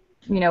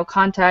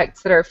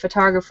contacts that are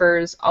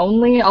photographers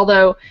only.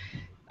 Although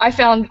I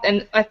found,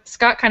 and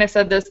Scott kind of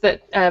said this,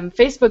 that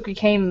Facebook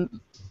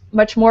became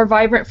much more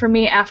vibrant for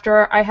me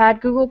after I had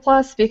Google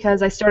Plus,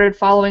 because I started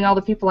following all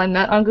the people I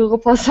met on Google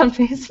Plus on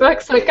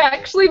Facebook, so it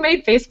actually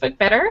made Facebook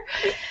better.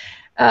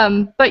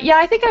 But yeah,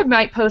 I think I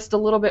might post a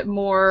little bit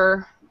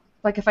more,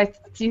 like if I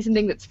see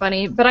something that's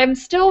funny, but I'm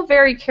still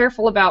very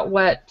careful about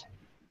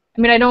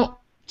I don't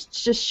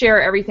just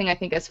share everything I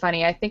think is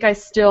funny. I think I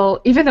still,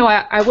 even though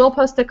I will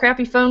post the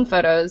crappy phone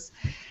photos,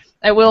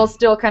 I will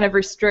still kind of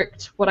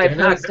restrict what I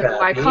post of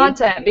my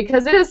content,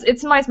 because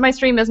it's my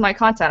stream is my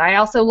content. I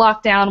also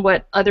lock down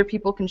what other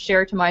people can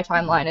share to my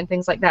timeline and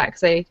things like that,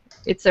 because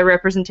it's a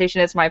representation.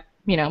 It's my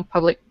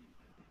public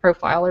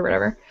profile or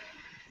whatever.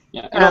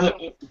 Yeah,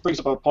 it brings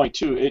up a point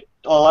too.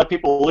 A lot of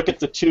people look at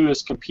the two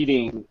as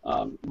competing,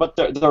 but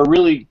they're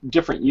really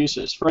different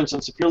uses. For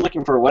instance, if you're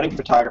looking for a wedding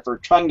photographer,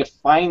 trying to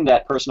find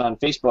that person on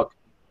Facebook,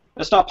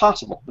 that's not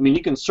possible. I mean,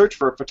 you can search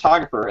for a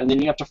photographer, and then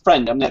you have to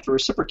friend them, they have to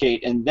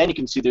reciprocate, and then you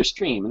can see their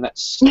stream, and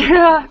that's...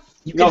 Yeah.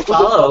 You can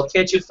follow.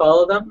 Can't you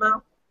follow them,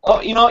 though?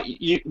 Oh,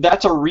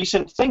 that's a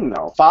recent thing,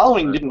 though.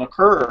 Following didn't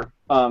occur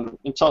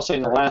until, say,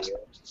 in the last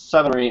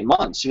 7 or 8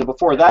 months.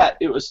 Before that,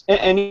 it was...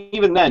 And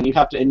even then, you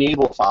have to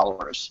enable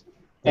followers.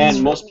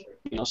 And most...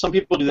 some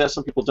people do that,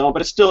 some people don't,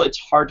 but it's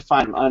hard to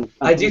find them on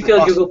I do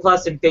feel Google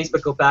Plus and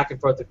Facebook go back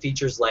and forth with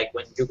features. Like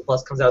when Google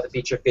Plus comes out with a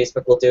feature,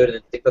 Facebook will do it, and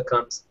then Facebook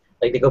comes...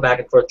 Like, they go back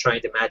and forth trying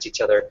to match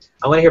each other.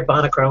 I want to hear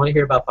Bonocore. I want to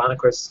hear about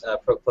Bonocore's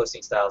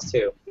posting styles,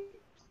 too.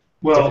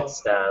 Well, different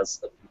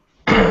styles.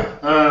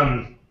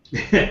 I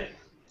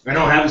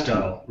don't have a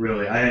style,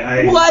 really.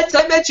 What?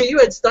 I mentioned you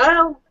had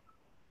style?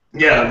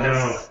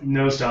 Yeah,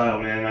 no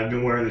style, man. I've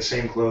been wearing the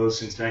same clothes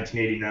since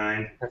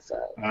 1989.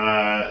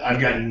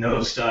 I've got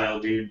no style,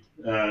 dude.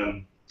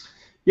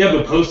 Yeah,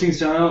 but posting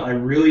style, I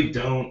really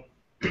don't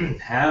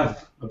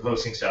have a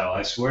posting style.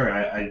 I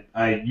swear.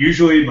 I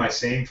usually my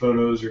same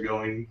photos are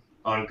going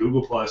on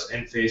Google Plus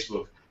and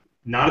Facebook,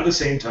 not at the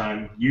same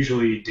time.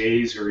 Usually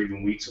days or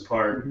even weeks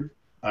apart.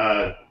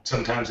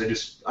 Sometimes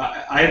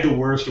I have the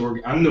worst.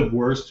 I'm the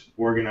worst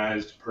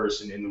organized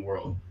person in the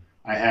world.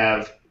 I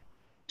have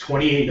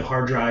 28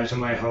 hard drives in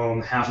my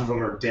home. Half of them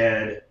are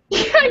dead.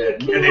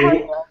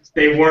 And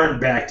they weren't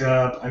backed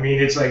up. I mean,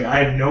 it's like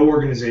I have no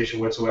organization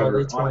whatsoever.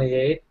 Only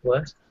 28?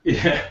 What?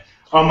 Yeah.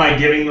 On my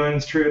Giving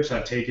Lens trips,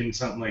 I've taken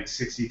something like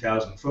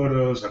 60,000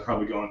 photos. I've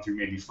probably gone through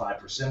maybe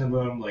 5% of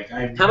them. Like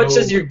I have How much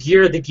does your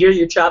gear, the gear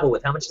you travel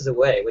with, how much does it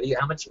weigh? What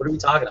are we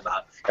talking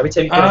about? Every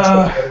time you get a trip,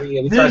 what are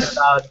we talking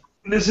about?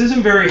 This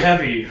isn't very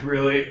heavy,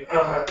 really.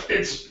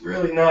 It's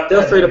really not.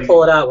 Feel free to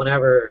pull it out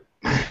whenever.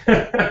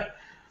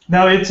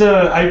 No, it's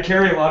I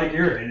carry a lot of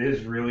gear and it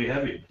is really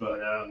heavy,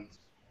 but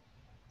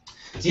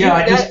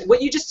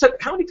what you just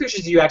took. How many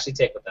pictures do you actually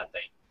take with that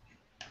thing?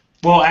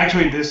 Well,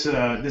 actually, this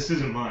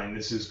isn't mine.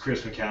 This is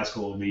Chris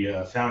McCaskill,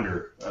 the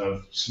founder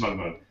of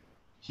Smugmug.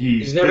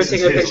 You've never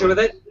taken a picture with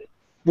it?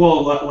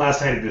 Well,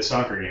 last night at the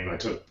soccer game, I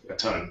took a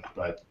ton,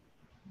 but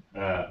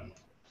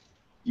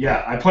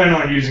yeah, I plan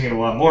on using it a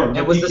lot more.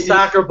 And was the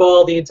soccer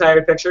ball the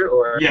entire picture,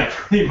 or? Yeah,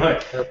 pretty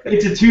much. Okay.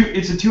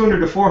 It's a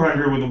 200 to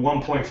 400 with a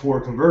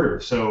 1.4 converter.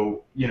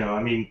 So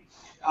I mean,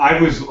 I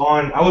was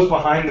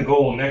behind the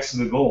goal, next to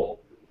the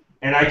goal,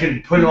 and I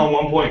can put it on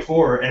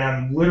 1.4, and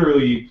I'm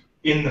literally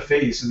in the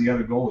face of the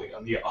other goalie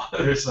on the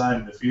other side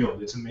of the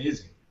field. It's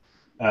amazing.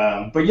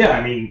 But yeah,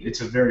 I mean,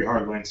 it's a very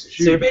hard lens to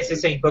shoot. So you're basically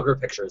saying booger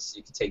pictures.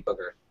 You can take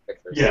booger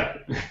pictures. Yeah.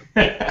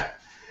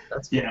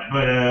 That's cool.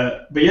 Yeah,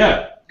 but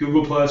yeah,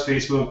 Google Plus,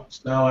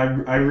 Facebook. No,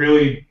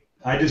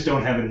 I just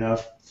don't have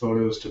enough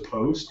photos to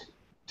post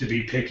to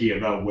be picky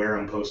about where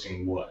I'm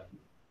posting what.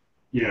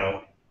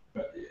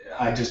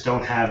 I just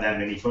don't have that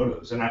many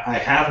photos, and I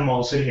have them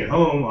all sitting at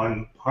home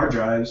on hard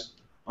drives,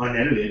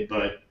 unedited,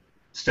 but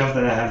stuff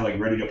that I have like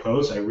ready to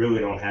post, I really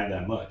don't have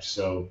that much,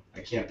 so I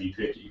can't be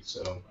picky.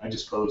 So I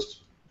just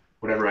post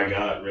whatever I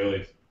got,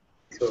 really.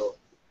 Cool.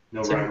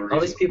 No rhyme or reason. All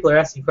these people are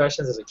asking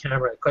questions. There's a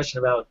question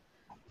about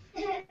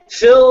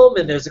film,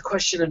 and there's a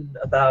question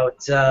about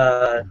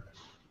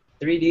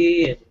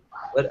 3D and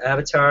what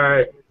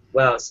Avatar.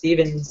 Wow,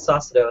 Steven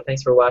Saucedo,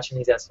 thanks for watching.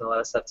 He's asking a lot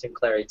of stuff. Tim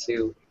Clary,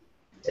 too,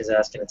 is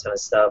asking a ton of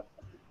stuff.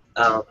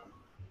 I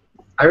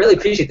really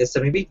appreciate this.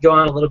 I mean, we could go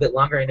on a little bit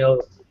longer. I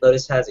know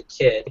Lotus has a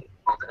kid.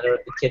 I don't know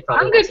if the kid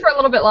probably. I'm good for a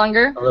little bit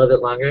longer. A little bit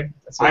longer.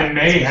 I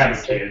may have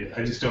a kid.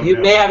 I just don't know. You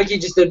may have a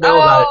kid, just don't know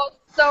about it.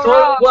 So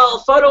wrong.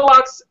 Well,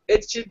 photowalks,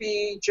 it should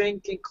be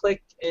drink and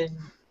click and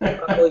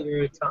buckle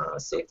your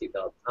safety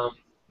belt. I'm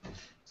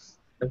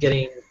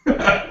getting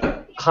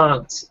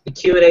honked. The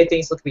Q&A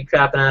things look to be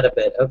crapping out a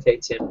bit. Okay,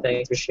 Tim,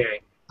 thanks for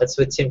sharing. That's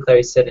what Tim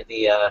Clary said in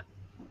the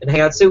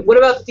Hangout. So what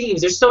about themes?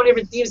 There's so many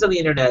different themes on the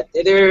internet.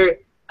 I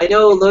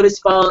know Lotus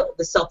followed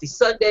the Selfie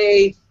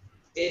Sunday.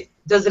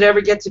 Does it ever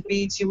get to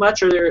be too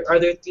much, or are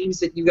there themes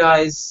that you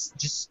guys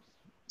just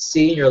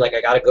see and you're like,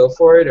 I gotta go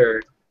for it,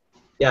 or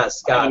yeah,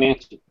 Scott?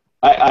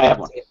 I have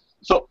one.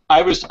 So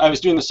I was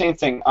doing the same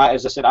thing.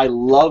 As I said, I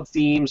love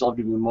themes. I'll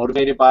be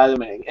motivated by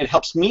them. It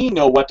helps me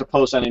know what to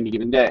post on any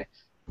given day.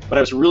 But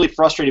I was really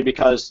frustrated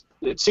because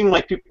it seemed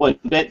like people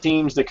invent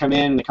themes that come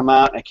in, they come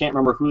out, and I can't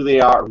remember who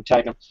they are or who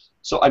tagged them.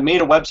 So I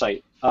made a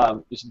website.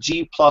 It's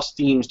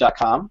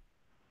gplusthemes.com.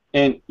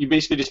 And you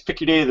basically just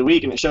pick your day of the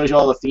week, and it shows you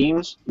all the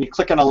themes. You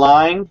click on a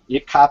line, you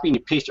hit copy, and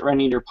you paste it right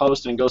into your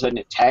post, and it goes ahead and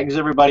it tags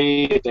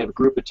everybody. If they have a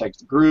group, it tags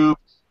the group.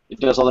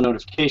 It does all the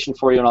notification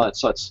for you and all that.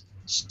 So it's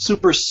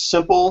super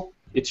simple.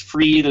 It's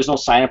free. There's no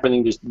sign up or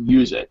anything. Just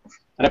use it.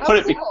 And I put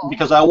it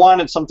because I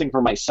wanted something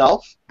for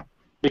myself,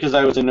 because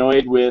I was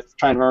annoyed with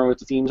trying to remember what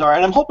the themes are.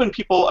 And I'm hoping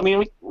people, I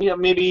mean, we have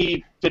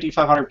maybe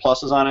 5,500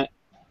 pluses on it.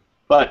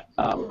 But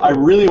I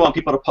really want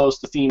people to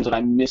post the themes that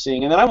I'm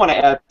missing. And then I want to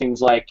add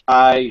things like,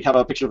 I have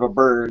a picture of a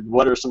bird.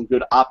 What are some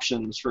good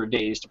options for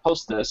days to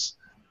post this?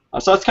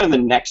 So that's kind of the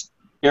next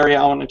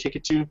area I want to take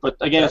it to. But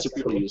again, it's if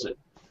people use it.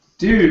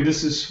 Dude,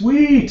 this is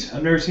sweet.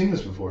 I've never seen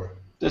this before.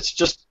 It's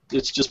just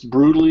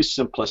brutally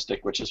simplistic,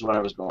 which is what I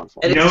was going for.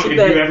 And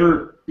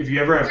if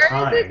you ever have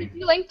time. Where is it? Did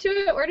you link to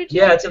it? Where did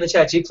you? Yeah, it's in the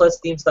chat.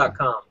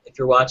 gplusthemes.com. If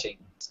you're watching,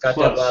 Scott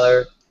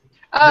Detweiler.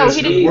 Oh,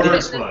 he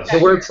didn't. The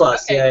word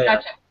plus. Okay, yeah.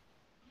 Gotcha.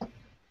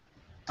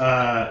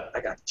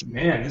 I got you.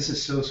 Man, this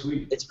is so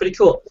sweet. It's pretty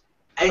cool.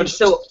 And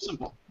so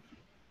simple.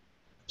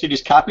 So you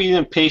just copy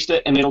and paste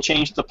it, and it'll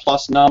change the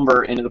plus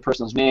number into the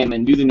person's name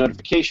and do the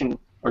notification,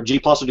 or G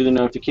Plus will do the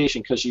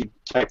notification because you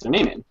type their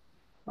name in.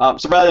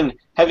 So rather than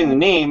having the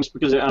names,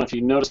 because I don't know if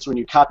you noticed when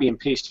you copy and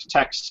paste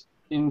text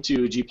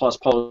into a G Plus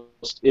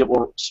post, it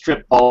will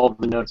strip all of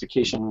the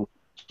notification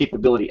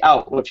capability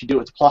out. Well, if you do it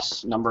with the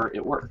plus number,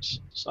 it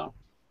works.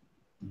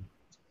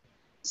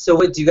 So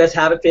what, do you guys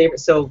have a favorite?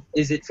 So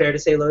is it fair to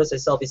say, Lotus, that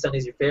Selfie Sunday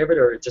is your favorite,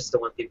 or just the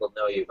one people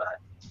know you by?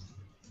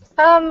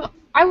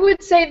 I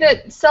would say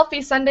that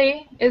Selfie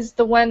Sunday is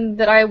the one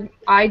that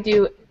I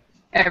do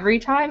every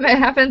time it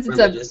happens.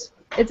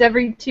 It's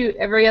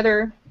every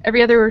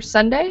other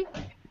Sunday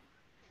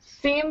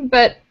theme,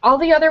 but all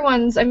the other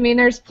ones, I mean,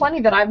 there's plenty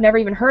that I've never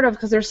even heard of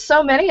because there's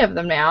so many of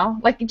them now.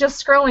 Like,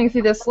 just scrolling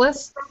through this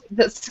list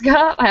that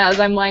Scott has,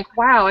 I'm like,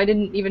 wow, I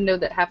didn't even know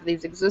that half of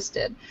these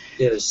existed.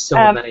 Yeah, there's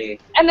so many.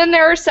 And then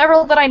there are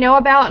several that I know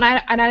about,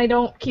 and I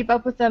don't keep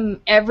up with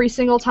them every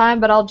single time,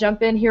 but I'll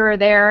jump in here or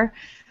there.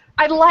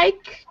 I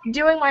like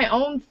doing my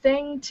own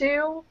thing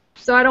too.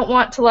 So I don't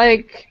want to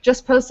like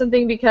just post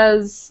something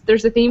because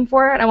there's a theme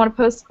for it. I want to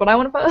post what I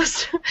want to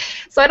post.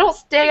 So I don't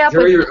stay up.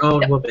 You're your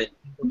own woman.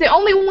 The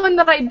only one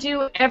that I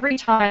do every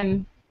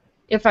time,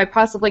 if I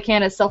possibly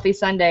can, is Selfie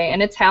Sunday,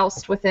 and it's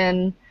housed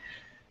within.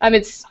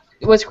 It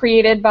was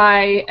created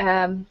by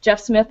Jeff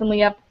Smith and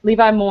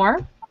Levi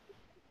Moore,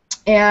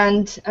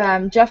 and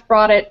Jeff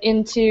brought it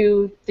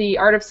into the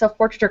Art of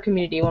Self-Portraiture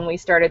community when we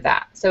started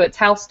that. So it's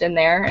housed in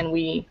there, and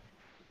we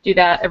do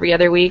that every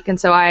other week, and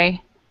so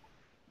I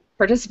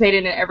participate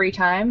in it every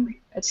time.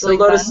 It's really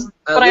Lotus, fun.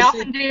 But I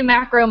often do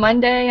Macro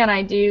Monday, and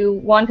I do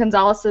Juan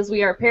Gonzalez's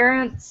We Are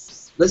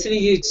Parents.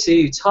 Listening to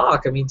you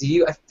talk, I mean,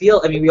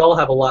 we all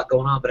have a lot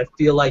going on, but I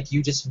feel like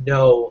you just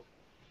know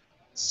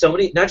so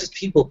many, not just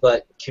people,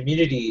 but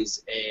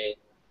communities and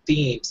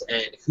themes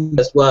and who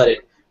does what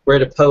and where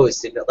to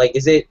post, and like,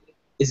 does it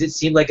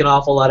seem like an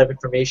awful lot of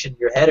information in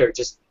your head, or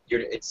just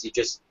you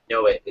just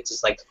know it? It's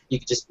just like you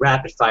could just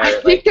rapid fire.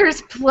 I think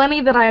there's plenty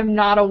that I'm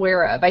not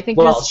aware of. I think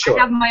I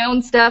have my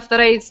own stuff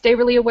that I stay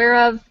really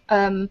aware of,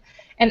 and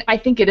I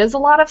think it is a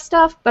lot of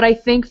stuff. But I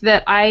think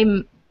that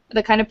I'm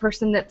the kind of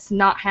person that's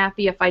not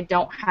happy if I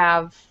don't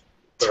have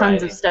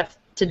tons of stuff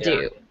to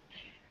do.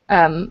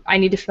 I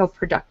need to feel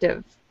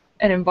productive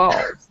and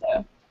involved.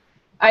 So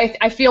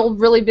I feel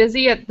really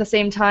busy. At the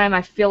same time,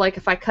 I feel like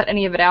if I cut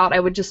any of it out, I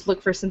would just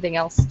look for something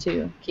else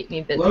to keep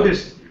me busy.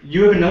 Lotus,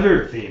 you have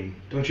another theme.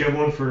 Don't you have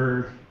one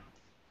for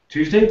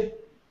Tuesday?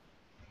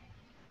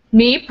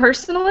 Me,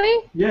 personally?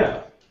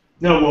 Yeah.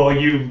 No, well,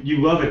 you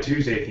love a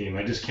Tuesday theme.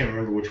 I just can't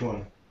remember which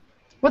one.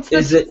 What's the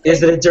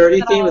is it a dirty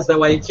theme? Is that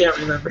why you can't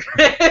remember?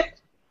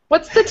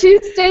 What's the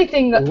Tuesday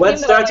thing? What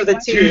starts with a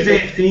T?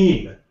 Tuesday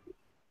theme.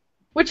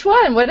 Which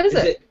one? What is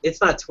it? It's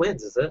not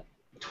Twins, is it?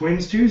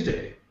 Twins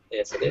Tuesday.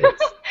 Yes, it is.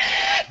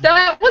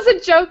 That was a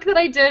joke that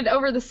I did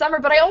over the summer,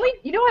 but I only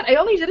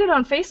did it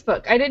on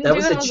Facebook. I didn't do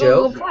it on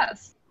Google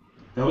Plus.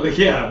 That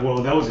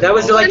was that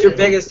was like your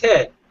biggest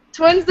hit.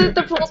 Twins at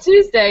the Pool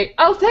Tuesday.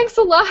 Oh, thanks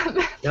a lot.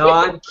 No,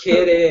 I'm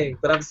kidding,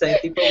 but I'm saying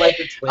people like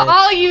the Twins.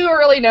 All you are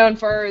really known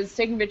for is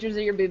taking pictures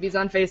of your boobies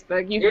on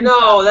Facebook.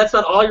 No, that's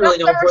not all you're really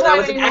known for. That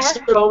was an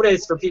extra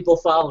bonus for people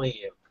following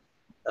you.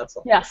 That's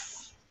all.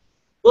 Yes.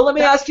 Well, let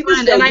me ask you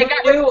this. And I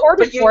got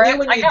reported for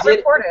it. I got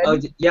reported. Oh,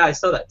 yeah, I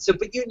saw that. So,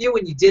 but you knew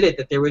when you did it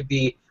that there would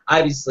be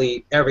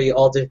obviously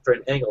all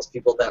different angles.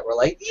 People that were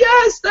like,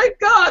 "Yes, thank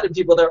God," and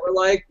people that were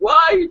like,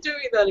 "Why are you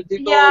doing that?" And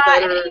people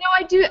that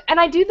are...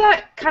 I do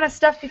that kind of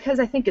stuff because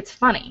I think it's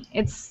funny.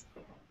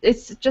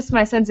 It's just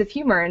my sense of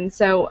humor, and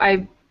so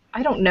I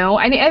don't know.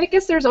 I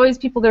guess there's always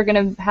people that are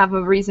going to have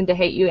a reason to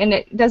hate you, and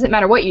it doesn't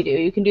matter what you do.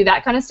 You can do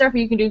that kind of stuff, or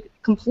you can do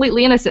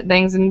completely innocent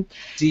things. And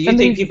do you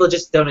think people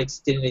just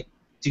didn't?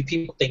 Do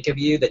people think of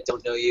you that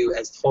don't know you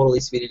as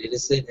totally sweet and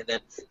innocent, and then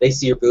they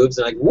see your boobs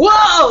and like,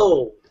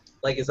 whoa!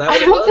 Like, is that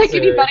what I don't think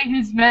anybody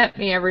who's met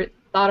me ever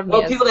thought of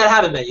me as... people that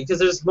haven't met you, because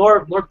there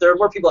are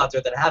more people out there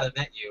that haven't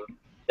met you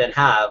than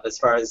have, as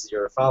far as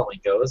your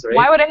following goes, right?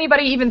 Why would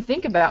anybody even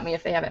think about me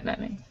if they haven't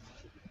met me?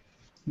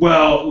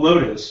 Well,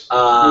 Lotus.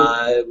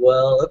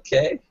 Well,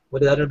 okay.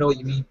 I don't know what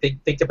you mean.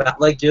 Think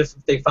about, like, if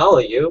they follow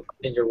you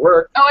in your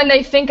work. Oh, and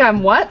they think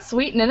I'm what?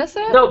 Sweet and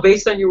innocent? No,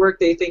 based on your work,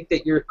 they think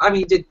that you're. I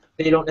mean,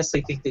 they don't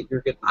necessarily think that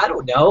you're good. I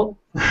don't know.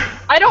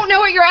 I don't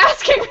know what you're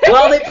asking me.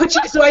 Well, they put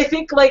you. So I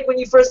think, like,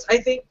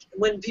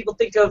 when people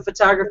think of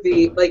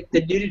photography, like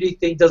the nudity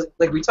thing doesn't,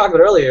 like we talked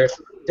about earlier,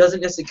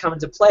 doesn't necessarily come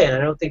into play, and I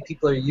don't think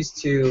people are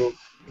used to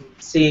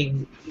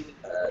seeing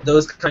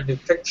those kind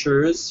of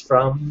pictures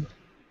from.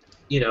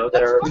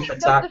 That are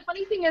the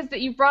funny thing is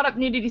that you've brought up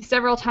nudity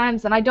several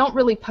times, and I don't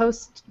really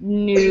post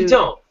nude. You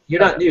don't.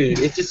 You're not nude.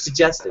 It's just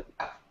suggested.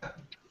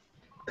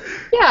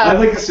 Yeah.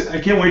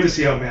 I can't wait to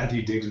see how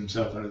Matthew digs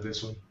himself out of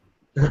this one.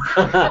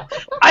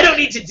 I don't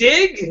need to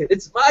dig.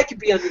 I could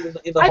be in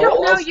the hole. I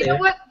don't know. You know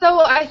what,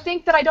 though? I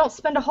think that I don't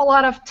spend a whole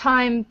lot of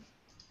time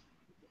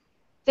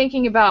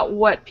thinking about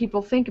what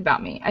people think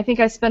about me. I think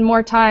I spend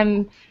more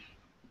time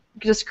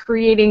just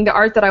creating the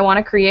art that I want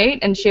to create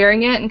and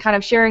sharing it and kind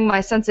of sharing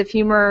my sense of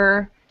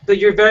humor. But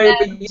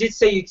but you did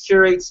say you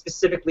curate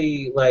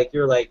specifically, like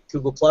you're like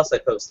Google Plus, I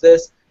post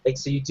this, like,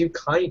 so you do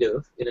kind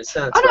of, in a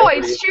sense. Oh, no, I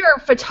share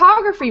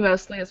photography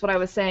mostly is what I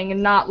was saying,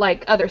 and not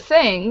like other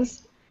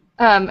things.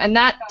 And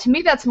that, to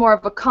me, that's more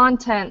of a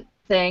content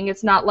thing.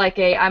 It's not like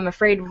I'm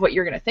afraid of what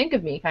you're going to think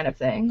of me kind of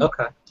thing.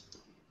 Okay.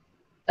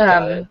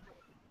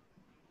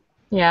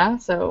 Yeah,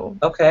 so.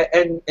 Okay,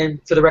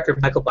 and for the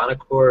record, Michael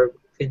Bonocore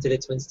hinted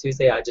at Twins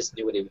Tuesday. I just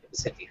knew what he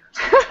was hinting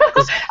at.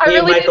 I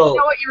really didn't know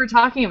what you were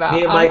talking about.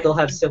 Me and Michael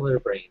have similar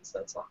brains,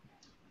 that's all.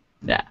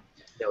 Yeah.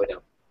 No, we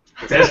don't.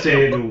 Best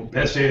day of the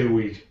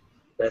week.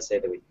 Best day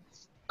of the week.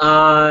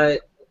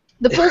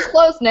 The pool's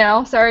closed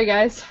now. Sorry,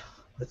 guys.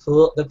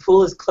 The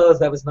pool is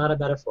closed. That was not a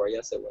metaphor.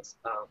 Yes, it was.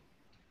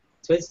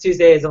 Twins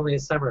Tuesday is only a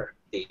summer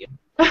theme.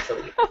 So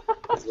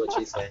is what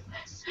she's saying.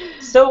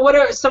 So what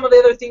are some of the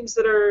other themes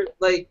that are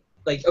like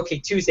okay,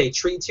 Tuesday,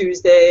 Tree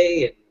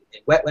Tuesday,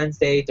 and Wet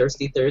Wednesday,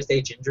 Thirsty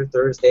Thursday, Ginger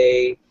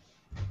Thursday,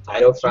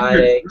 Fido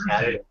Friday,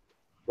 Cat.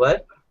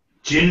 What?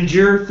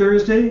 Ginger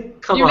Thursday?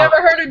 Come You've on.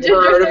 never heard of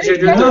Ginger Never heard of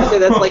Ginger Thursday? Thursday?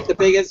 That's like the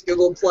biggest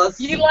Google Plus.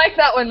 You like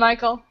that one,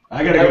 Michael?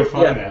 I gotta go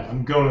find that.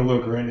 I'm going to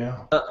look right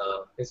now.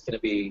 Uh-oh. He's going to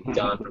be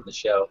gone from the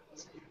show.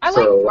 I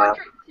for like a while.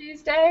 Portrait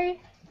Tuesday.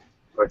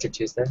 Portrait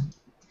Tuesday?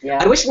 Yeah.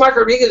 I wish Mark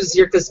Rodriguez was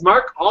here because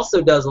Mark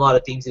also does a lot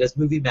of themes. He does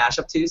movie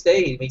mashup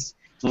Tuesday.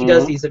 He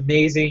does these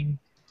amazing.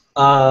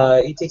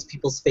 He takes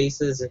people's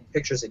faces and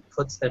pictures and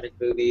puts them in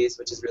movies,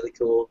 which is really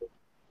cool.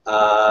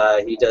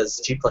 He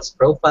does G+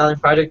 profiling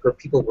project where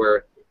people he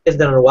hasn't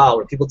done it in a while,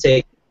 where people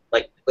take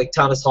like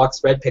Thomas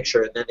Hawke's red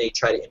picture and then they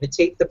try to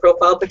imitate the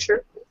profile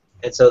picture,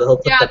 and so he'll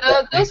put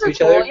them those next are to each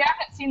cool. other. Yeah, I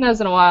haven't seen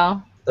those in a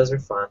while. Those are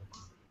fun.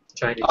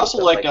 Trying to Also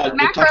like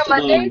Macro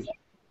Mondays.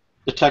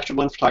 the texture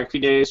blend photography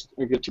days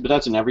are good too, but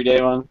that's an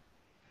everyday one.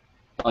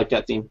 I like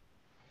that theme.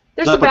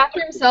 There's a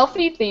bathroom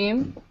selfie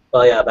theme.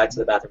 Well, yeah, back to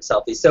the bathroom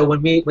selfie. So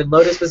when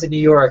Lotus was in New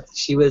York,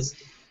 she was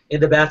in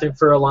the bathroom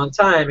for a long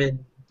time,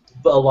 and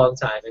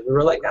we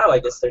were like, oh, I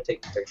guess they're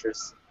taking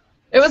pictures.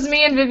 It was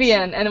me and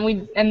Vivian,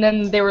 and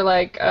then they were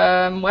like,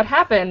 what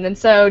happened? And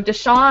so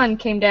Deshawn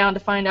came down to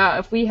find out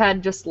if we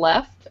had just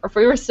left or if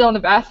we were still in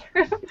the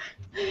bathroom.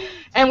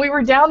 And we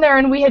were down there,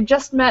 and we had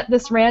just met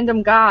this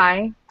random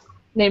guy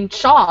named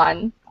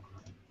Sean,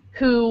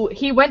 who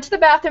he went to the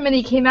bathroom and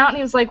he came out and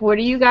he was like, what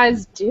are you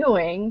guys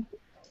doing?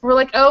 We're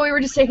like, oh, we were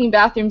just taking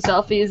bathroom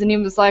selfies, and he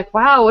was like,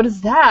 wow, what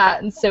is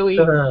that? And so we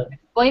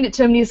explained it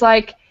to him, and he's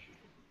like,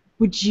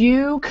 would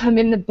you come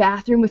in the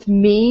bathroom with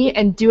me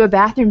and do a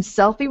bathroom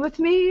selfie with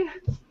me?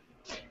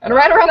 And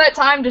right around that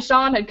time,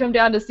 Deshawn had come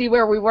down to see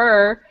where we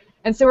were,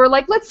 and so we're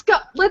like, let's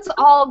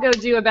all go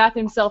do a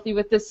bathroom selfie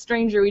with this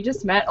stranger we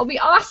just met. It'll be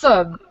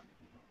awesome.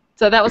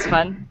 So that was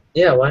fun.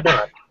 Yeah, why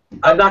not?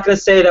 I'm not going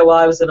to say that while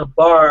I was in a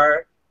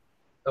bar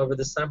over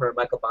the summer,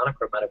 Michael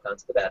Bonocore might have gone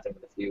to the bathroom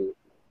with a few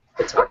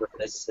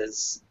photographers.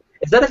 Is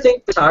that a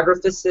thing,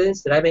 photographers?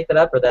 Did I make that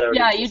up, or that?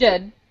 Yeah, you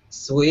did.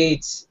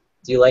 Sweet.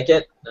 Do you like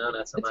it? No,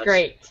 not so much. It's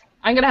great.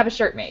 I'm going to have a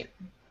shirt made.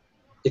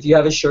 If you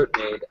have a shirt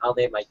made, I'll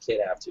name my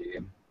kid after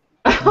you.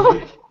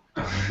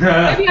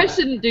 Maybe I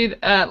shouldn't do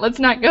that. Let's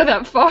not go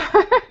that far.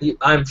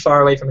 I'm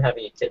far away from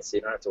having a kid, so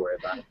you don't have to worry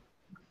about it.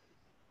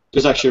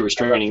 There's actually a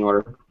restraining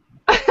order.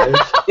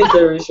 Is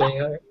there a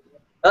restraining order?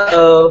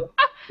 Uh-oh.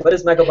 What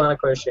is Michael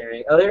Bonocore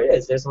sharing? Oh, there it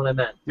is. There's one I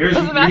meant. There's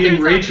me and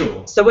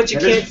Rachel. So what you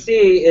can't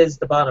see is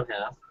the bottom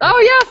half. Oh,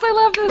 yes, I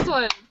love this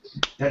one.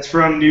 That's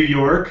from New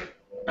York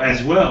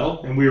as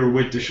well, and we were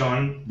with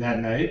Deshawn that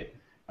night.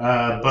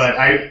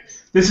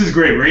 This is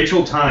great.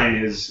 Rachel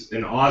Tyne is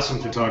an awesome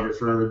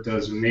photographer,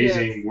 does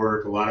amazing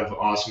work, a lot of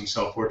awesome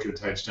self-portrait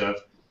type stuff.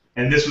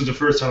 And this was the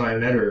first time I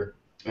met her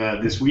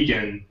this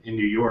weekend in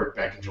New York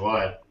back in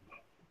July.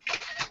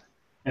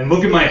 And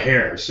look at my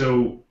hair.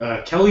 So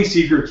Kelly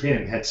Seeger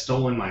Kim had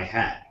stolen my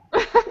hat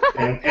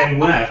and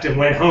left and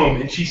went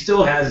home, and she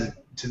still has it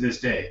to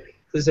this day.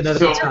 There's another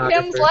photographer.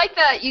 Kim's like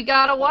that. You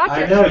gotta watch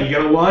her. I know, you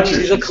gotta watch her.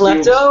 She's a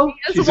klepto?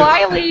 She's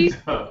wily.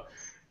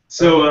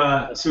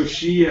 So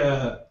she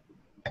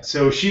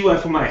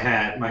left with my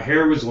hat. My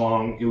hair was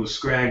long. It was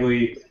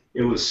scraggly.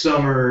 It was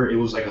summer. It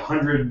was like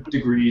 100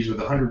 degrees with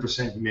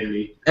 100%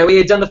 humidity. And we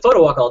had done the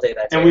photo walk all day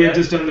that day. And we had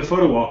just done the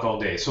photo walk all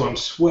day. So I'm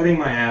sweating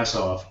my ass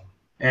off.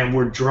 And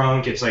we're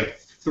drunk. It's like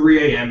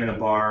 3 a.m. in a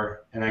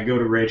bar. And I go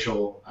to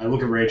Rachel. I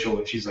look at Rachel,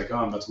 and she's like, oh,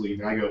 I'm about to leave.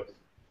 And I go,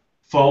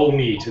 follow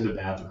me to the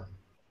bathroom.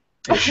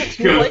 And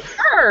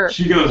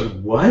she goes,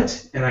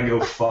 what? And I go,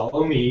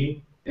 follow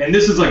me. And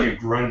this is like a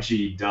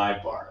grungy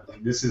dive bar.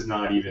 Like, this is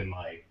not even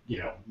like,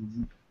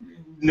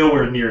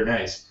 nowhere near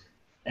nice.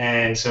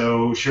 And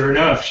so, sure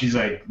enough, she's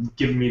like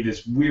giving me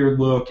this weird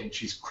look, and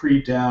she's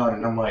creeped out,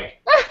 and I'm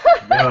like,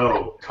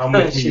 no, come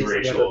with me,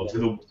 Rachel,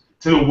 to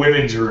the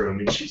women's room.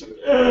 And she's like,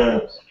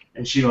 ugh.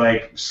 And she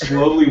like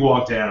slowly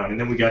walked down, and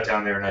then we got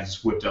down there, and I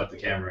just whipped up the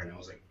camera, and I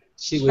was like,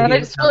 and I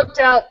just flipped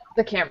out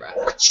the camera.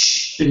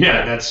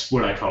 yeah, that's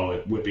what I call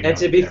it, whipping. And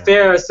to be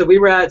fair, so we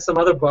were at some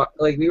other bar,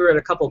 like we were at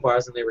a couple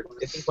bars, and I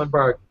think one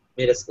bar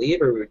made us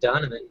leave, or we were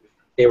done, and then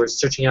they were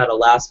searching out a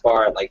last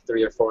bar at like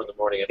 3 or 4 in the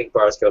morning. I think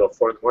bars go till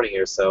 4 in the morning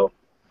here, so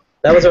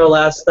that was our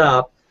last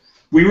stop.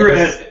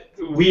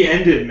 We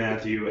ended,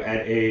 Matthew,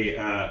 at an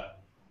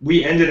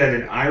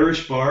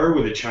Irish bar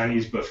with a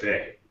Chinese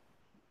buffet.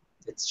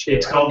 It's true.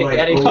 It's called like.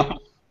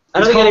 I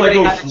don't think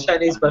anybody had a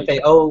Chinese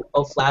buffet. Oh,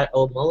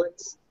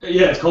 Mullins?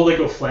 Yeah, it's called like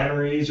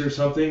O'Flannery's or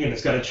something, and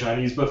it's got a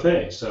Chinese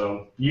buffet,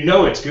 so you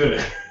know it's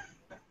good.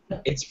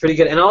 It's pretty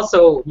good. And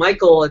also,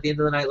 Michael, at the end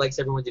of the night, likes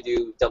everyone to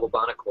do double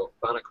Bonocore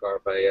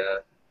by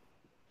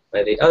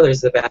the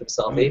there's the bathroom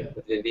selfie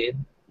with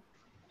Vivian.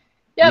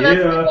 Yeah,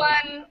 that's the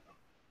one.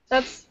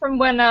 That's from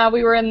when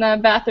we were in the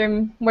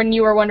bathroom when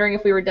you were wondering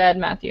if we were dead,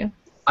 Matthew.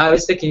 I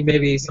was thinking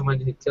maybe someone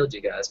had killed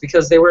you guys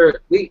because they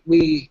were.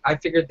 I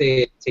figured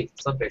they'd take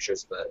some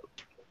pictures, but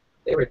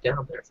they were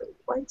down there for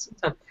quite some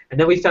time. And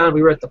then we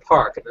were at the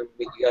park, and then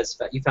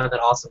you found that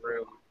awesome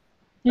room.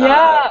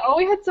 Yeah.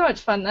 We had so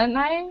much fun that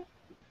night.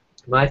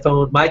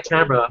 My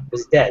camera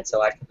was dead,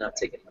 so I could not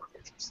take any more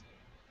pictures.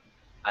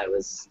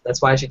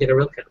 That's why I should get a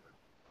real camera.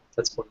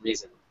 That's one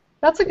reason.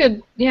 That's a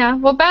good. Yeah.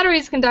 Well,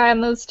 batteries can die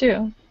on those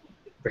too.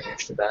 bring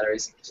extra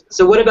batteries.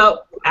 So what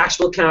about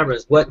actual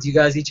cameras? What do you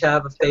guys each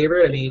have a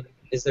favorite? I mean,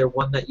 is there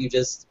one that you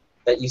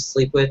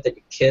sleep with, that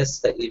you kiss,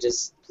 that you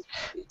just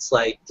it's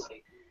like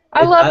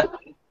I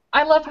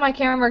love my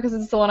camera because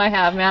it's the one I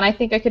have, man. I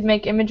think I could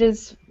make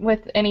images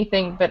with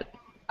anything, but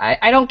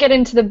I don't get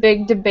into the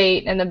big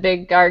debate and the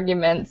big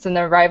arguments and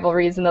the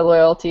rivalries and the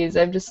loyalties.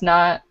 I'm just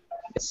not.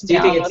 Do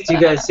you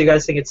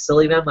guys think it's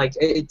silly then? Like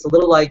it's a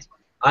little like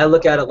I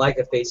look at it like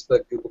a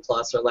Facebook, Google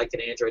Plus, or like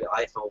an Android,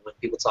 iPhone when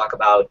people talk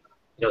about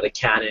the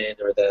Canon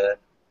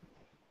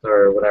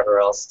or whatever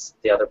else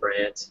the other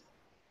brand.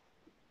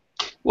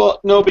 Well,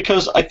 no,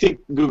 because I think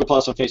Google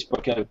Plus and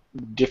Facebook have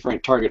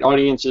different target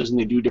audiences and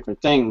they do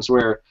different things.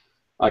 Where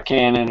a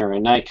Canon or a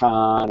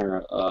Nikon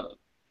or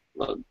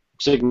a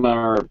Sigma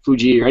or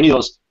Fuji or any of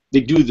those, they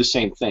do the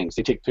same things.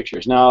 They take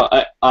pictures. Now,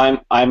 I'm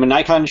a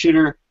Nikon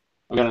shooter.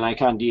 I've got a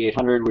Nikon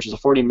D800, which is a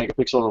 40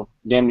 megapixel,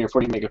 damn near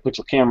 40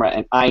 megapixel camera,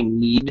 and I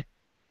need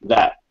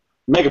that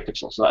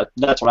megapixel. So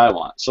that's what I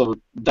want. So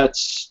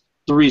that's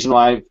the reason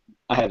why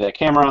I have that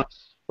camera.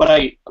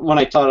 But when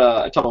I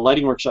taught a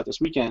lighting workshop this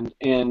weekend,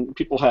 and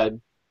people had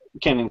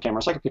Canon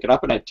cameras, I could pick it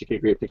up and I'd take a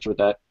great picture with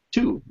that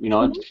too.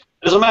 It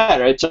doesn't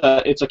matter. It's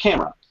a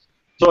camera.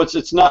 So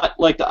it's not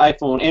like the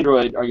iPhone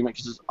Android argument,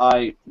 because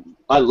I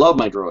love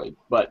my Droid,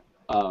 but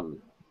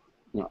an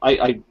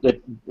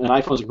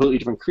iPhone is a completely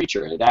different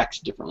creature. It acts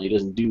differently. It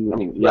doesn't do. I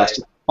mean, it acts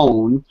like a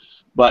phone,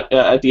 but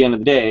at the end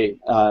of the day,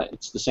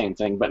 it's the same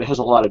thing. But it has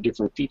a lot of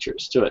different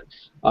features to it.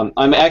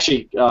 I'm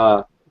actually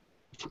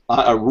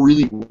I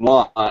really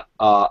want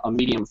a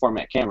medium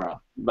format camera,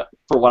 but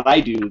for what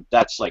I do,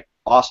 that's like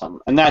awesome,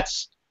 and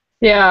that's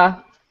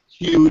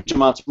huge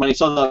amounts of money.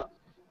 So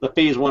the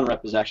Phase 1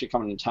 rep is actually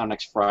coming in town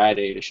next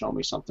Friday to show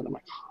me something. I'm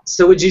like,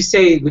 so would you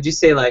say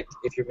like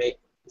if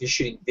you're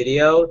shooting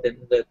video, then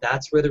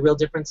that's where the real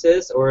difference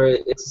is, or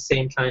it's the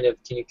same kind of?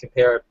 Can you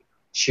compare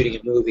shooting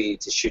a movie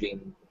to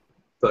shooting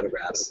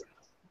photographs?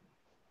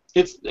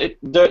 They're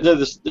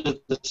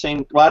the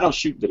same. Well, I don't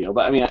shoot video,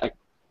 but I mean,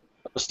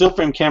 a still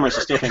frame camera is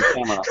a still frame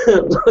camera.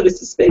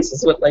 Lotus's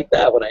faces went like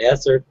that when I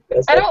asked her.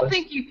 I don't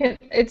think you can.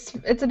 It's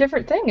a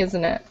different thing,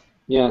 isn't it?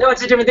 Yeah. No,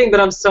 it's a different thing, but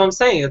I'm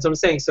saying. That's what I'm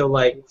saying. So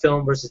like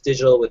film versus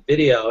digital with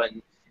video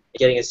and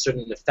getting a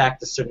certain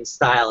effect, a certain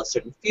style, a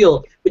certain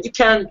feel. But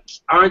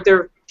aren't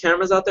there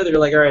cameras out there that are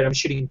like, all right, I'm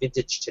shooting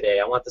vintage today.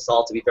 I want this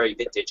all to be very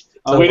vintage.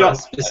 So we don't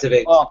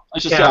specific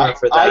camera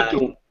for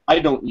that. I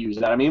don't use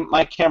that. I mean,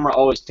 my camera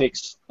always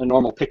takes a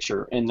normal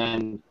picture, and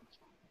then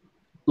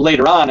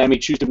later on, I may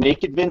choose to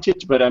make it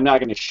vintage, but I'm not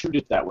going to shoot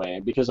it that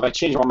way, because if I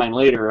change my mind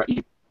later,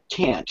 you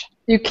can't.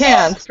 You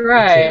can't,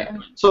 right.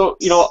 So,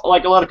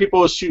 like a lot of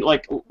people shoot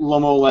like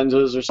Lomo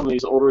lenses or some of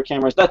these older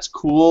cameras. That's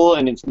cool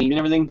and it's neat and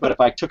everything, but if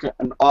I took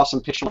an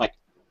awesome picture, I'm like,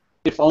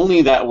 if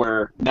only that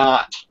were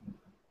not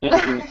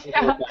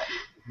that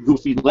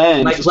goofy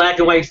lens. Like black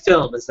and white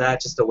film, is that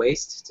just a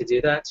waste to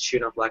do that, to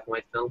shoot on black and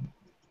white film?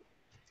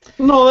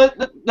 No,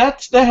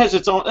 that has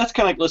its own. That's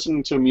kind of like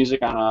listening to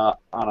music on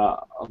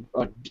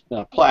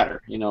a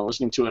platter.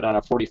 Listening to it on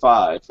a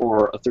 45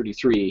 or a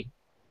 33.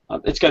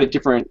 It's got a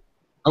different.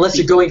 Unless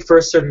you're going for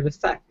a certain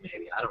effect,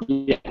 maybe. I don't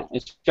know. Yeah,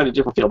 it's got a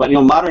different feel. But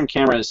modern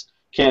cameras,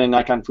 Canon,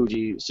 Nikon,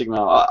 Fuji, Sigma,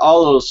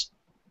 all those,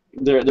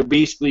 they're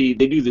basically,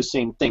 they do the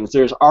same things.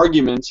 There's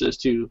arguments as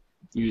to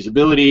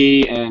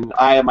usability, and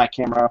I have my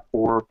camera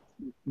for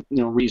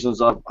reasons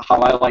of how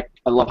I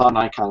love how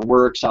Nikon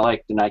works. I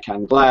like the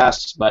Nikon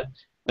glass, but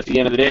at the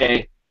end of the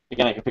day,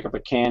 again, I can pick up a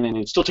Canon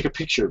and still take a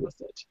picture with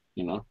it.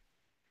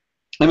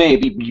 I may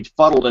be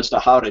befuddled as to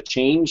how to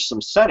change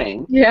some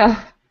settings.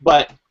 Yeah.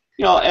 But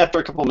after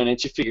a couple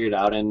minutes, you figure it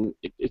out, and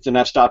it's an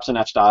f-stop's an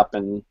f-stop,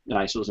 and an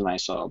ISO's an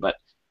ISO. But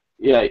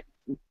yeah,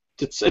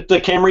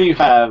 the camera you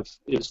have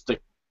is the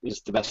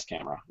best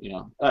camera.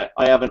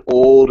 I have an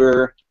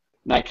older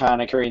Nikon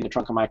I carry in the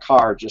trunk of my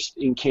car just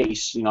in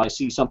case I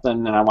see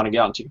something and I want to get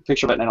out and take a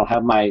picture of it, and I don't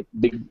have my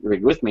big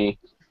rig with me.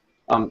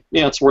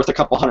 It's worth a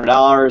couple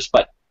 $100,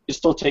 but it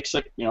still takes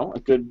a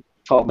good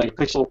 12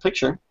 megapixel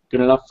picture, good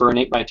enough for an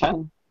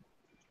 8x10.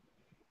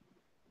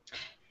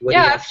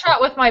 Yeah, I've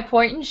shot with my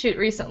point and shoot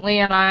recently,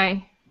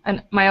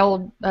 and my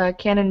old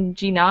Canon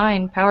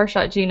G9,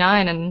 PowerShot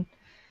G9, and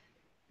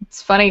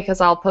it's funny because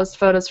I'll post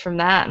photos from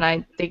that,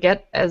 and they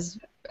get as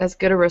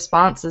good a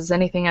response as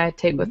anything I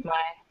take with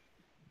my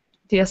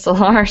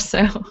DSLR.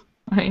 So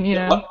I mean,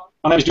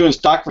 When I was doing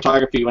stock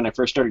photography, when I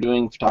first started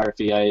doing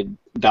photography, I had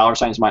dollar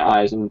signs in my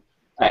eyes, and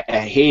I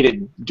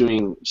hated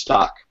doing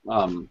stock.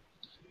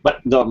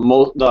 But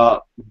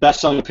the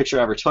best-selling picture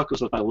I ever took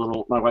was with my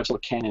wife's little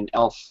Canon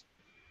ELPH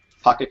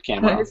pocket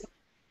camera. Nice.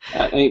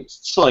 And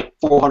it's like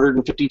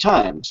 450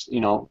 times,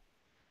 So,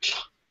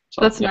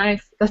 that's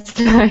nice. That's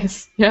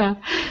nice. Yeah.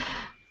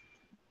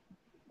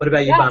 What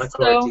about you,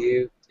 Bonocore? Do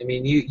you? I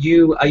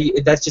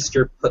mean, that's just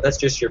your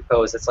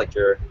pose. That's like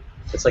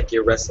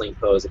your wrestling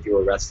pose if you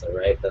were a wrestler,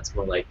 right? That's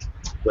more like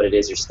what it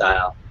is, your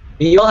style.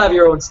 I mean, you all have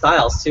your own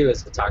styles too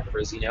as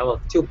photographers.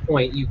 To a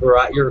point,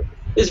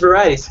 there's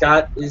variety.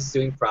 Scott is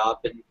doing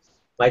prop, and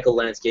Michael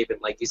landscape,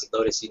 and like you said,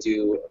 Lotus, you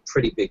do a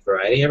pretty big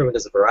variety. Everyone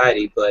does a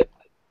variety, but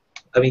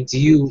I mean,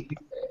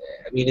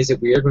 mean, is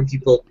it weird when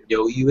people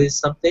know you as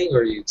something,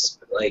 or you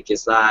like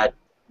is that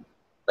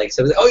like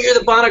something? Oh, you're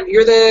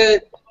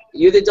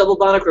the double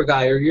Bonocore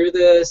guy, or you're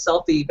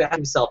the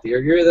bathroom selfie, or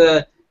you're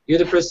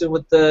the person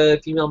with the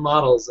female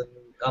models and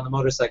on the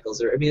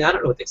motorcycles, or I mean, I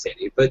don't know what they say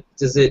to you, but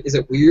is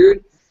it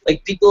weird?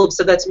 Like people have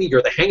said that to me.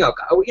 You're the Hangout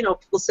guy. Oh, you know,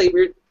 people say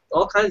weird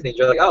all kinds of things.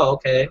 You're like, oh,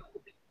 okay,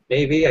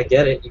 maybe I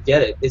get it. You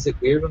get it. Is it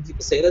weird when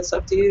people say that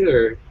stuff to you,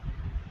 or?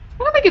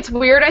 I don't think it's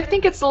weird. I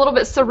think it's a little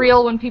bit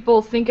surreal when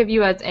people think of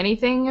you as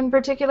anything in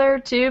particular,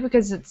 too,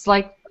 because it's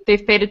like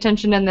they've paid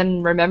attention and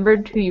then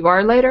remembered who you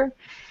are later.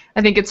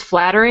 I think it's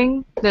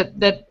flattering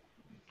that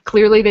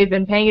clearly they've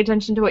been paying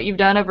attention to what you've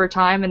done over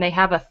time and they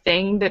have a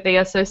thing that they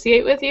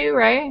associate with you,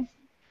 right?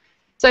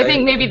 So I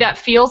think maybe that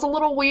feels a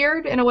little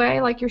weird in a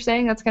way, like you're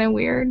saying. That's kind of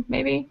weird,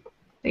 maybe.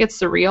 I think it's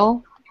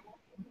surreal.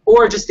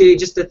 Or just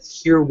to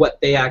hear what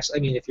they actually.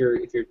 I mean, if you're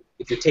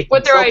taking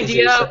what their selfies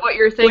idea of what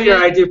you're what thinking.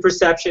 your idea of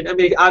perception. I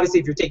mean, obviously,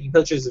 if you're taking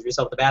pictures of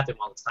yourself in the bathroom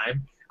all the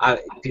time,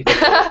 people.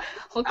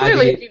 Well,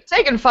 clearly, if you've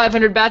taken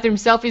 500 bathroom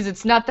selfies,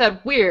 it's not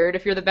that weird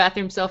if you're the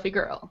bathroom selfie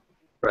girl.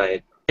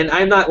 Right. And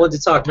I'm not one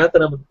to talk. Not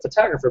that I'm a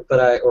photographer, but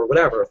a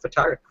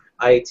photographer.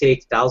 I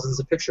take thousands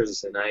of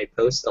pictures and I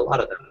post a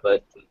lot of them.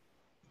 But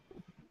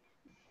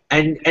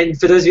and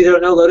for those of you that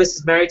don't know, Lotus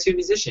is married to a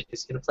musician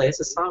who's going to play us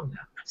a song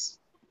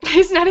now.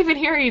 He's not even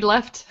here. He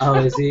left. Oh,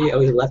 is he? Oh,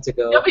 he left to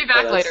go. He'll be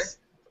back later.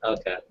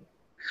 Okay.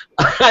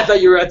 I thought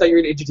you were going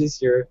to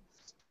introduce your.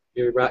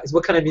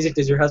 What kind of music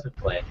does your husband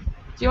play?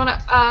 Do you want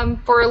to?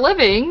 For a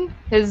living,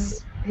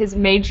 his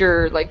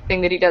major thing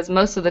that he does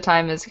most of the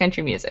time is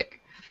country music.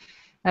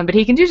 But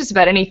he can do just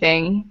about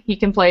anything. He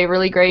can play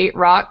really great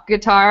rock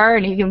guitar,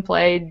 and he can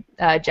play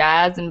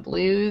jazz and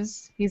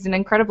blues. He's an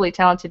incredibly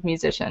talented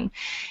musician.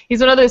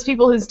 He's one of those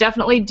people who's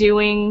definitely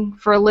doing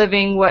for a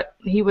living what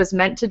he was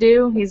meant to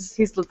do. He's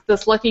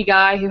this lucky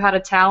guy who had a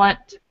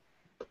talent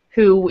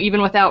who,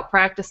 even without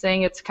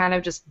practicing, it's kind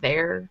of just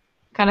there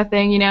kind of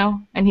thing, you know?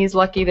 And he's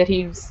lucky that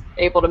he's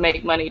able to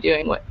make money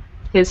doing what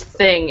his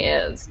thing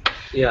is.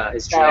 Yeah,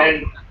 it's true.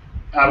 And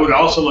I would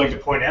also like to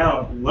point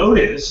out,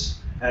 Lotus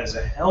has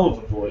a hell of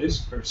a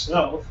voice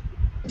herself.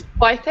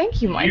 Why,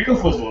 thank you, Michael.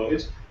 Beautiful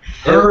voice.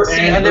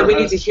 And then we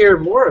need to hear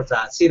more of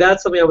that. See,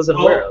 that's something I wasn't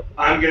aware of.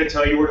 I'm going to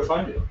tell you where to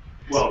find it.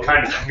 Well,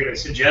 kind of. I'm going to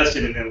suggest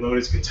it, and then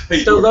Lotus can tell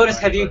you. So, Lotus,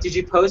 did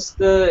you post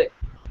the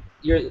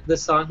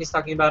song he's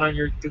talking about on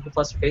your Google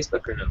Plus or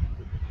Facebook or no?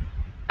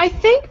 I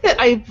think that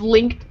I've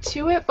linked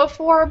to it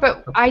before,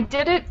 but I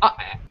did it.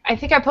 I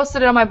think I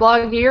posted it on my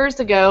blog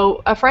years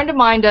ago. A friend of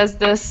mine does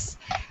this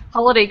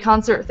holiday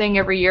concert thing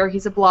every year.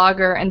 He's a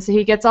blogger, and so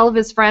he gets all of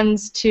his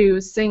friends to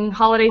sing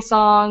holiday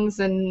songs,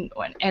 and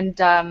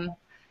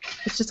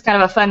it's just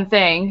kind of a fun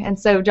thing. And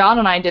so John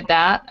and I did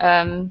that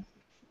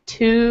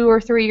 2 or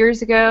 3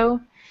 years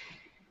ago,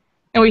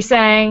 and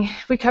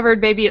we covered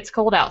 "Baby It's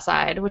Cold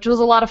Outside," which was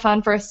a lot of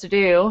fun for us to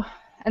do.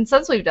 And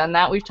since we've done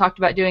that, we've talked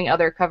about doing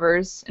other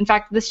covers. In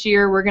fact, this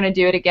year we're going to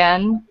do it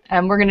again.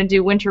 We're going to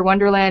do Winter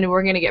Wonderland, and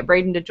we're going to get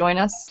Braden to join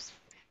us.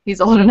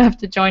 He's old enough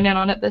to join in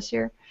on it this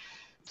year.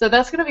 So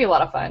that's going to be a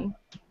lot of fun.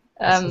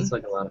 Sounds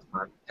like a lot of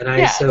fun.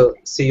 And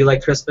so you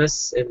like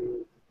Christmas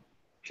and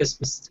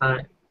Christmas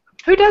time?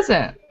 Who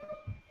doesn't?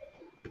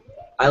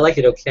 I like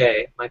it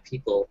okay. My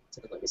people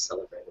didn't let me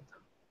celebrate with them.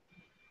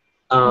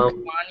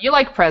 Come on, you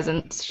like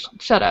presents.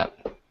 Shut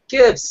up.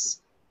 Gifts.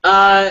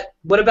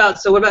 What about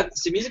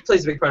music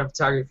plays a big part of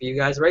photography for you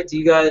guys, right? Do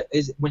you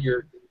guys, when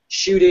you're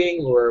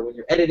shooting or when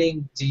you're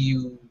editing,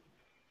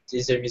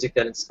 is there music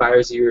that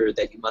inspires you or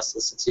that you must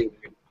listen to when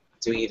you're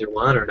doing either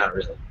one or not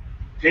really?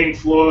 Pink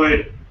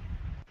Floyd.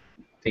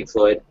 Pink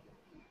Floyd.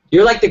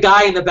 You're like the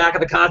guy in the back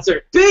of the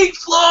concert. Pink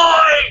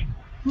Floyd!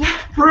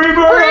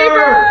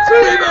 Freebird!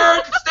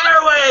 Freebird!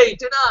 Stairway!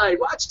 Denied!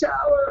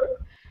 Watchtower!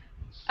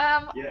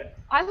 Yeah.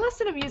 I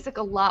listen to music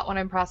a lot when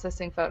I'm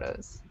processing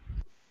photos.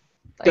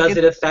 Does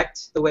it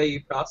affect the way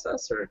you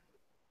process, or?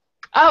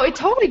 Oh, it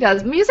totally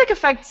does. Music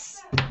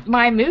affects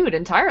my mood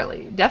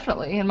entirely,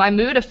 definitely, and my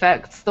mood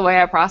affects the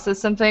way I process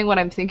something, what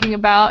I'm thinking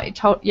about. It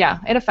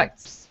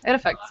affects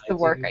the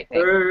work, I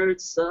think.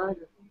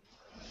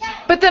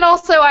 But then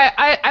also,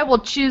 I will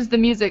choose the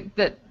music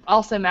that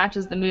also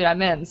matches the mood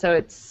I'm in, so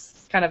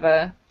it's kind of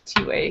a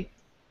two-way.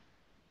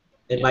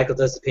 And Michael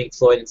does the Pink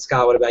Floyd, and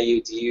Scott, what about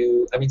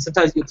you?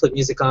 Sometimes you put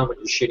music on when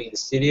you're shooting in the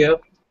studio?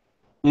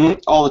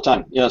 All the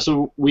time, yeah.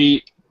 So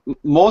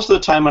most of the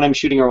time when I'm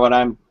shooting or when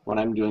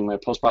I'm doing my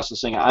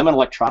post-processing, I'm an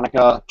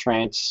electronica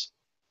trance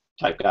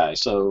type guy.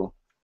 So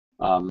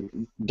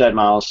Dead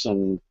Mouse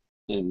and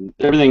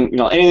everything,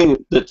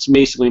 anything that's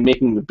basically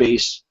making the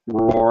bass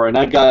roar. And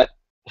I've got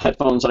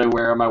headphones that I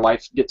wear. My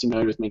wife gets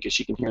annoyed with me because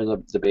she can hear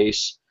the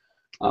bass.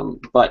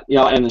 But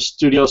in the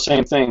studio,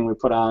 same thing. We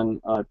put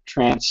on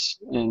trance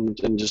and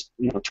just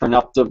turn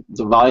up the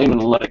volume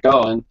and let it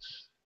go.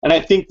 And I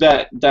think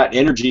that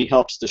energy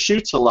helps the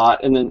shoots a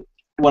lot. And then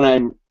when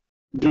I'm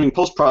doing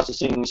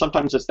post-processing,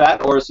 sometimes it's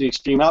that or it's the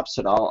extreme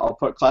opposite. I'll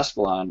put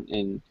classical on.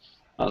 And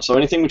so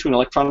anything between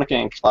electronica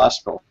and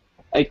classical.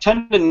 I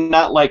tend to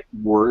not like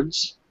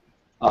words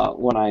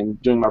when I'm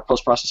doing my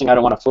post-processing. I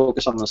don't want to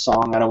focus on the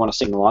song. I don't want to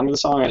sing along to the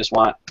song. I just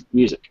want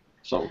music.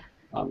 So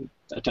I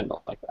tend to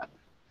like that.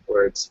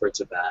 Words are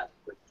bad.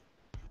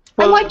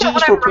 I like that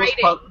when I'm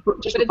writing, but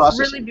it's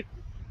really...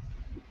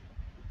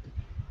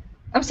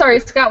 I'm sorry,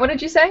 Scott, what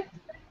did you say?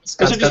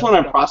 I said just when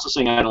I'm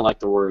processing, I don't like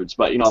the words.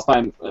 But, you know, if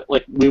I'm,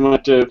 like, my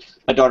daughter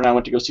and I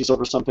went to go see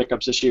Silver Sun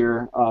Pickups this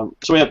year.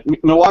 So we have,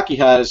 Milwaukee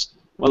has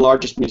one of the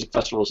largest music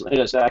festivals. It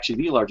is actually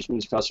the largest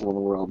music festival in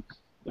the world.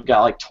 They've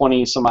got like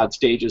 20 some odd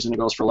stages, and it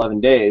goes for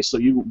 11 days. So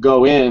you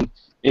go in,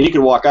 and you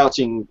can walk out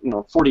seeing,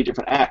 40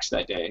 different acts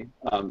that day.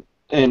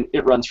 And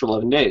it runs for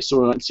 11 days. So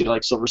we went to see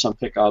like Silver Sun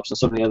Pickups and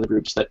some of the other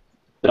groups that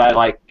I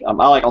like. I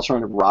like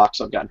alternative rock,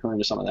 so I've gotten her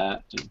into some of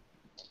that.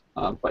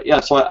 And, but yeah,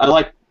 so I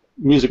like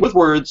music with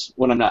words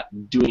when I'm not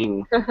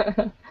doing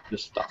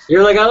this stuff.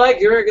 You're like, I like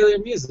your regular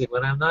music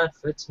when I'm not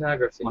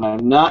photography. When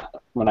I'm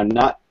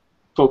not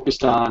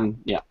focused on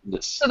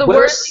this. So the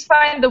words you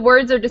find the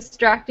words are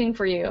distracting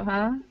for you,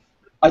 huh?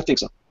 I think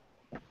so.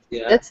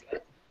 Yeah.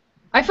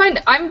 I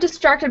find I'm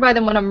distracted by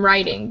them when I'm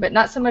writing, but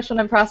not so much when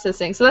I'm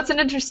processing. So that's an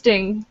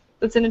interesting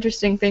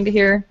thing to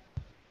hear.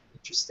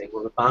 Interesting.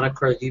 Well, the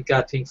Bonocore, you've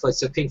got Pink Floyd.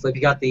 So Pink Floyd, if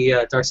you got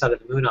the Dark Side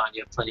of the Moon on,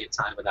 you have plenty of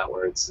time without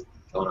words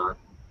going on.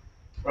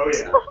 Oh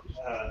yeah.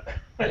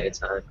 Plenty of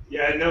time.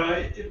 Yeah,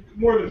 no,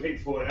 more than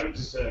Pink Floyd. I'm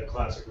just a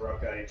classic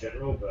rock guy in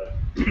general, but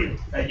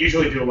I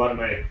usually do a lot of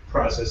my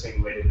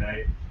processing late at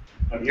night.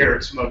 I'm here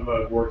at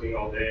Smugmug working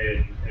all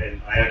day,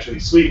 and I actually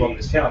sleep on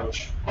this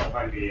couch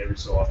behind me every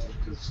so often.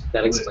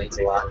 That explains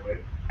a lot.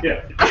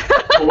 Yeah.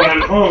 But when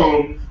I'm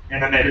home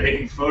and I'm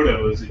editing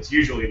photos, it's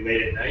usually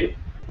late at night,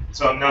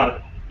 so I'm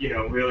not,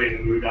 really in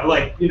the mood. I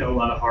like, a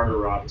lot of harder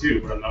rock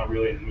too, but I'm not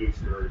really in the mood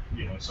for,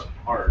 something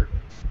hard.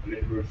 I'm in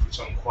the mood for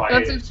something quiet.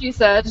 That's what she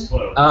said.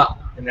 Slow.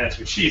 And that's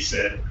what she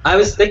said. I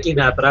was thinking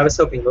that, but I was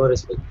hoping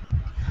Lotus would.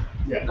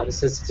 Yeah.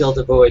 This has filled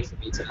a void for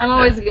me tonight. I'm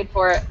always good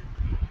for it.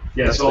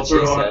 Yeah, That's so I'll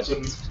throw on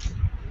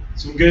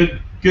some good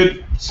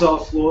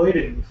soft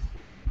Floyd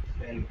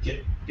and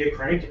get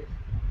cranking.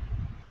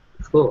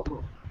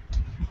 Cool.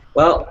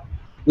 Well,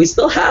 we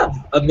still have,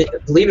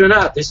 believe it or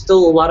not, there's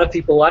still a lot of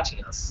people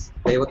watching us.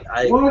 What?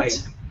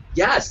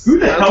 Yes. Who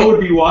the hell would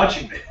be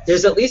watching this?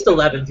 There's at least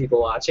 11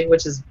 people watching,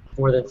 which is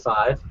more than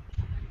 5.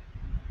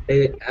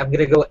 I'm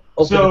gonna go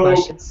open the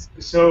questions.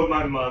 So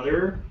my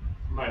mother,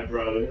 my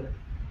brother,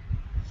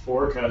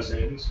 4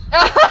 cousins.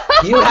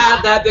 You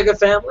have that big a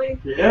family?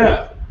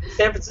 Yeah.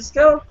 San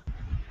Francisco?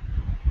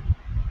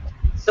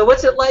 So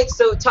what's it like?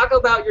 So talk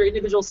about your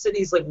individual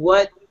cities. Like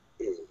what's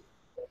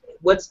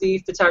the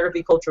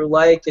photography culture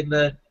like, and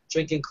the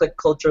drink and click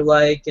culture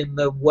like, and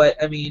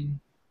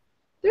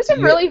There's a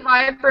really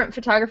vibrant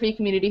photography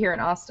community here in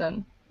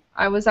Austin.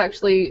 I was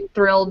actually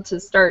thrilled to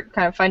start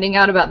kind of finding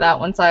out about that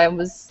once I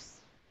was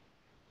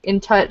in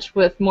touch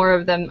with more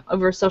of them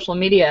over social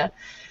media.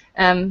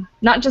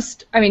 Not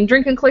just,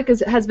 Drink and Click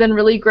has been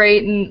really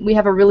great, and we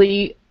have a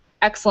really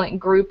excellent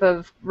group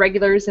of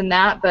regulars in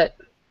that, but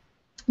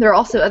there are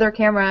also other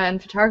camera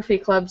and photography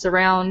clubs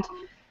around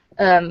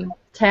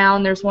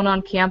town. There's one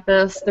on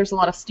campus. There's a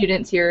lot of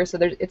students here, so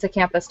it's a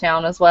campus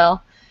town as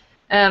well.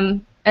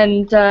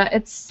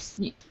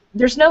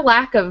 There's no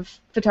lack of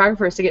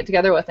photographers to get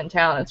together with in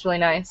town. It's really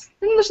nice.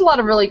 And there's a lot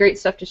of really great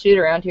stuff to shoot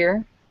around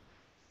here.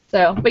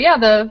 So, but yeah,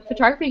 the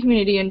photography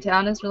community in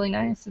town is really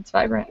nice. It's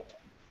vibrant.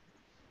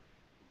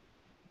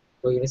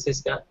 What are you going to say,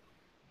 Scott?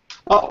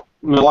 Oh,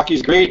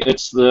 Milwaukee's great.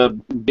 It's the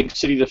big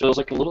city that feels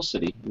like a little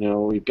city.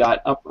 We've got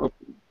a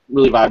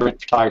really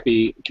vibrant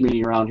photography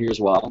community around here as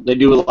well. They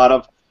do a lot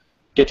of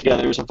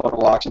get-togethers and photo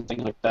walks and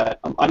things like that.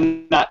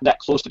 I'm not that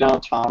close to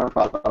downtown. I'm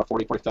probably about a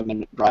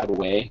 40-45-minute drive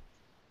away.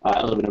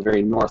 I live in a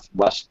very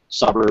northwest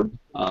suburb,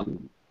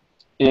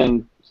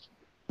 and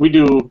we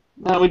do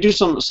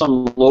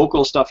some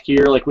local stuff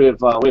here. Like we have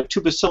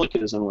 2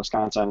 basilicas in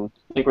Wisconsin.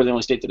 I think we're the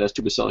only state that has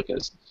 2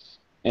 basilicas,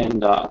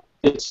 and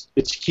it's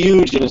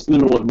huge, and it's in the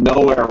middle of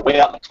nowhere, way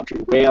out in the country,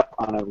 way up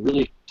on a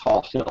really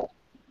tall hill.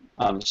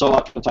 So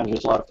oftentimes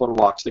there's a lot of photo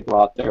walks that go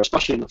out there,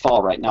 especially in the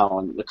fall right now,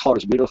 and the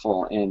color's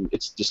beautiful, and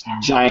it's just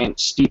giant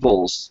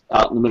steeples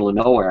out in the middle of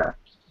nowhere.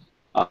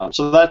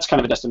 So that's kind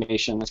of a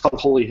destination. It's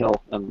called Holy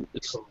Hill.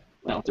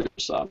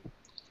 There's a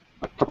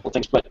couple of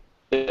things, but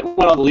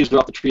when all the leaves are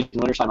off the trees in the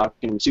wintertime, I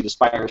can see the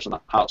spires from the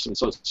house, and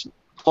so it's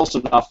close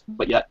enough,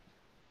 but yet,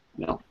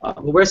 well,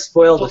 we're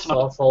spoiled with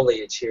fall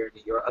foliage here in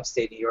New York,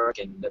 upstate New York,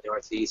 and the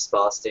Northeast,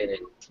 Boston, and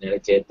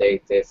Connecticut. They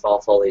fall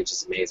foliage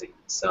is amazing.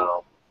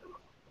 So,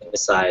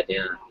 aside,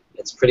 yeah,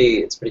 it's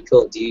pretty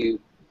cool. Do you?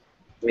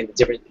 Do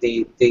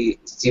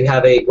you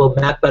have a? Well,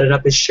 Matt buttoned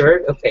up his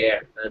shirt. Okay, I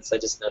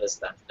just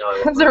noticed that.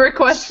 No, that's a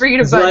request for you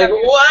to it's button like, up.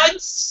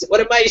 What? What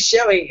am I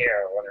showing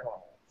here?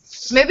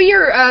 Maybe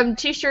your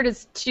T-shirt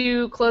is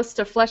too close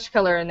to flesh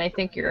color, and they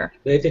think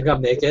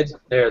I'm naked.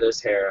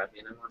 There's hair.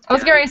 I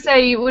was going to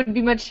say it would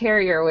be much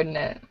hairier, wouldn't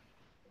it?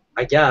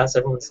 I guess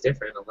everyone's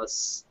different,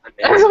 unless I'm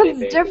manscaping.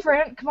 Everyone's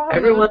different. Come on.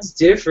 Everyone's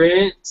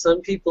different.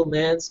 Some people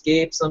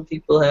manscape. Some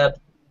people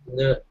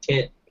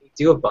can't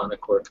do a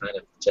Bonocore kind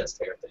of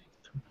chest hair thing.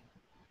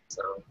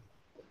 So.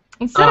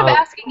 Instead of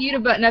asking you to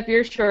button up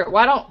your shirt,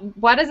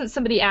 why doesn't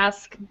somebody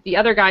ask the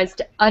other guys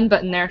to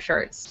unbutton their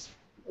shirts?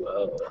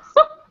 Whoa.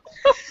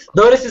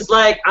 Lotus is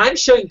like, I'm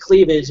showing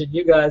cleavage and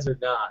you guys are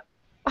not.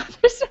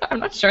 I'm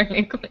not showing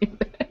any cleavage.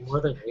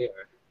 More than we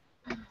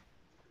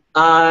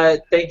are.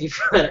 Thank you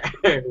for that,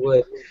 Aaron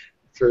Wood,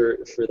 for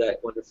that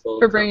wonderful.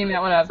 For bringing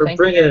that one up. For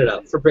bringing it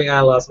up. I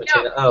lost my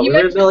train. Oh, we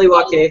were in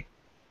Milwaukee.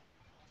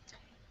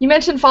 You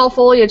mentioned fall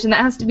foliage, and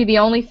that has to be the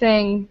only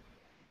thing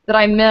that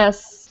I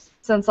miss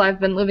since I've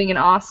been living in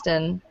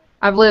Austin.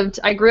 I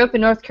grew up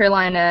in North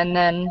Carolina, and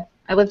then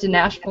I lived in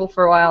Nashville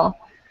for a while.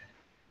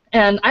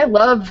 And I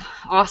love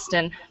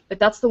Austin, but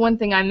that's the one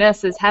thing I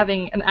miss is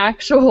having an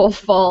actual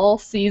fall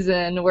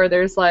season where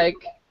there's like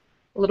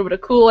a little bit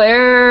of cool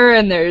air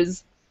and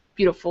there's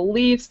beautiful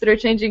leaves that are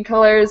changing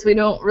colors. We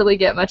don't really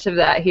get much of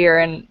that here,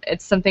 and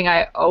it's something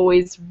I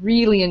always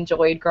really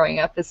enjoyed growing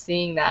up, is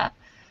seeing that.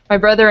 My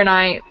brother and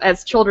I,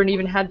 as children,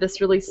 even had this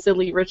really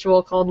silly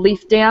ritual called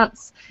leaf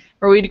dance,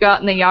 where we'd go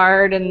out in the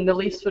yard and the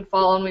leaves would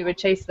fall and we would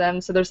chase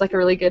them. So there's like a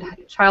really good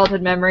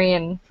childhood memory,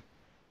 and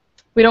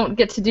we don't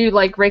get to do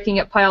like raking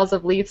up piles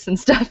of leaves and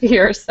stuff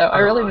here, so I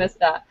really miss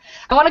that.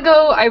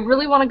 I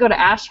really want to go to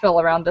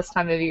Asheville around this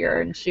time of year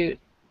and shoot,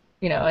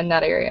 in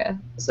that area.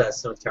 So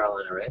that's North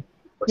Carolina, right?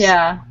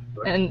 Yeah,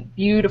 and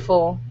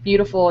beautiful,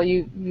 beautiful.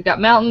 You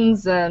got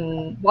mountains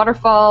and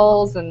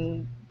waterfalls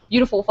and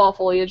beautiful fall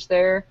foliage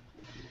there.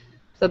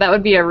 So that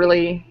would be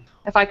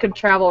if I could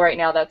travel right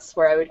now, that's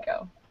where I would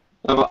go.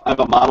 I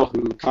have a model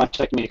who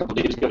contacted me a couple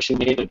days ago. She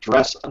made a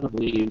dress out of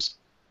leaves,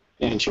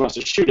 and she wants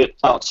to shoot it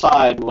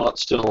outside while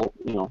it's still,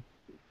 the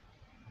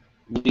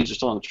leaves are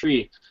still on the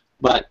tree.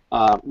 But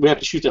we have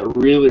to shoot that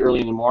really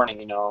early in the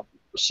morning,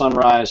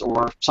 sunrise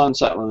or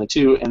sunset, one of the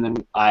two, and then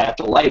I have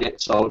to light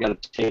it. So we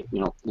got to take,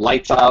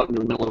 lights out in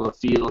the middle of a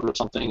field or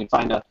something and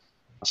find a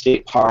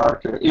state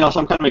park, or so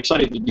I'm kind of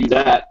excited to do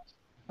that.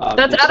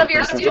 That's out of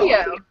your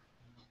studio.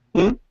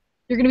 Hmm?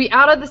 You're going to be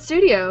out of the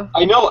studio.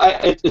 I know.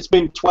 It's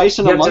been twice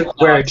in a month. You have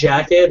to wear a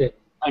jacket.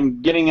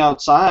 I'm getting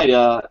outside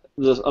of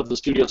the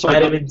studio. So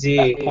Vitamin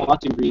D.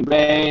 In Green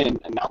Bay, and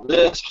now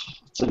this.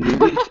 It's a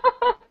newbie.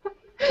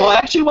 Well, I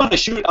actually want to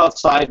shoot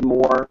outside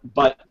more,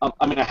 but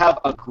I have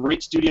a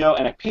great studio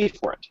and I paid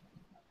for it.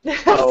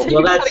 So,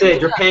 well, that's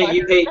it. You're paying.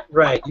 You paid.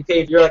 Right. You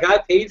paid. You're like, I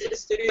paid for the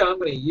studio. I'm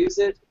going to use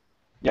it.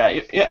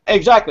 Yeah.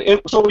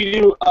 Exactly. So we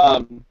do.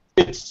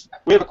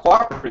 We have a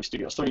cooperative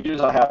studio. So we do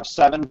is I have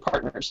 7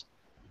 partners,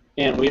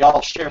 and we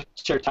all share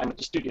time at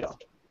the studio.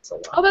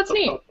 Oh, that's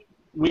neat.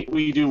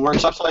 We do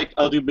workshops, like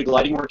I'll do big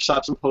lighting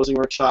workshops and posing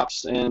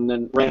workshops, and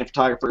then random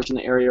photographers in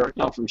the area,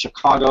 from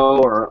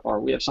Chicago, or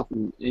we have some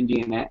from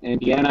Indiana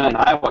and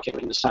Iowa came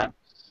in this time.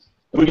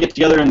 And we get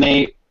together and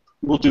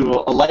we'll do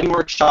a lighting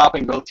workshop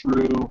and go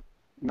through,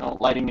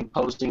 lighting and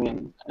posing,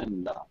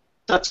 and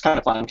that's kind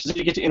of fun because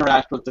you get to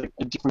interact with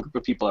a different group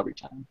of people every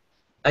time.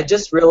 I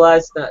just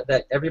realized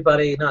that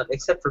everybody, not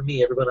except for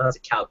me, everyone has a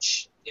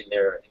couch in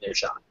their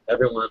shop.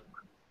 Everyone,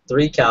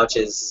 3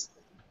 couches.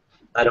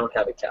 I don't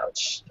have a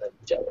couch. I'm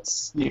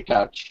jealous. Need a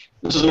couch.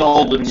 This is an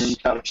old living room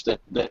couch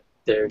that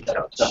their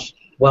couch.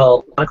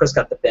 Well, Monco's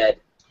got the bed.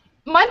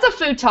 Mine's a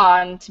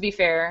futon, to be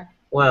fair.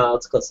 Well,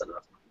 it's close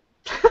enough.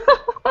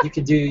 you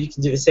can do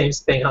the same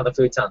thing on the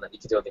futon that you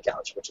can do on the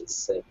couch, which is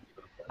sick.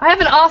 I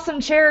have an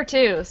awesome chair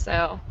too,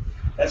 so.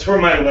 That's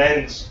where my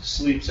lens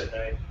sleeps at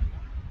night.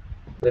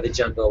 With the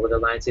jungle, with the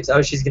line 6.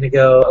 Oh, she's gonna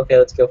go. Okay,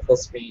 let's go full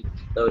screen.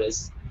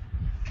 Lotus.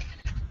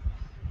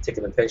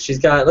 Taking the picture. She's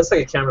got. It looks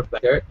like a camera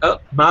back there. Oh,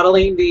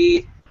 modeling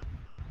the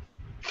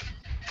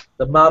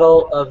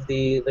model of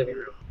the living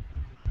room.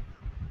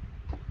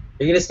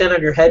 Are you gonna stand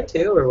on your head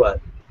too, or what?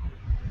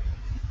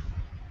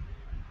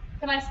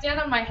 Can I stand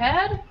on my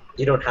head?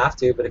 You don't have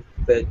to, but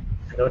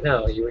I don't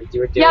know. You were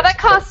doing. Yeah, that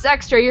costs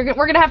extra.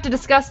 We're gonna have to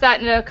discuss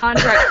that in a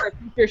contract for a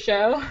future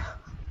show.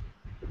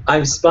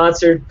 I'm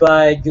sponsored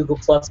by Google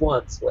Plus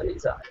Once. What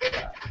is that?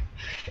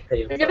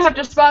 You're gonna have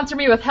to sponsor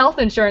me with health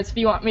insurance if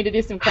you want me to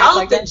do some crap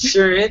like that. Health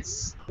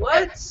insurance?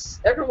 What?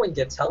 Everyone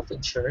gets health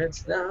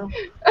insurance now.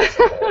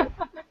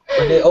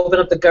 When they open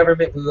up the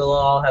government, we will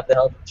all have the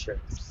health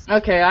insurance.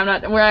 Okay, I'm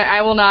not.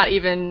 I will not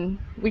even.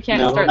 We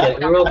can't start that.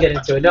 We won't get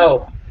into it.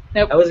 No.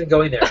 Nope. I wasn't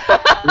going there.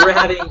 We were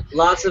having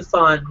lots of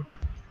fun,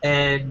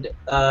 and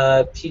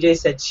PJ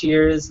said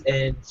cheers,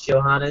 and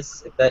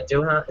Johannes, is that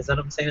what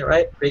I'm saying it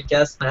right? Great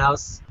guest in the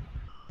house.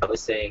 I was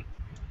saying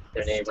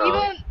their name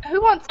wrong.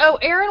 Who wants? Oh,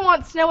 Aaron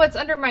wants to know what's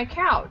under my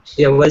couch.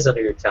 Yeah, what is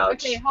under your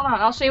couch? Okay, hold on.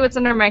 I'll show you what's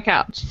under my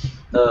couch.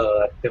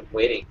 Oh, I've been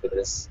waiting for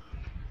this.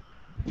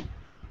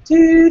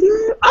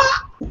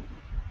 Ah!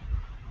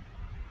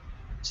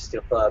 Just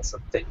gonna pull out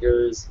some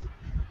fingers.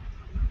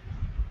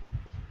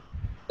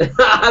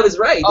 I was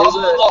right. There's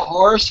the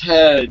horse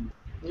head.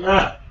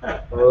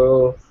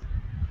 Oh.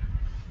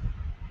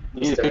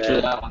 You need a picture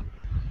of that one.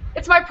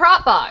 It's my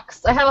prop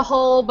box. I have a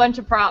whole bunch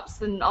of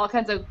props and all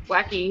kinds of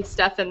wacky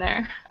stuff in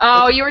there.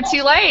 Oh, you were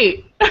too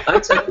late. I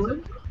took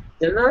one,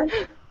 didn't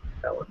I?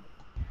 That one.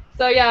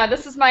 So yeah,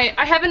 this is my.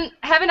 I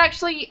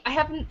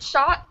haven't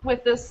shot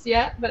with this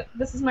yet, but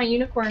this is my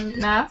unicorn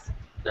mask.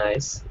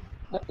 Nice.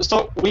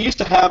 So we used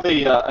to have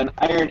an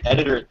Iron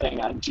Editor thing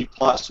on G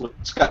Plus with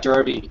Scott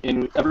Jarvie,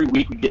 and every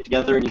week we'd get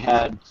together and you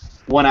had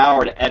 1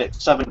 hour to edit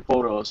 7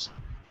 photos.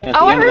 And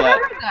at Oh, the I end of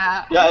remember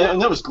that. yeah,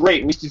 and that was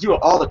great. We used to do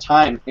it all the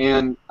time.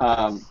 And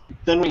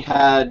then we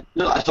had,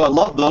 so I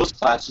love those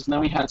classes. And then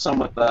we had some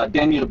with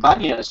Daniel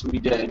Banyas we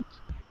did,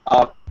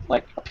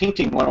 like a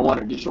painting 101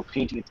 or digital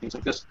painting and things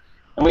like this.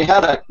 And we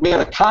had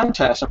a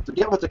contest. I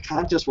forget what the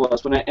contest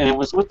was, but and it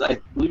was with I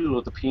believe it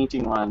was the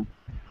painting one,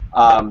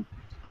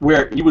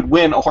 where you would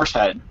win a horse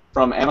head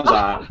from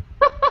Amazon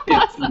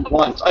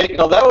once.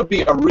 That would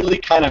be a really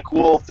kind of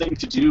cool thing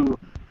to do.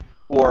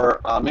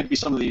 Or maybe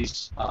some of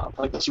these,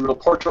 like the surreal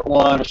portrait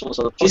one, or some of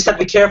those other. You just have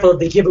to be careful of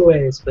the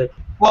giveaways, but.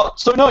 Well,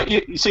 so no,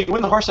 you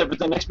win the horse head, but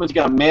the next month you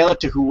gotta mail it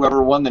to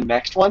whoever won the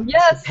next one.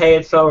 Yes. Pay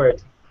it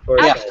forward.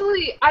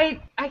 Actually, I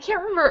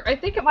can't remember. I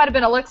think it might have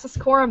been Alexis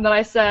Coram that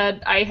I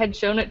said I had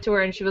shown it to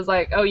her, and she was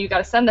like, "Oh, you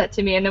gotta send that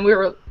to me." And then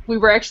we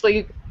were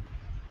actually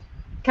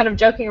kind of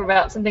joking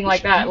about something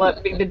like that,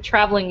 like the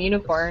traveling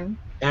unicorn.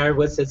 Aaron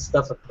Wood said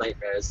stuff of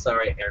nightmares.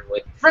 Sorry, Aaron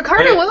Wood.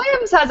 Ricardo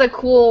Williams has a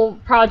cool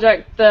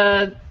project,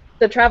 the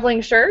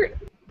traveling shirt,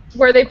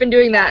 where they've been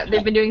doing that.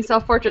 They've been doing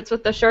self-portraits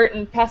with the shirt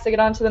and passing it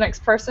on to the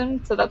next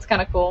person, so that's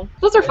kind of cool.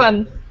 Those are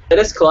fun. That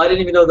is cool. I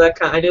didn't even know that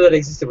I knew it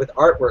existed with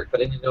artwork,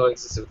 but I didn't know it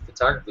existed with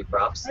photography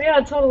props. Oh, yeah,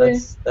 totally.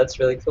 That's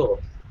really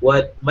cool.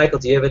 Michael,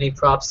 do you have any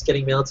props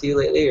getting mailed to you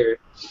lately, or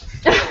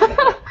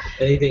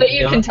anything that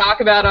you can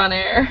talk about on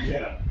air?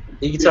 Yeah.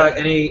 You can talk.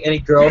 Any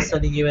girls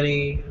sending you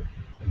any?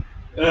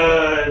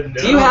 No.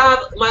 Do you have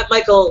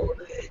Michael?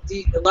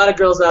 A lot of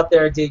girls out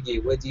there dig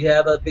you. Do you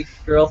have a big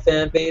girl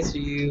fan base? Or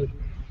you?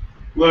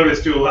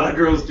 Lotus, do a lot of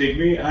girls dig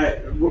me?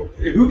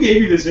 Who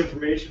gave you this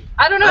information?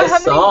 I don't know. I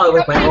saw it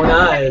with my own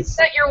eyes.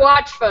 Set your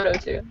watch photo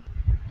to.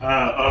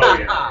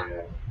 Yeah,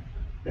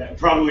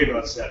 probably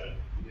about 7.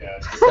 Yeah.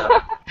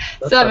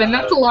 7.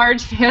 That's a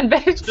large fan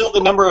base. Still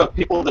the number of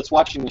people that's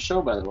watching the show,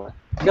 by the way.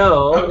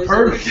 No. Oh,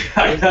 perfect.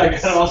 I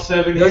got all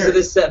 7 here.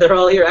 They're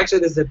all here. Actually,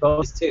 there's a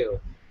bonus too.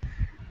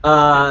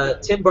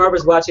 Tim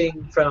Barber's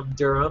watching from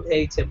Durham.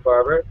 Hey, Tim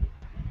Barber.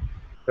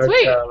 North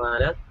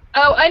Carolina.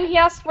 Oh, and he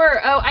asked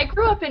I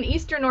grew up in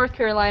eastern North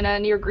Carolina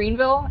near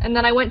Greenville, and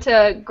then I went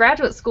to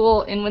graduate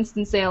school in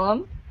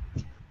Winston-Salem.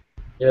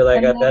 You're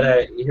like,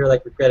 you're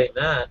like regretting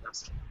that.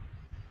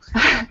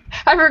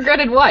 I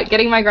regretted what?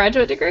 Getting my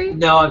graduate degree?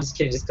 No, I'm just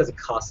kidding, just because it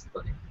costs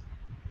money.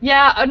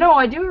 Yeah, no,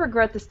 I do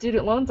regret the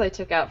student loans I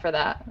took out for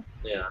that.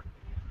 Yeah.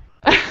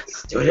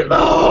 Student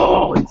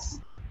loans!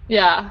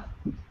 Yeah.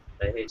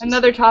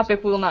 Another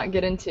topic we will not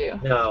get into.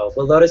 No.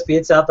 Will Lotus be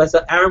at South by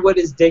South? Aaron Wood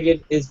is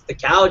the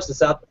couch to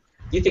South.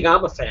 You think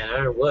I'm a fan?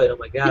 Aaron Wood. Oh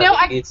my God.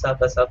 Be at South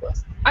by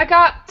Southwest.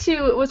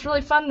 It was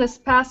really fun this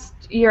past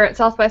year at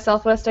South by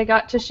Southwest. I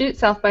got to shoot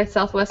South by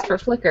Southwest for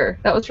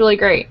Flickr. That was really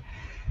great.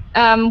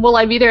 Will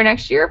I be there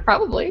next year?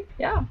 Probably.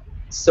 Yeah.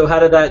 So how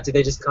did that? Did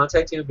they just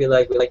contact you and be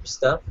like, "We like your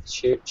stuff.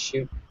 Shoot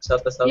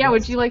South by Southwest"? Yeah.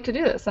 Would you like to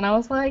do this? And I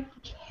was like,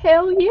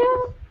 hell yeah.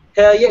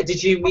 Hell yeah!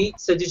 Did you meet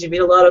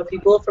a lot of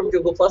people from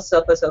Google Plus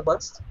South by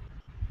Southwest?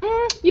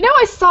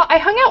 I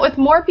hung out with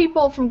more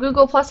people from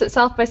Google Plus at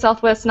South by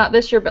Southwest, not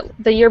this year, but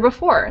the year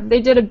before. They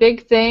did a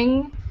big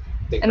thing,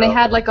 and they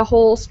had like a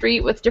whole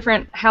street with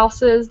different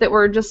houses that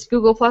were just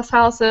Google Plus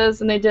houses,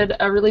 and they did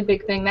a really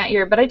big thing that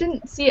year. But I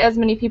didn't see as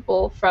many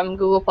people from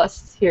Google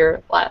Plus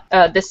here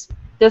at this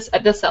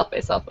South by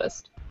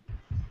Southwest,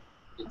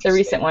 the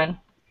recent one.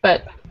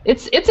 But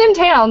it's in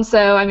town,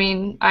 so I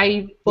mean,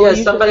 I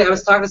was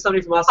talking to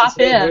somebody from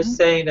Austin today. They were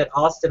saying that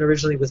Austin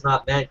originally was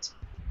not meant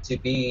to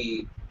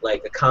be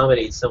like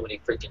accommodate so many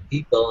freaking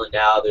people, and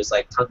now there's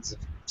like tons of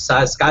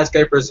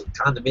skyscrapers and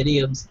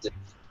condominiums.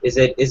 Is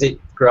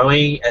it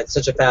growing at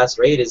such a fast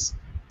rate? Is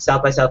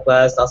South by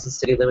Southwest, Austin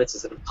City Limits,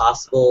 is it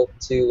impossible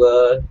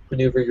to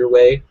maneuver your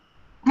way?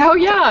 Oh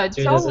yeah, it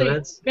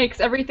totally makes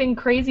everything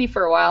crazy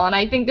for a while, and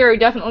I think there are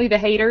definitely the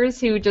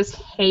haters who just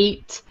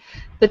hate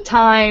the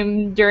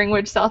time during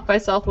which South by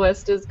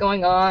Southwest is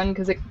going on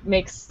because it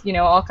makes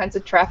all kinds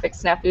of traffic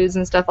snafus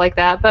and stuff like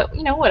that. But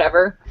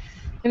whatever.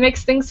 It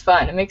makes things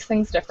fun. It makes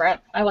things different.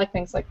 I like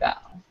things like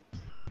that.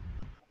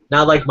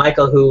 Not like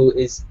Michael, who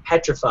is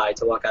petrified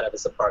to walk out of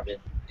his apartment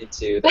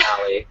into the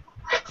alley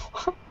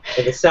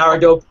with the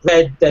sourdough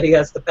bread that he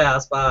has to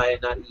pass by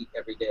and not eat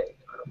every day.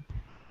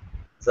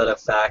 Is that a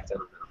fact? I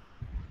don't know.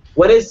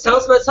 Tell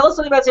us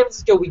something about San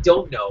Francisco we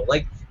don't know.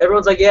 Like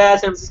everyone's like, yeah,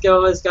 San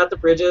Francisco has got the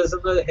bridges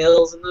and the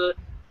hills and the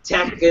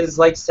tech is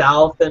like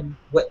south. And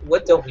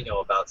what don't we know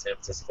about San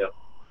Francisco?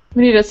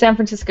 We need a San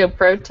Francisco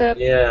pro tip.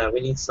 Yeah, we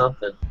need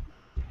something.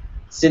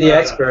 City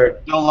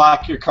expert. Don't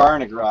lock your car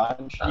in a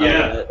garage.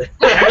 Yeah.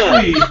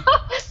 Actually,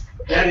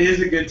 that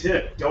is a good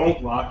tip.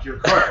 Don't lock your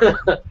car.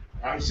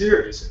 I'm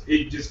serious.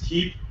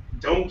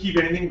 Don't keep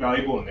anything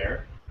valuable in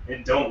there,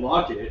 and don't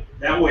lock it.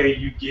 That way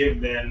you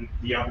give them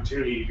the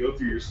opportunity to go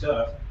through your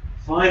stuff,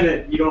 find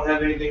that you don't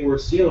have anything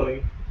worth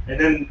stealing, and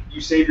then you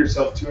save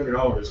yourself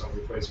 $200 on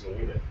replacing a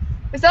window.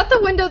 Is that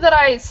the window that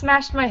I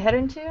smashed my head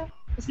into?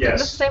 Is Yes.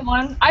 this the same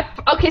one?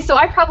 Okay, so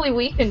I probably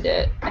weakened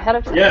it ahead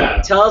of time.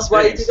 Yeah. Tell us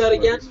why you Thanks. did that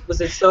again. Was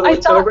it I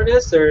thought-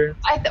 soberness or?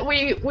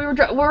 We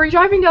were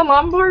driving down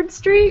Lombard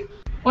Street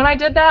when I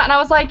did that, and I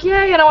was like,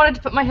 yay, and I wanted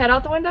to put my head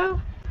out the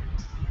window.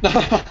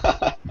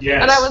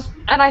 Yes.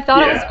 And I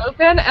thought it was Yeah.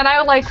 open, and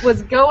I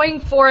was going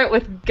for it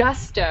with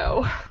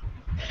gusto.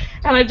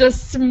 And I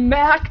just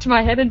smacked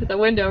my head into the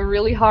window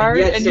really hard.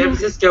 And yet and San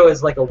Francisco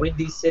is like a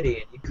windy city,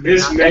 and you could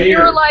This not. may- and you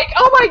were Mayor. like,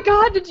 oh my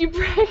god, did you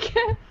break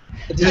it?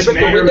 Did you This break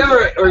the mayor-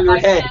 window or your My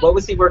head? head. What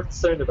was he more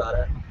concerned about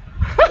it?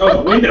 Oh,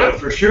 the window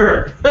for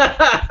sure.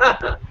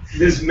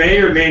 This may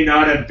or may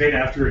not have been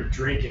after a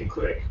drinking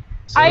click.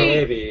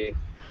 Maybe.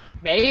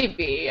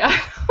 Maybe.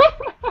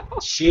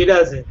 She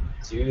doesn't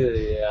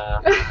do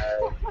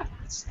that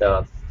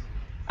stuff.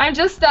 I'm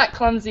just that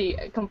clumsy,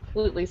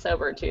 completely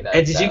sober too, though.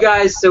 And did so. you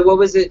guys? So what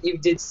was it? You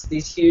did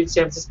these huge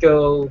San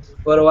Francisco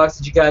photo walks.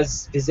 Did you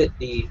guys visit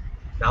the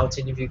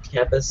Mountain View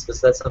campus? Was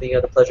that something you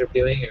had the pleasure of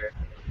doing, or?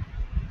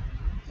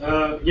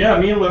 Yeah,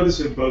 me and Lotus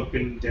have both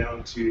been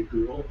down to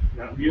Google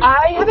Mountain View.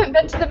 I haven't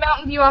been to the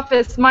Mountain View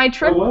office. My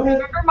trip, Oh, what?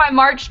 remember my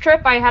March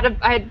trip? I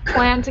had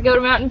planned to go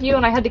to Mountain View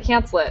and I had to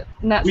cancel it.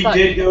 And that We sucked.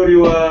 did go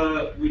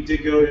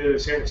to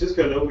San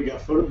Francisco though. We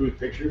got photo booth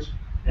pictures.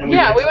 And We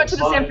went to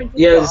the slide. San Francisco.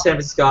 Yeah, the San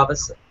Francisco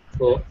office.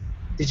 Cool.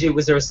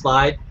 Was there a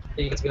slide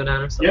that you got to go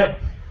down or something? Yeah.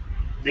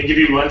 They give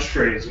you lunch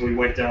trays, and we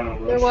went down on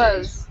lunch There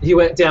was. You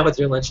went down with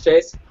your lunch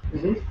trays?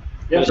 Mm-hmm. You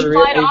Yeah. For should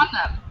real? slide on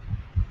them.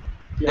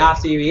 Yeah.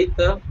 After you eat,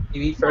 though?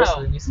 You eat first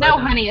and then you slide No,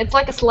 down? honey, it's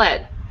like a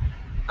sled.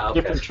 Oh,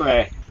 okay. Different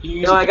tray.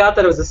 No, I got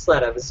that it was a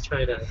sled. I was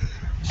trying to...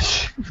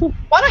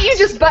 Why don't you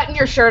just button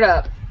your shirt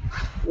up?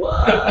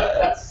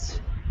 What?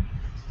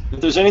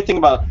 If there's anything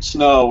about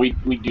snow, we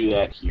do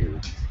that here.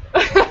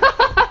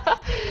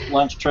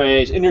 Lunch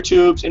trays, inner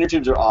tubes. Inner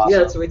tubes are awesome. Yeah,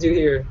 that's what we do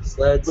here.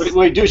 Sleds. What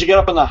you do is you get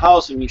up in the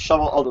house and you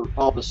shovel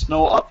all the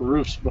snow off the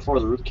roofs before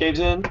the roof caves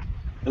in,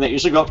 and then you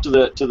usually go up to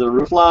the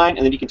roof line,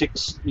 and then you can take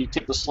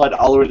the sled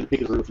all the way to the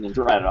peak of the roof and then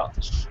drive it off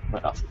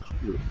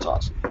the roof. It's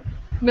awesome.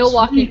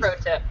 Milwaukee pro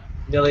tip.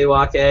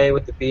 Milwaukee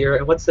with the beer.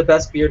 And what's the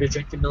best beer to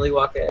drink in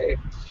Milwaukee?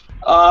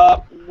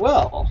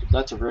 Well,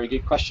 that's a very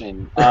good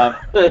question. And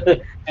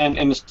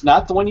it's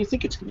not the one you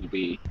think it's going to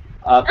be.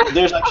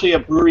 There's actually a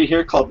brewery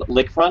here called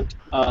Lakefront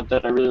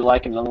that I really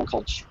like, and another one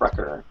called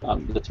Sprecher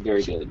that's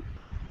very good.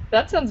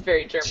 That sounds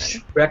very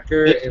German.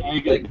 Wrecker. It's very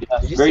good.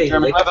 Yes, Did you very say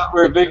German. Lake?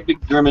 We're a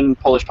big German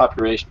Polish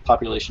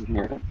population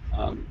here.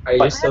 Are you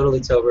but- totally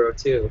Tobro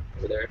too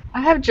over there?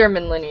 I have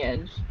German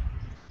lineage.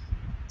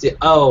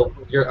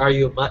 Are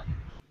you a mutt?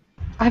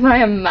 I'm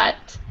a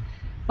mutt.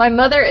 My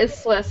mother is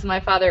Swiss and my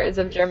father is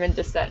of German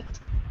descent.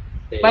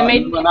 My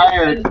maiden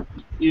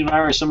you and I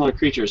are similar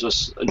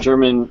creatures. A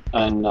German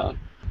and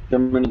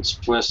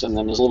Swiss, and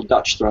then there's a little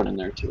Dutch thrown in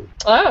there too.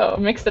 Oh,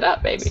 mix it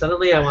up, baby.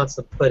 Suddenly I want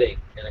some pudding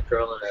and a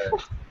girl in a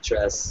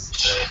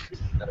dress.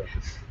 I don't know.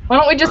 Why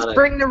don't we just Alex,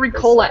 bring the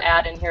Ricola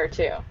ad in here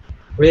too?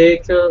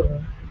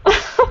 Ricola.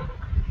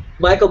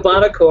 Michael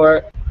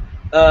Bonocore.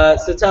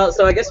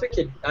 So I guess we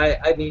could.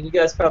 I mean, you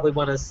guys probably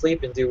want to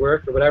sleep and do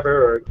work or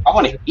whatever. Or I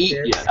want to eat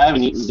yet. I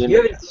haven't eaten dinner.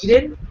 You haven't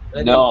eaten?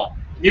 No.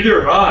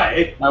 Neither have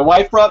I. My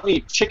wife brought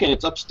me chicken.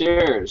 It's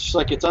upstairs. She's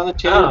like, it's on the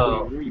table.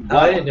 Oh,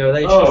 I didn't know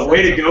that. You Oh, should've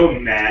way said to go,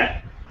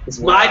 Matt. It's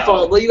my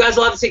fault. Well, you guys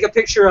will have to take a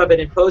picture of it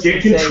and post Get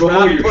it. and say, control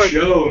of your Rappaport.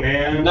 show,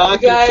 man. No, You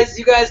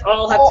guys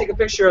all have to take a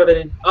picture of it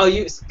and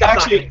Scott's not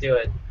Actually- gonna do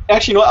it.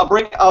 Actually, no.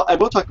 I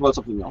will talk about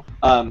something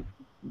though.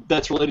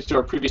 That's related to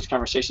our previous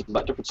conversation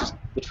about differences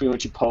between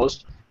what you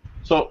post.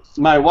 So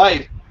my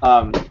wife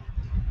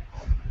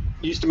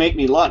used to make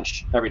me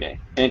lunch every day,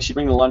 and she'd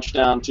bring the lunch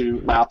down to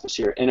my office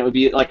here, and it would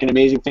be like an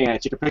amazing thing.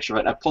 I'd take a picture of it,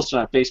 and I'd post it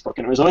on Facebook,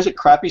 and it was always a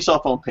crappy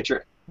cell phone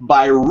picture.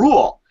 By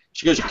rule,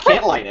 she goes, you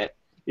can't light it.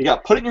 You got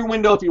to put it in your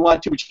window if you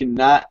want to, but you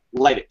cannot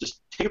light it.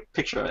 Just take a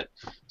picture of it.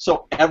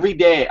 So every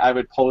day I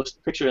would post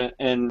a picture,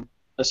 and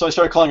so I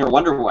started calling her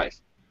Wonder Wife.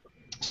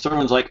 So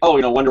everyone's like, oh,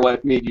 Wonder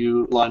Wife made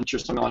you lunch or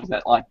something like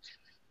that line.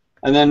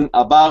 And then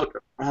about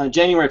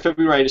January,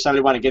 February, I decided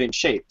I want to get in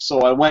shape.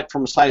 So I went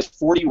from a size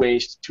 40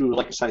 waist to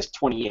like a size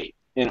 28.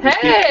 And it was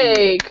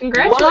Hey,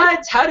 congratulations.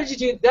 What? How did you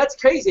do? That's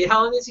crazy.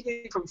 How long did you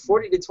get from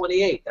 40 to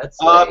 28? That's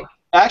like,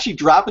 actually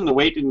dropping the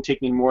weight didn't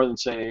take me more than,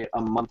 say,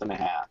 a month and a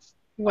half.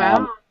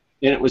 Wow.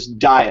 And it was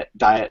diet.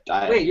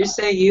 wait, you're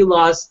saying you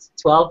lost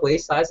 12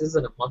 waist sizes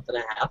in a month and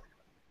a half?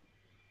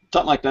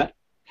 Something like that.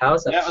 How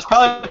is that? Yeah, it was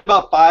probably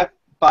about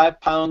five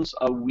pounds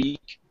a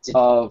week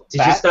of Did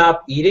fat. you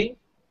stop eating?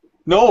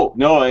 No,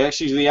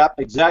 actually the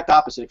exact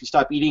opposite. If you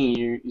stop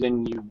eating,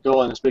 then you go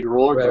on this big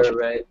roller coaster.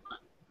 Right.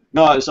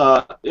 No, it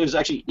was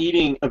actually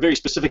eating a very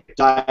specific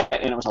diet,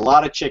 and it was a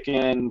lot of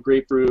chicken,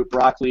 grapefruit,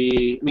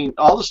 broccoli. I mean,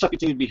 all the stuff you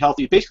think would be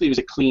healthy. Basically, it was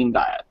a clean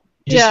diet.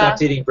 You just Yeah.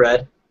 stopped eating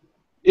bread?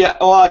 Yeah,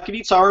 I could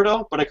eat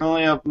sourdough, but I can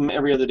only have them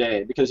every other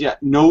day because,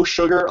 no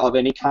sugar of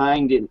any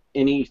kind in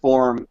any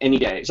form, any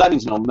day. So that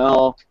means no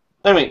milk.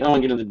 Anyway, I don't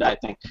want to get into the diet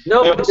thing.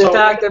 No, Yeah, but so- in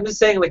fact, I'm just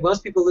saying, like,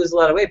 most people lose a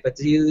lot of weight, but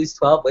do you lose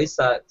 12 waist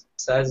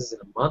sizes in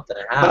a month and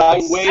a half? But I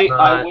That's weigh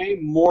not-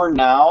 more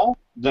now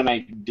than I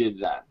did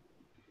then.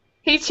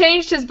 He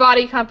changed his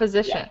body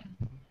composition.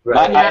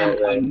 Right.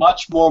 I'm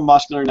much more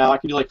muscular now. I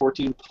can do like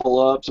 14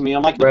 pull-ups. I mean,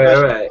 I'm like the Right,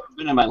 best right. I've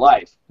been in my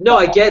life. No,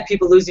 I get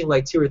people losing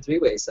like 2 or 3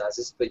 weight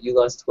sizes, but you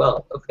lost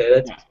 12. Okay,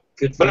 that's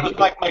good for But you. it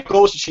was my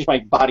goal was to change my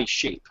body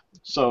shape.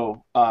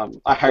 So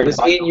I hired.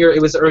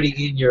 It was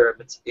already in your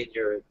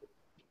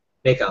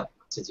makeup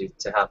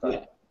to have that.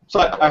 Yeah. So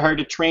I hired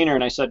a trainer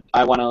and I said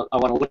I want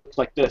to look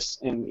like this,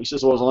 and he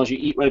says, well, as long as you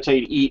eat what I tell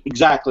you to eat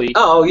exactly.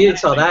 Oh, you didn't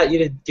tell that. You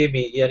didn't give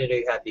me. You didn't know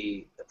you had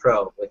the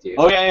pro with you.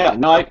 Oh yeah.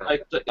 No,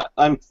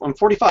 I'm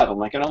 45. I'm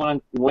like I don't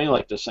want to weigh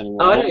like this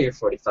anymore. Oh, I know you're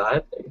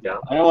 45. There you go.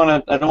 I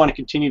don't want to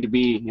continue to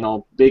be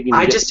big. And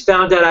I just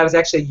found out I was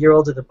actually a year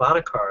older than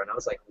Bonocore, and I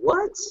was like,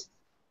 what?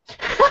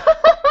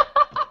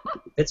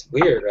 It's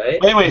weird,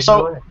 right? Anyway,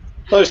 so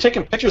I was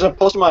taking pictures and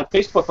posting them on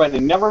Facebook, but I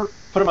never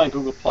put them on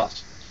Google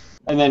Plus.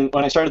 And then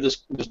when I started this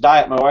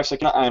diet, my wife's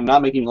like, no, I'm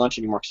not making lunch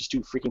anymore because it's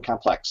too freaking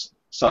complex.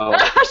 So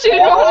she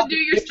didn't want to do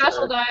your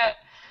special diet.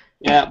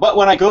 Yeah, but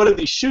when I go to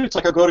these shoots,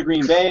 like I'll go to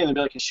Green Bay and they'll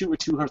be like, I shoot with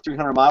 200,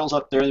 300 models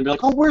up there, and they'll be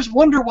like, oh, where's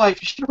Wonder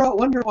Wife? You should have brought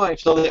Wonder Wife.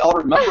 So they all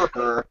remember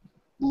her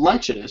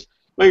lunches.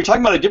 But you're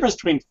talking about a difference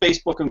between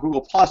Facebook and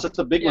Google Plus. That's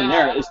the big one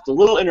there. It's the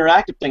little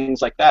interactive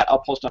things like that I'll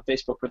post on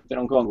Facebook, but they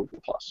don't go on Google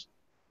Plus.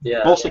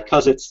 Yeah. Mostly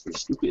because it's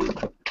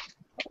stupid.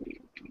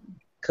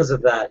 Because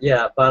of that,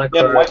 yeah. Bonocore.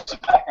 Yeah, my wife's a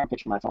background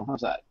picture of my phone.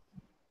 How's that?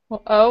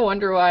 Well, oh,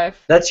 Wonder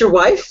Wife. That's your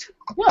wife?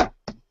 Yeah.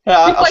 Yeah,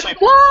 I'll show you.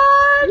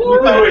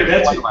 What? Wait,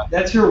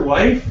 that's your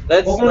wife?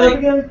 That's What was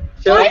like. that again?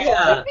 What?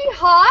 Yeah. Would be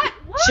hot?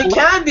 What? She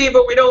can be,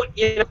 but we don't.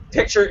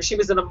 Picture. She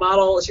was in a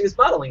model. She was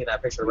modeling in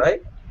that picture,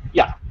 right?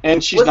 Yeah,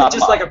 and she's Wasn't not it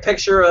just like a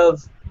picture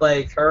of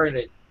like her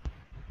in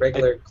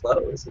regular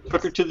clothes?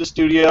 Took her to the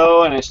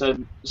studio, and I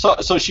said,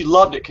 so she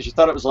loved it because she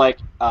thought it was like.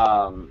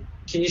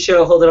 Can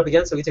you hold it up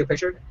again so we take a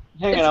picture?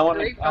 Hang It's on, a I want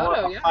great to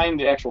photo, find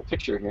the actual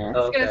picture here.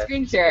 Oh, Let's get a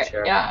screen share it.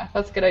 Yeah,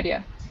 that's a good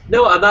idea.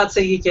 No, I'm not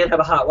saying he can't have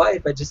a hot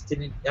wife. I just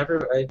didn't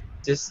ever.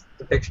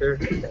 The picture.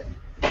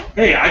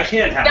 Hey, I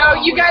can't have. No,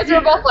 you guys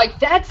are both like,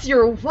 that's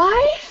your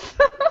wife?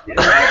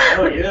 Yeah,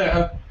 oh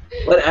yeah.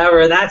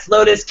 Whatever. That's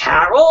Lotus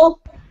Carroll.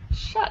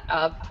 Shut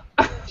up.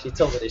 She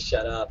told me to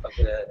shut up.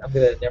 I'm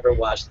gonna never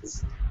watch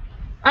this.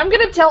 I'm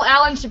gonna tell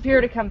Alan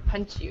Shapiro to come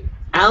punch you.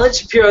 Alan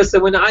Shapiro. So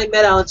when I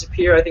met Alan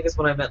Shapiro, I think it's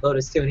when I met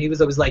Lotus too, and he was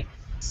always like,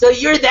 "So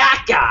you're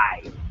that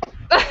guy."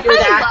 You're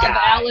that I love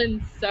guy.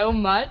 Alan so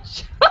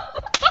much.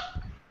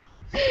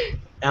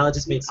 Alan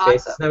just makes Awesome.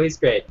 faces. No, he's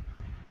great.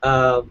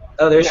 Oh,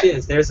 there she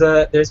is.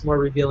 There's more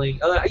revealing.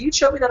 Oh, you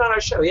showed me that on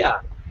our show, yeah.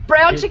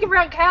 Brown chicken,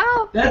 brown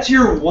cow. That's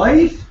your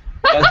wife?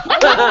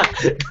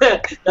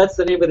 That's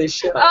the name of this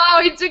show. Oh,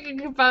 he took a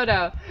good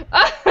photo.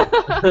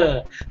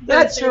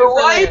 That's your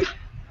wife?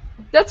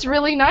 That's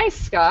really nice,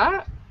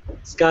 Scott.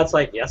 Scott's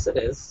like, yes, it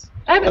is.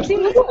 I haven't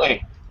seen this.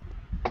 Absolutely.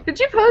 Did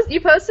you post?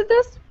 You posted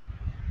this?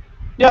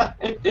 Yeah,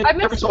 I missed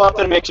every so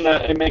often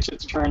it makes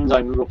its turns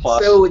on Google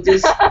Plus.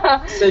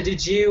 So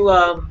did you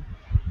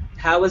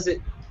how was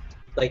it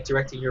like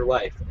directing your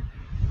wife?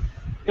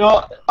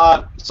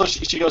 So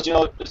she goes,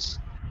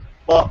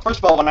 well, first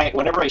of all,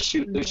 whenever I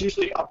shoot, there's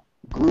usually a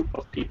group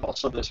of people.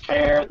 So there's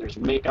hair, there's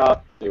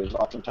makeup, there's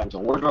oftentimes a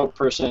wardrobe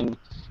person.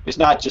 It's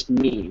not just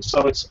me.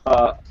 So it's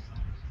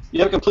you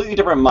have a completely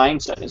different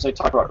mindset. As I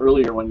talked about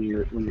earlier, when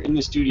you're in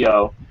the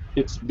studio,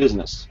 it's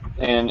business,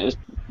 and it's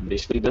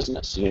basically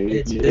business.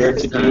 You're there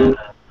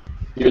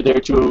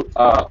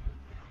to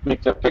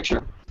make that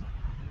picture.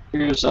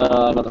 Here's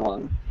another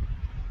one.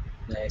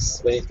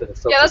 Nice. Waiting for the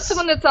focus. Yeah, that's the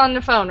one that's on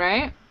the phone,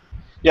 right?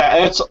 Yeah,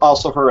 and it's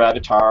also her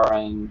avatar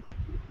and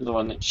the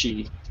one that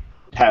she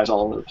has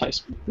all over the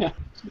place. Yeah.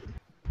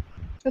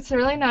 That's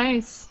really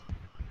nice.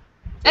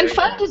 And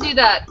fun to do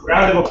that.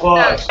 Round of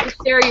applause. To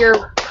share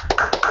your.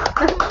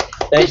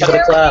 Thank you for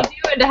the clap. What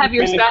you do and to have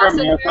your spouse in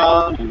there.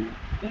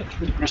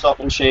 Keep yourself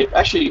in shape.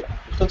 Actually,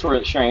 since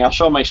we're sharing, I'll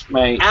show my.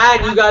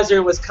 And you guys are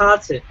in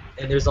Wisconsin,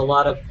 and there's a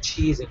lot of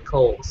cheese and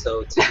cold,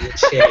 so to be in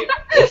shape,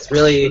 it's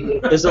really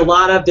there's a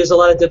lot of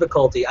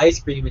difficulty. Ice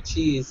cream and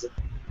cheese.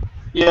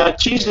 Yeah,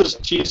 cheese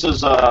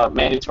is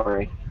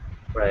mandatory.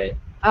 Right.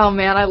 Oh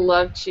man, I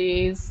love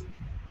cheese.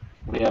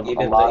 We have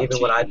Even a lot even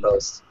of when I cheese.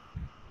 post.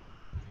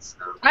 So.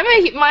 I'm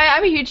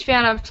a huge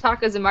fan of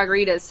tacos and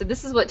margaritas, so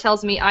this is what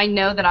tells me I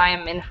know that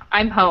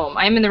I'm home.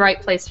 I'm in the right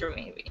place for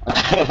me.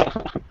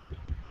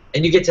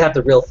 And you get to have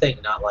the real thing,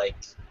 not like.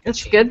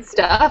 It's good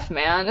stuff,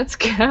 man. It's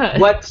good.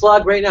 What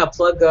plug right now?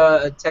 Plug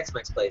a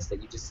Tex-Mex place that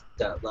you just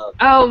love.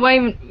 Oh,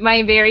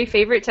 my very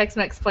favorite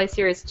Tex-Mex place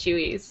here is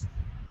Chewy's.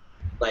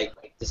 Like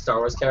the Star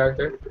Wars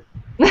character.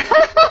 Yeah,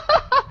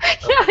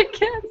 I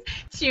guess.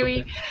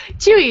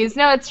 Chewy's.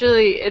 No,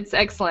 it's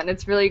excellent.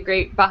 It's really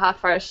great Baja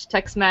Fresh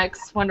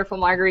Tex-Mex, wonderful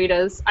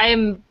margaritas. I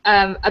am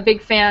a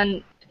big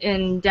fan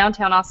in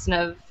downtown Austin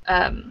of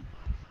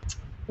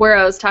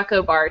Guero's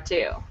Taco Bar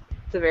too.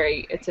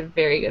 It's a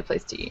very good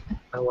place to eat.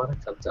 I want to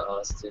come to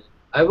Austin.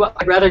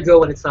 I'd rather go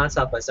when it's not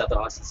South by South or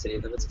Austin City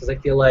limits because I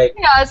feel like.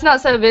 Yeah, it's not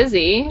so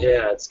busy.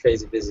 Yeah, it's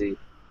crazy busy.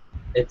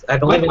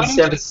 I've only been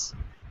to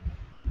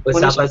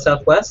South by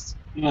Southwest.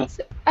 Yeah.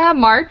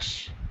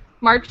 March.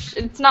 March.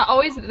 It's not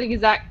always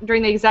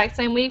during the exact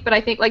same week, but I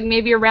think like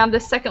maybe around the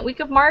second week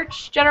of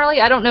March.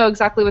 Generally, I don't know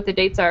exactly what the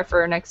dates are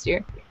for next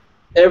year.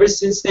 Ever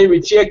since they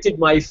rejected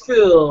my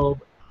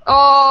film.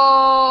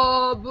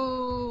 Oh,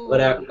 boo.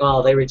 Whatever.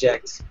 Well, they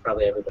reject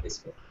probably everybody's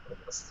film.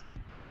 Almost.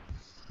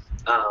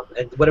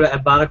 And what about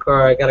at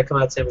Bonocore? I got to come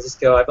out to San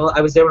Francisco.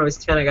 I was there when I was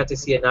 10. I got to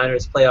see a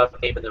Niners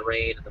playoff game in the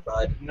rain and the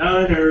mud.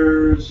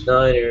 Niners.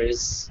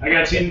 Niners. I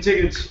got season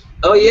tickets.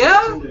 Oh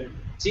yeah?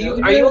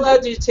 Are you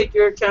allowed to take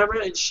your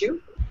camera and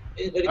shoot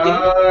at a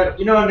game?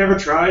 You know, I've never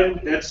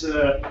tried. That's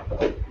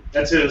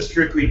a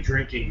strictly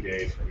drinking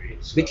day for me.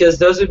 So. Because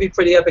those would be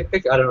pretty epic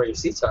pictures. I don't know where your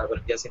seats are, but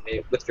I'm guessing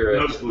maybe with your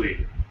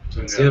Nosebleed.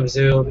 So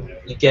zoom,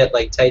 you get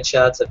like tight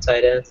shots of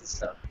tight ends and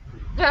stuff.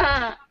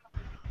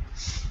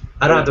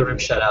 I don't have the rim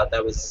shut out.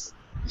 That was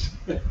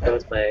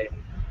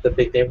the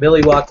big name.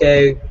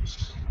 Milwaukee,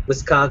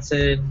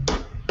 Wisconsin.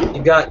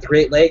 You got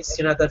Great Lakes.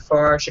 You're not that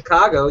far.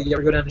 Chicago. You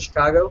ever go down to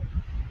Chicago?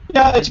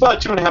 Yeah, it's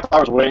about 2.5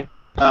 hours away.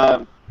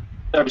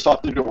 Every so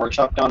often do a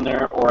workshop down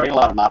there, or I get a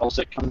lot of models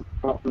that come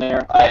up from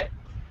there. I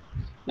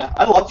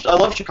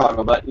love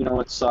Chicago, but you know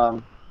it's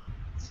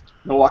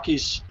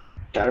Milwaukee's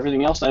got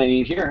everything else that I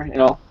need here. You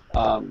know,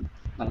 I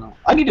don't know.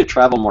 I need to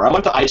travel more. I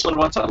went to Iceland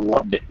once. I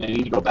loved it. I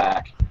need to go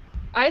back.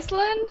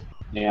 Iceland?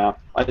 Yeah,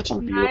 I did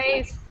something beautiful.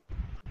 Nice.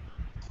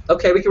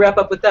 Okay, we can wrap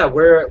up with that.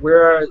 Where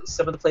are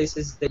some of the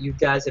places that you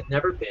guys have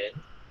never been,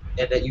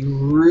 and that you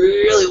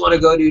really want to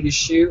go to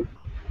shoot?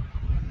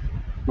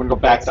 I'm gonna go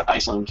back to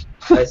Iceland.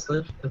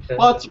 Iceland? Okay.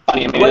 Well, it's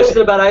funny. I mean, what is it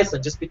about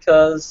Iceland? Just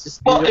because?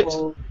 Just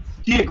beautiful? Well,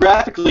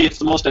 geographically, it's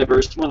the most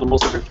diverse, one of the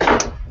most diverse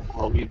places in the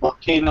world. We have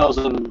volcanoes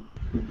and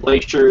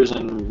glaciers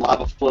and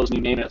lava flows, and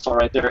you name it, it's all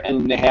right there.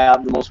 And they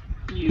have the most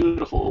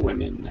beautiful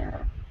women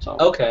there. So.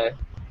 Okay.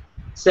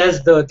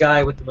 Says the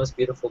guy with the most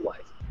beautiful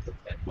wife.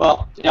 Okay.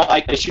 Well, you know,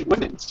 I shoot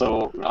women,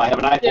 so I have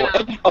an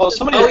iPhone. Yeah. Oh,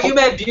 you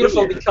meant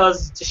beautiful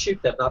because to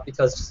shoot them, not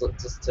because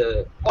just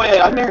to. Oh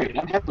yeah, I'm married.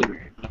 I'm happily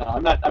married. No,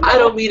 I'm not. I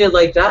don't mean it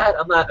like that.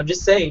 I'm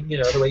just saying, you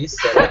know, the way you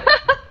said it.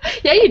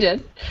 Yeah, you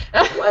did.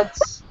 What?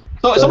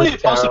 So somebody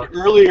posted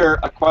earlier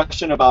a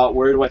question about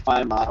where do I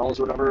find models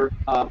or whatever.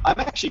 I'm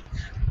actually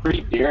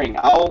pretty daring.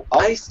 I'll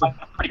find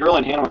a pretty girl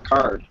and hand them a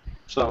card.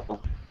 So.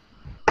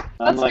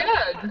 That's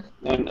good.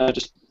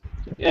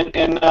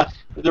 And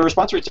the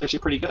response rate's actually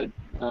pretty good.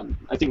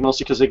 I think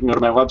mostly because they can go to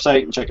my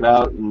website and check it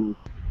out and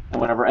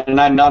whatever. And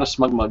I'm not a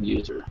Smugmug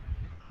user.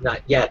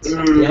 Not yet.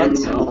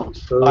 No.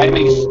 I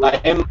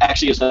am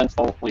actually a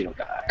Zenfolio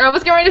guy. I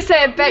was going to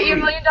say, I bet you $1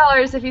 million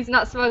if he's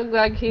not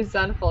Smugmug, he's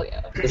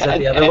Zenfolio. Is that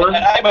the other one?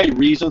 And I have my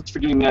reasons for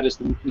doing that is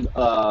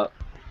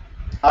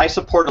I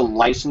support a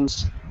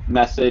license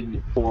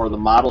method for the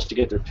models to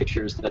get their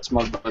pictures that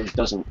Smugmug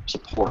doesn't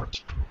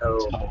support. Oh.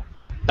 So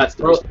that's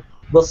the reason.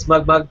 Will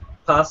Smugmug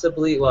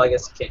possibly? Well, I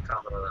guess you can't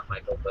comment on that,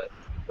 Michael. But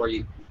do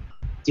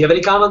you have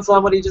any comments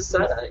on what he just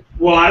said?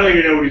 Well, I don't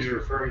even know what he's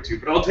referring to,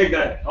 but I'll take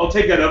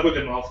that up with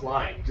him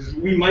offline because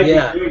we might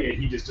be doing it.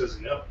 He just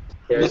doesn't know.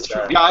 That's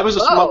true. Yeah, I was a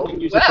Smugmug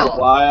user for a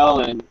while,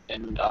 and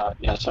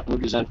yeah,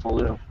 Smugmug is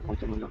Zenfolio.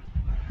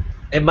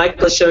 And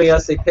Mike was showing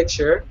us a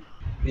picture,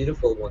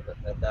 beautiful one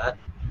at that.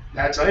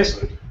 That's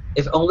Iceland.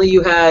 If only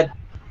you had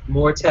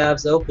more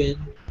tabs open,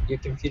 your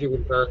computer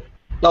would run.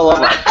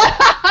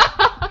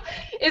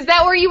 Is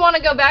that where you want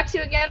to go back to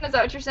again? Is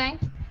that what you're saying?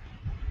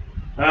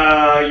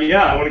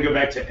 Yeah, I want to go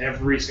back to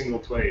every single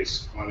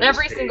place.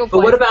 Every single place.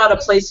 But what about a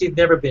place you've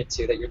never been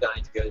to that you're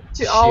dying to go to?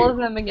 To all of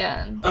them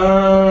again.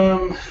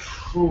 Oh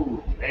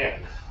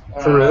man.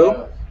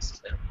 Peru?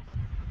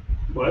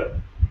 What?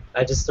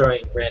 I'm just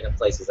throwing random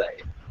places at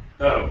you.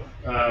 Oh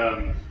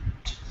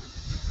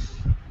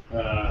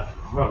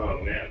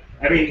man.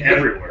 I mean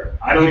everywhere.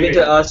 You've been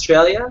to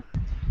Australia?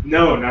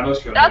 No, not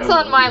Australia. That's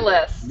on my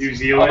list. New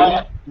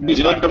Zealand. New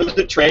Zealand. Go to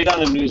the trade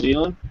on in New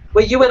Zealand.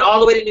 Wait, you went all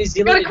the way to New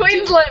Zealand? Go to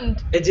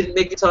Queensland. It didn't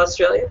make it to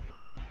Australia?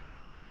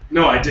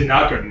 No, I did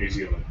not go to New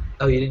Zealand.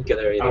 Oh, you didn't go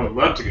there either. I would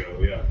love to go.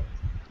 Yeah.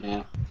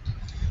 Yeah.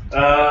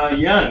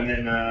 Yeah, and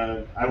then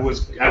I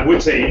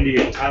would say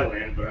India and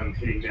Thailand, but I'm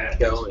hitting that.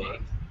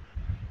 Going.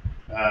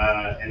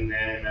 And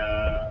then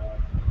I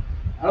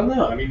don't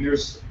know. I mean,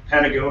 there's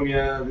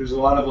Patagonia. There's a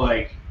lot of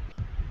like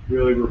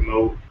really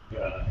remote.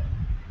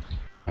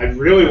 I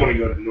really want to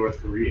go to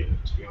North Korea,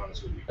 to be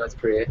honest with you. North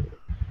Korea.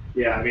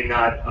 Yeah, I mean,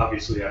 not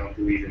obviously. I don't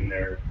believe in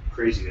their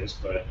craziness,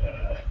 but.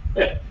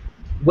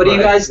 What do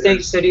you guys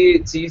think? So do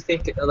you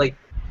think like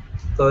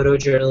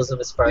photojournalism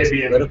as far as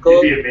political?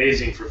 It'd be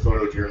amazing for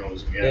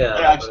photojournalism.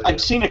 Yeah. I've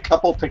seen a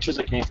couple pictures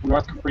that came from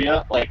North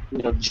Korea, like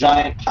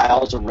giant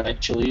piles of red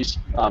chilies,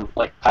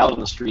 like piled in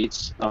the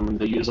streets.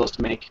 They use those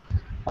to make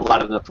a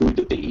lot of the food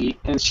that they eat,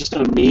 and it's just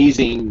an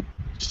amazing,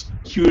 just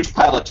huge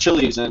pile of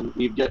chilies, and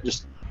you get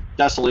just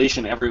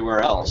desolation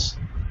everywhere else.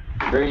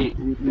 Very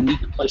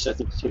unique place, I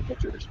think, to take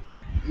pictures.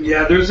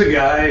 Yeah, there's a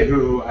guy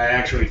who I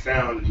actually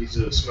found. He's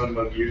a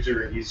Smugmug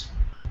user, and he's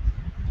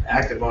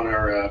active on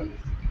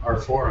our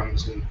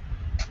forums, and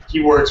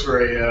he works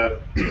for a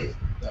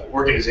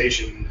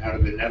organization out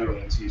of the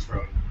Netherlands. He's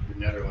from the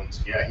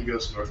Netherlands. Yeah, he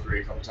goes to North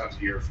Korea a couple times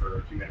a year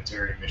for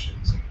humanitarian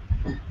missions. And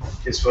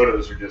his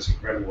photos are just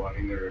incredible. I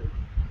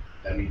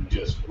mean,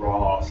 just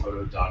raw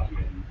photo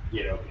document,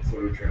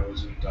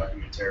 photojournalism,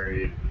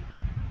 documentary.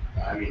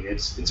 I mean,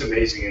 it's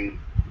amazing,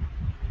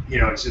 and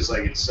it's just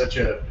like it's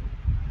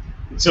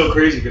so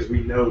crazy because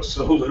we know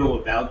so little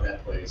about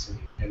that place,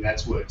 and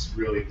that's what's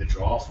really the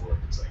draw for it.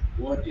 It's like,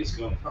 what is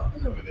going on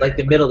over there? Like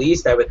the Middle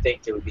East, I would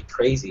think it would be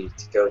crazy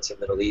to go to the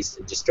Middle East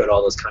and just go to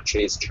all those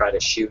countries, try to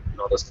shoot in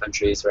all those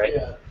countries, right?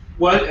 Yeah.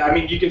 Well, I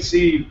mean, you can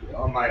see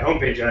on my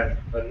homepage I have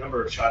a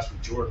number of shots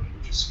from Jordan,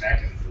 which is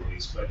smack in the Middle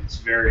East, but it's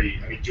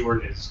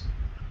Jordan is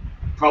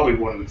probably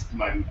one of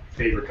my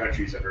favorite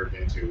countries I've ever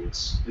been to.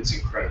 It's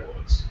incredible.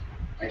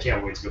 I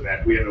can't wait to go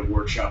back. We have a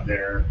workshop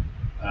there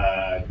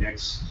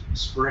next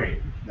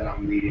spring that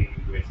I'm leading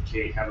with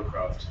Kate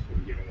Havercroft for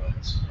the Giving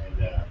Lens.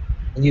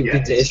 And you've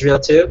been to Israel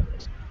too?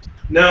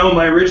 No,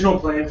 my original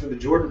plan for the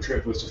Jordan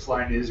trip was to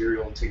fly into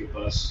Israel and take a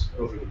bus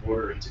over the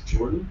border into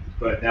Jordan,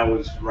 but that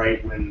was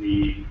right when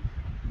the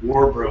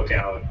war broke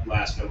out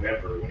last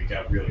November, when it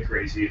got really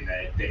crazy, and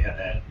they had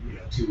that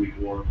 2-week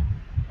war.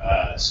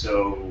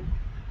 So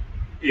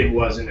it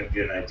wasn't a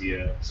good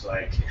idea. So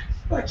I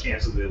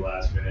canceled it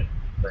last minute.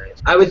 Right.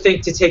 I would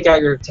think to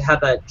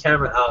have that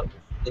camera out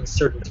in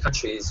certain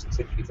countries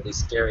could be really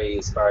scary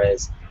as far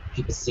as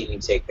people seeing you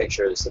take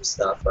pictures of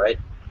stuff, right?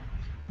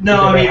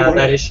 No, I mean, have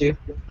that issue.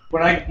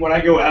 When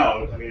I go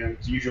out, I mean,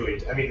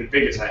 the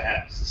biggest I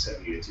have is the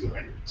 70 to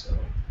 200, so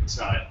it's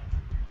not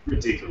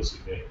ridiculously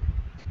big.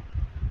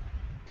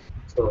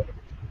 Cool.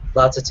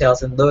 Lots of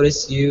tales. And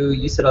Lotus,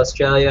 you said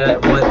Australia.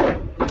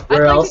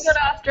 Where I'd else? like to go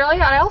to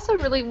Australia. I also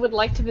really would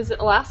like to visit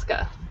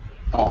Alaska.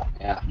 Oh,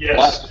 yeah. Yes.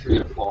 Alaska's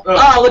beautiful.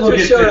 Oh, look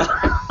who showed up.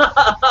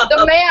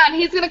 The man,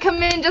 he's going to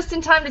come in just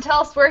in time to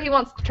tell us where he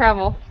wants to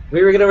travel.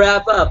 We were going to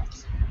wrap up,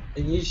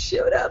 and you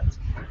showed up.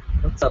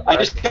 What's up, Mark?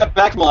 I just got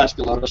back from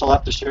Alaska, Lotus. I'll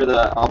have to share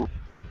the...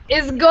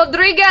 Is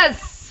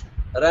Godriguez.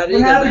 What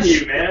happened to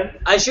you, man?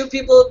 I shoot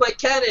people with my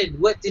cannon.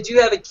 What, did you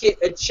have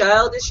a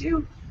child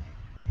issue?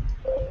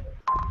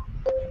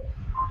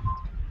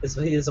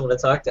 He doesn't want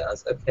to talk to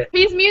us. Okay.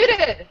 He's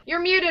muted.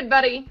 You're muted,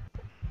 buddy.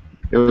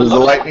 It was the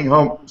Lightning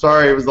Home.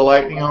 Sorry, it was the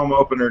Lightning Home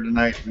opener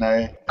tonight, and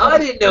I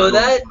didn't know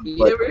that. You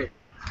never.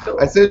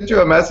 I sent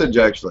you a message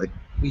actually.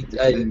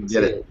 I didn't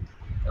get it.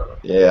 Oh.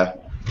 Yeah.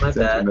 My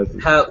bad.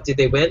 How did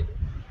they win?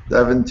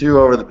 7-2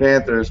 over the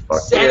Panthers.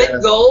 Fuck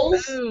 7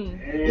 goals.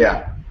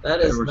 Yeah.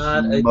 That is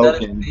not a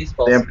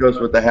baseball.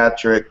 Stamkos with the hat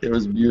trick. It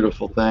was a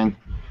beautiful thing.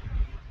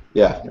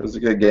 Yeah, it was a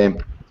good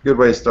game. Good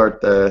way to start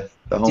the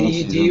home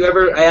season. Do you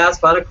ever? I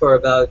asked Bonocore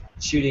about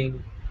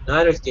shooting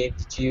Niners game.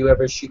 Did you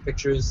ever shoot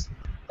pictures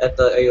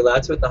are you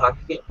allowed to at the hockey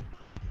game?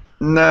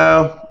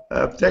 No,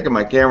 I've taken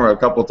my camera a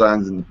couple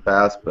times in the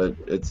past, but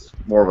it's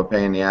more of a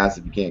pain in the ass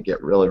if you can't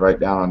get really right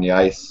down on the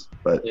ice.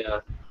 But yeah,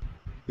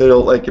 they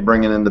don't like you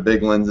bringing in the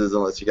big lenses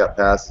unless you got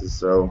passes,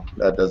 so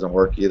that doesn't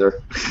work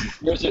either.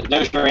 There's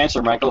your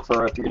answer, Michael,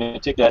 for if you're going to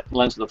take that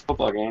lens to the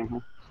football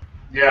game.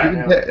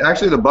 Yeah.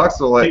 Actually, the Bucks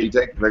will let you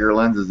take the bigger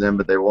lenses in,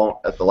 but they won't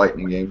at the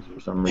Lightning games for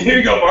some reason. Here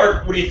you go,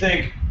 Mark. What do you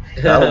think?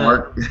 That'll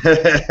work.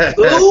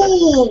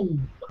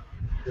 Boom!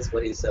 Is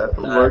what he said.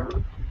 That'll work.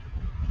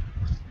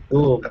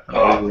 Boom.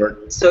 That'll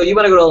work. So you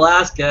want to go to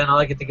Alaska, and all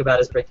I can think about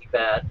is Breaking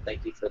Bad.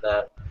 Thank you for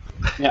that.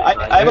 Yeah,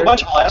 I have a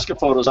bunch of Alaska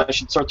photos. I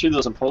should sort through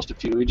those and post a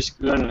few. We just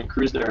went on a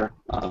cruise there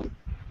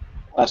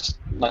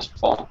last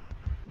fall.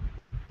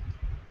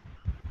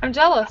 I'm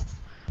jealous.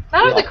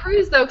 Not of the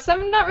cruise though, because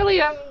I'm not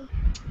really I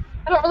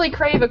don't really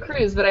crave a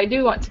cruise, but I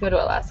do want to go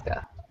to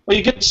Alaska. Well,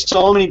 you get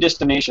so many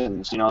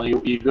destinations.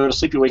 You go to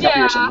sleep, you wake up,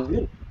 you're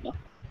something. Yeah.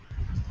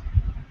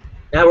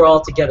 Now we're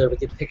all together. We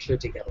can picture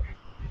together.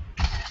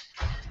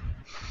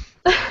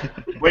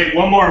 Wait,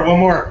 one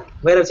more.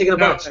 Wait, I'm taking a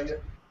bunch.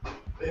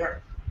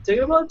 There.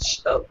 Taking a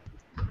bunch? Oh.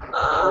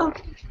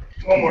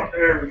 One more.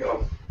 There we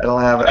go. I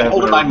don't have it.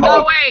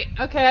 Oh, wait.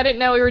 Okay, I didn't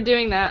know we were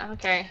doing that.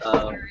 Okay.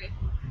 Sorry.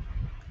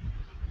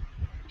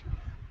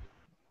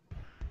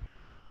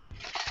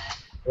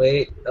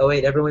 Wait. Oh,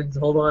 wait. Everyone's.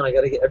 Hold on. I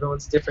gotta get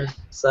everyone's different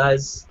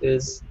size.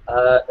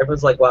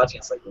 Everyone's like watching.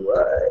 It's like,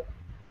 what?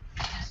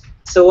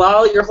 So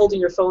while you're holding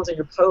your phones and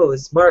your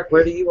pose, Mark,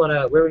 where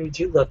would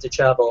you love to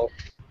travel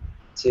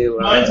to?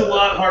 Mine's a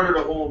lot harder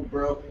to hold,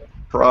 bro.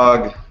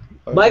 Prague.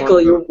 Michael,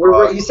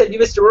 you said you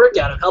missed your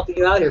workout. I'm helping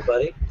you out here,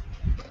 buddy.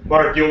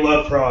 Mark, you'll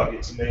love Prague.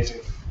 It's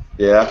amazing.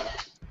 Yeah.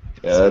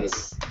 Yeah,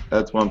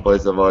 that's one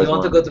place I've always wanted. You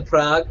want to go to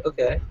Prague?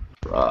 Okay.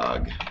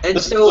 Prague. And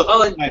this so,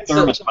 is my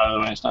thermos, by the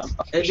way. It's not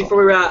official. And before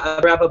we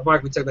wrap up,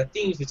 Mark, we talked about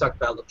themes. We talked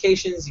about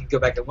locations. You can go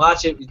back and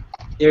watch it.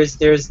 There's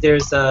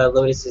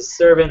Lotus's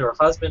servant or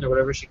husband or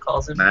whatever she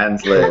calls him.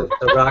 Manslave.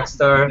 The rock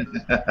star.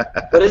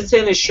 What does it say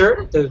on his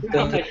shirt?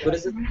 What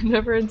is it?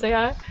 Never and say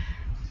hi.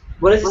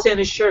 What does it say on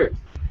his shirt?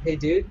 Hey,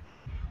 dude.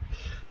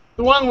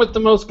 The one with the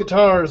most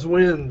guitars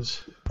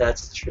wins.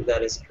 That's true.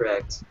 That is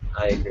correct.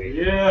 I agree.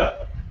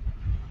 Yeah.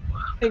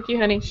 Thank you,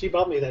 honey. She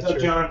bought me that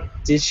shirt. John.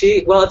 Did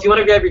she? Well, if you want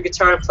to grab your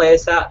guitar and play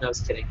us out. No, I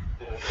was kidding.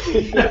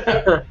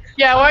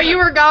 Yeah, while you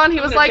were gone,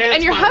 he was like, dance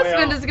and your my way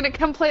husband out. is going to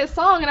come play a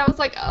song. And I was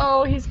like,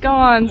 oh, he's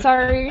gone.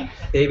 Sorry.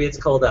 Baby, it's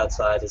cold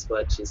outside is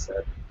what she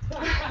said.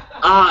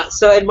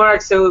 So and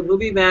Mark, so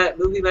movie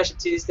Mashup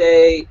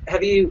Tuesday.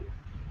 Have you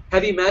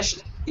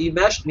meshed? You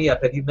meshed me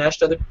up. Have you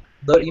meshed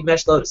you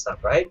meshed Lotus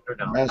up, right? Or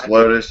no? That's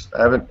Lotus.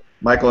 I haven't.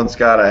 Michael and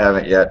Scott, I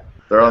haven't yet.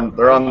 They're on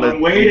the. I'm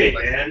waiting,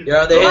 man.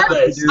 You're on the hit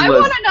list. I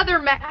want another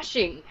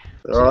mashing.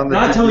 They're on the.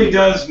 Not till he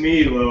does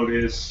me,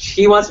 Lotus.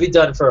 He wants to be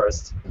done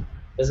first.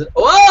 Is it?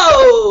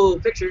 Whoa!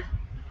 Picture.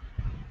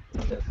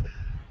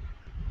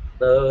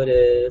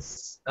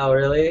 Lotus. Oh,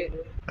 really?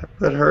 I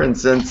put her in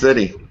Sin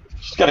City.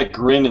 She's got a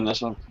grin in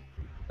this one.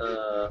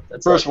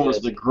 That's First one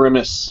was the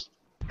grimace.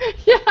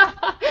 Yeah.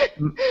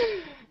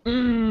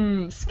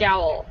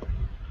 Scowl.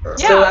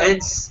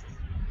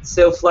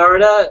 So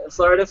Florida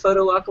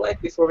photo walk life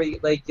before we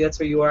that's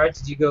where you are.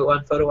 Did you go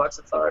on photo walks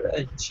in Florida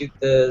and shoot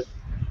the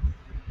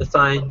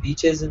fine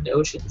beaches and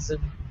oceans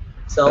and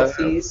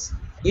selfies?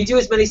 You do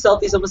as many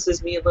selfies almost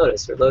as me and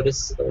Lotus, or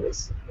Lotus.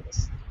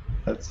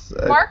 That's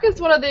Mark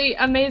is one of the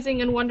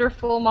amazing and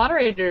wonderful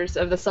moderators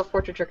of the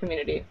self-portraiture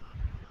community.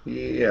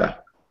 yeah.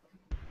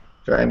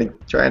 Trying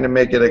to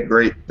make it a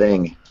great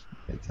thing.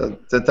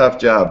 It's a tough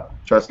job.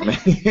 Trust me.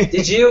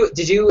 Did you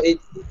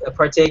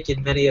partake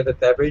in many of a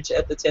beverage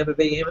at the Tampa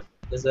Bay game?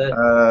 Is that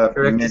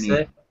correct to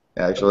say?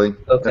 Actually.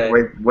 Okay.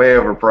 Way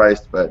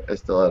overpriced, but I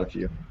still had a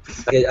few.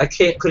 I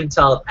couldn't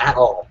tell at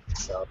all.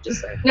 So I'm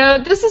just saying. No,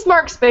 this is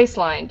Mark's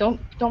baseline. Don't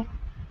joke.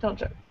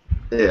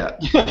 Yeah.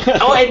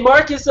 Oh, and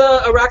Mark is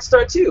a rock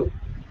star too.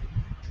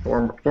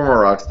 Former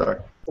rock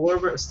star.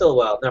 Never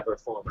a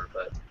former,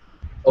 but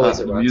always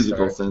a rock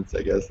musical star. sense,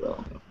 I guess. I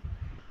don't know.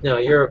 No,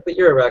 you're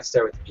a rock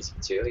star with music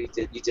too.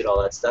 You did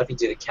all that stuff. You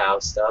did the cow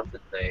stuff,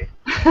 and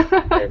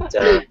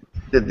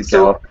Did the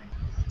cow.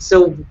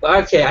 So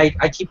okay,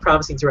 I keep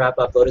promising to wrap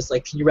up, Lotus.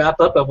 Like, can you wrap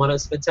up? I want to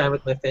spend time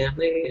with my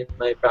family and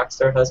my rock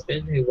star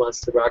husband who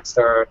wants to rock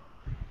star.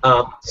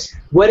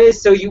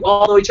 So you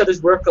all know each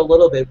other's work a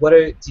little bit.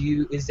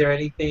 Is there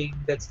anything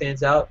that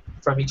stands out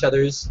from each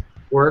other's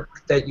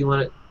work that you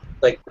want to,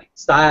 like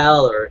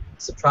style or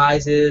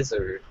surprises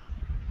or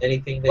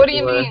anything that What do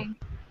you mean?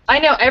 I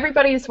know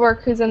everybody's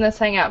work who's in this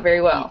hangout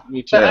very well,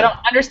 but I don't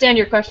understand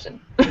your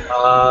question.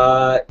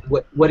 What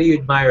do you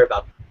admire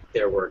about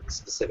their work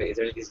specific? Is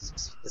there anything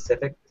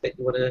specific that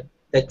you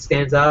that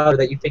stands out or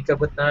that you think of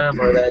with them,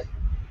 or that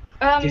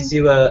gives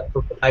you a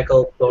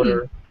Michael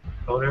boner?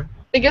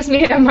 It gives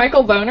me a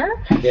Michael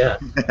boner? Yeah.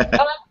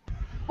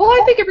 Well,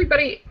 I think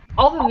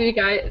all of you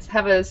guys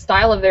have a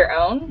style of their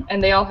own,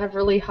 and they all have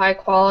really high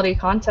quality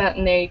content,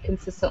 and they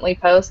consistently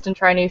post and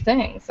try new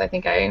things. I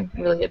think I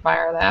really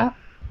admire that.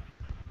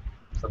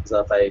 Thumbs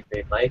up. I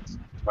agree, Mike.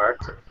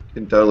 Mark.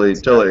 Can totally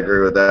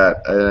agree with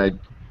that.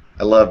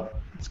 I love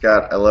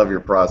Scott. I love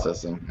your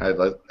processing.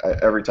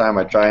 Every time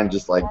I try and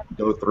just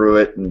go through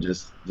it and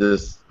just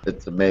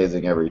it's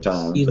amazing every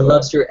time. He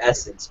loves your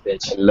essence,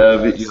 bitch. I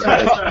love it. He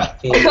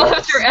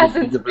loves your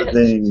essence,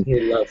 bitch.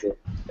 He loves it.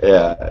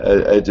 Yeah,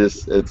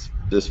 it's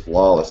just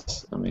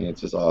flawless. I mean, it's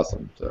just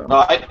awesome. So.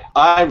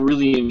 I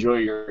really enjoy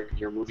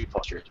your movie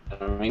posters.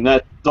 I mean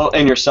and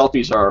your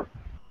selfies are.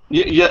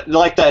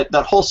 Like that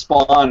whole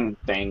Spawn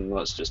thing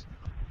was just.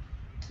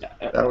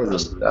 Yeah, that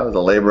was a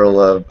labor of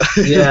love.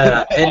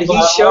 Yeah, and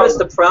he showed us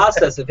the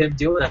process of him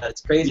doing that.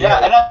 It's crazy.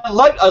 Yeah, and I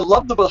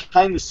love the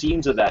behind the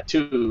scenes of that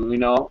too. You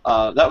know,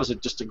 that was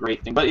just a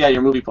great thing. But yeah,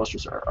 your movie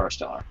posters are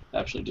stellar.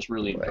 Actually, just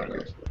really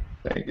incredible.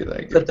 Thank you.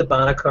 Put the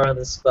Bonocore on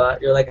the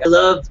spot. You're like, I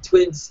love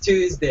Twins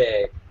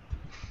Tuesday.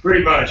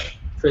 Pretty much.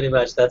 Pretty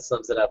much. That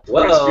sums it up.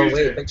 Whoa,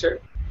 wait, a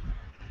picture.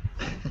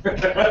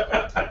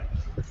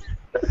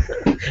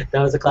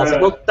 That was a classic.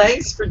 Well,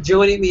 thanks for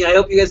joining me. I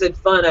hope you guys had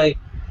fun.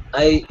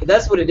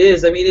 That's what it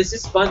is. I mean, it's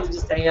just fun to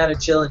just hang out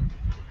and chill and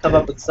come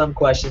up with some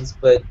questions.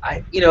 But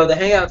the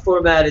hangout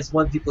format is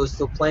one people are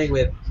still playing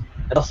with.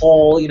 And the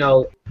whole,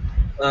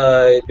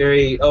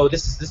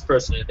 this is this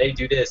person and they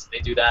do this and they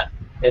do that,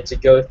 and to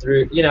go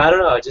through, I don't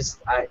know.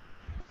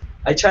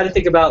 I try to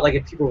think about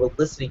if people were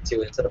listening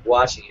to it instead of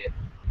watching it,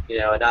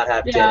 and not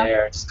have dead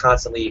air, and just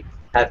constantly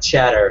have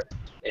chatter.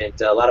 And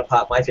a lot of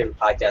my favorite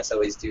podcasts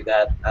always do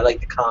that. I like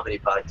the comedy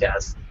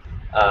podcasts,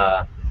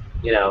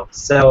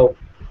 So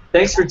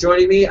thanks for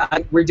joining me.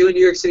 We're doing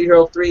New York City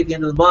Herald 3 at the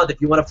end of the month. If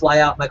you want to fly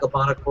out, Michael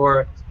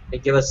Bonocore,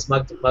 and give us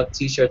Smugmug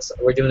t-shirts,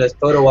 we're doing a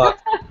photo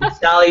walk.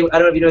 Sally, I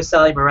don't know if you know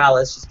Sally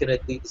Morales. She's going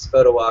to lead this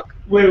photo walk.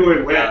 Wait.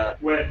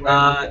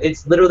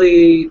 It's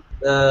literally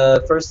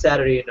the first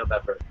Saturday in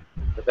November.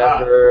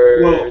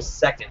 November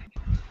 2nd.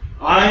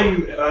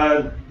 I'm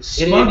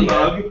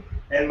Smugmug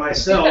and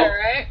myself. Is that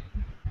right?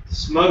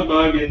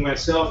 Smugmug and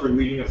myself are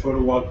leading a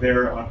photo walk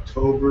there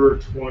October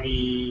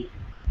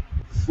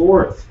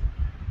 24th.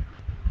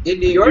 In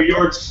New York?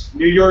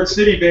 New York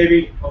City,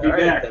 baby. I'll be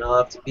back. Then I'll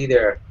have to be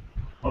there.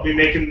 I'll be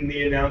making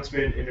the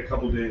announcement in a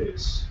couple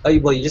days. Oh,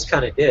 well, you just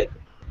kind of did.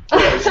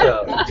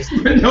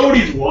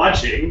 Nobody's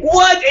watching.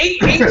 What? 8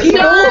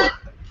 people?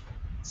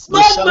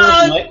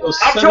 Smugmug!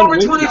 October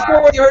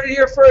 24th. You heard it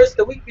here first.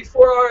 The week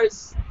before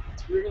ours.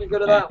 We're going to go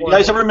to that one. You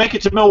guys ever make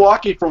it to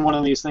Milwaukee from one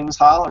of these things,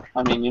 holler.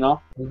 I mean,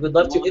 We would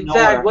love to. In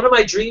fact, one of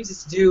my dreams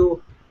is to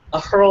do a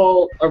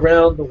hurl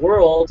around the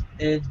world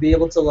and be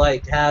able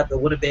to, have a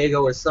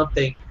Winnebago or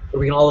something where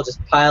we can all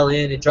just pile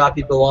in and drop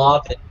people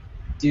off and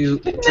do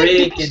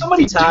drink and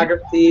somebody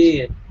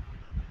photography and.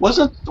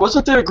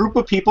 Wasn't there a group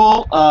of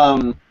people?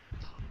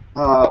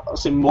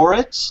 Let's say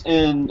Moritz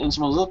and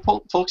some of those other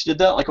folks did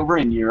that, like over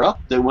in Europe.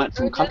 They went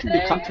from country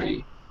to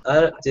country.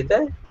 Did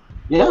they?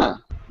 Yeah.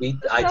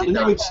 I did And they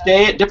not. would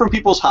stay at different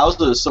people's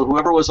houses, so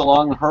whoever was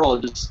along the Hurl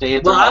would just stay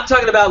at their Well, I'm house.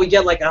 talking about we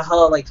get like a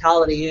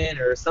Holiday Inn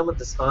or someone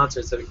to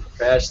sponsor so we can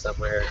crash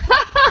somewhere.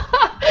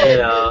 You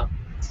know,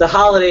 it's the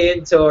Holiday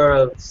Inn tour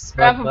of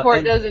Smugmug.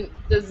 Rappaport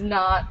does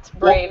not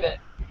brave it.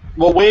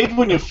 Well, wave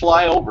when you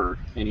fly over,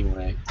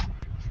 anyway.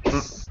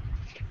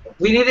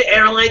 We need an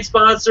airline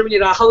sponsor. We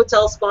need a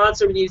hotel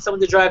sponsor. We need someone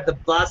to drive the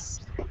bus.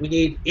 We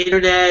need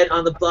internet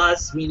on the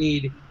bus. We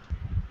need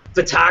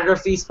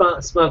photography.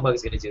 Smugmug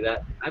is going to do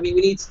that. I mean,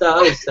 we need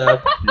stuff.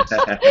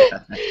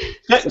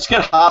 Let's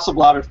get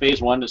Hasselblatt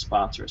Phase 1 to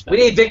sponsor us. We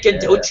need Vic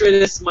and Dotra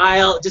to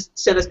smile. Just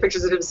send us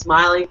pictures of him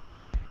smiling.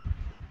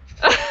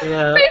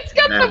 Yeah. He's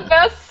got the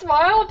best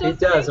smile, He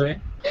does, right?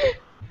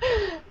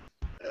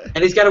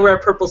 And he's got to wear a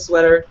purple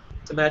sweater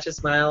to match his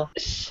smile.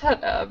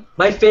 Shut up.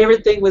 My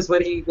favorite thing was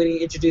when he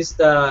introduced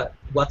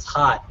What's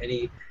Hot,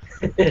 and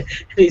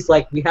he's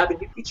like, we have a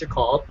new feature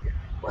called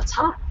What's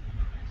Hot.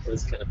 It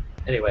was kind of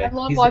anyway. I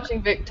love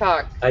watching Vic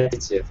talk. I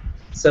did too.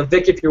 So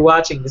Vic, if you're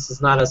watching, this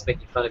is not us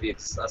making fun of you.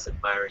 This is us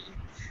admiring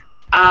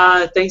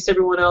you. Thanks to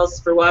everyone else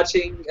for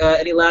watching.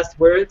 Any last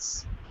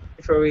words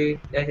before we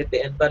hit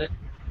the end button?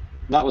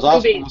 That was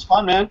awesome. It was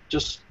fun, man.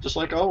 Just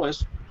like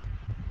always.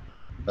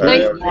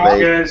 Thanks,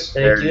 guys.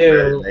 Thank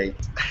you.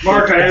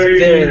 Mark, I owe you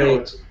Very an email.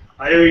 late.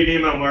 I owe you an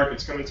email, Mark.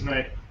 It's coming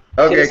tonight.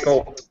 Okay, Kiss.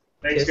 cool.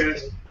 Thanks,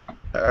 guys.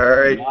 All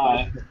right.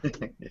 Bye.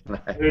 Good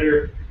night.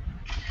 Later.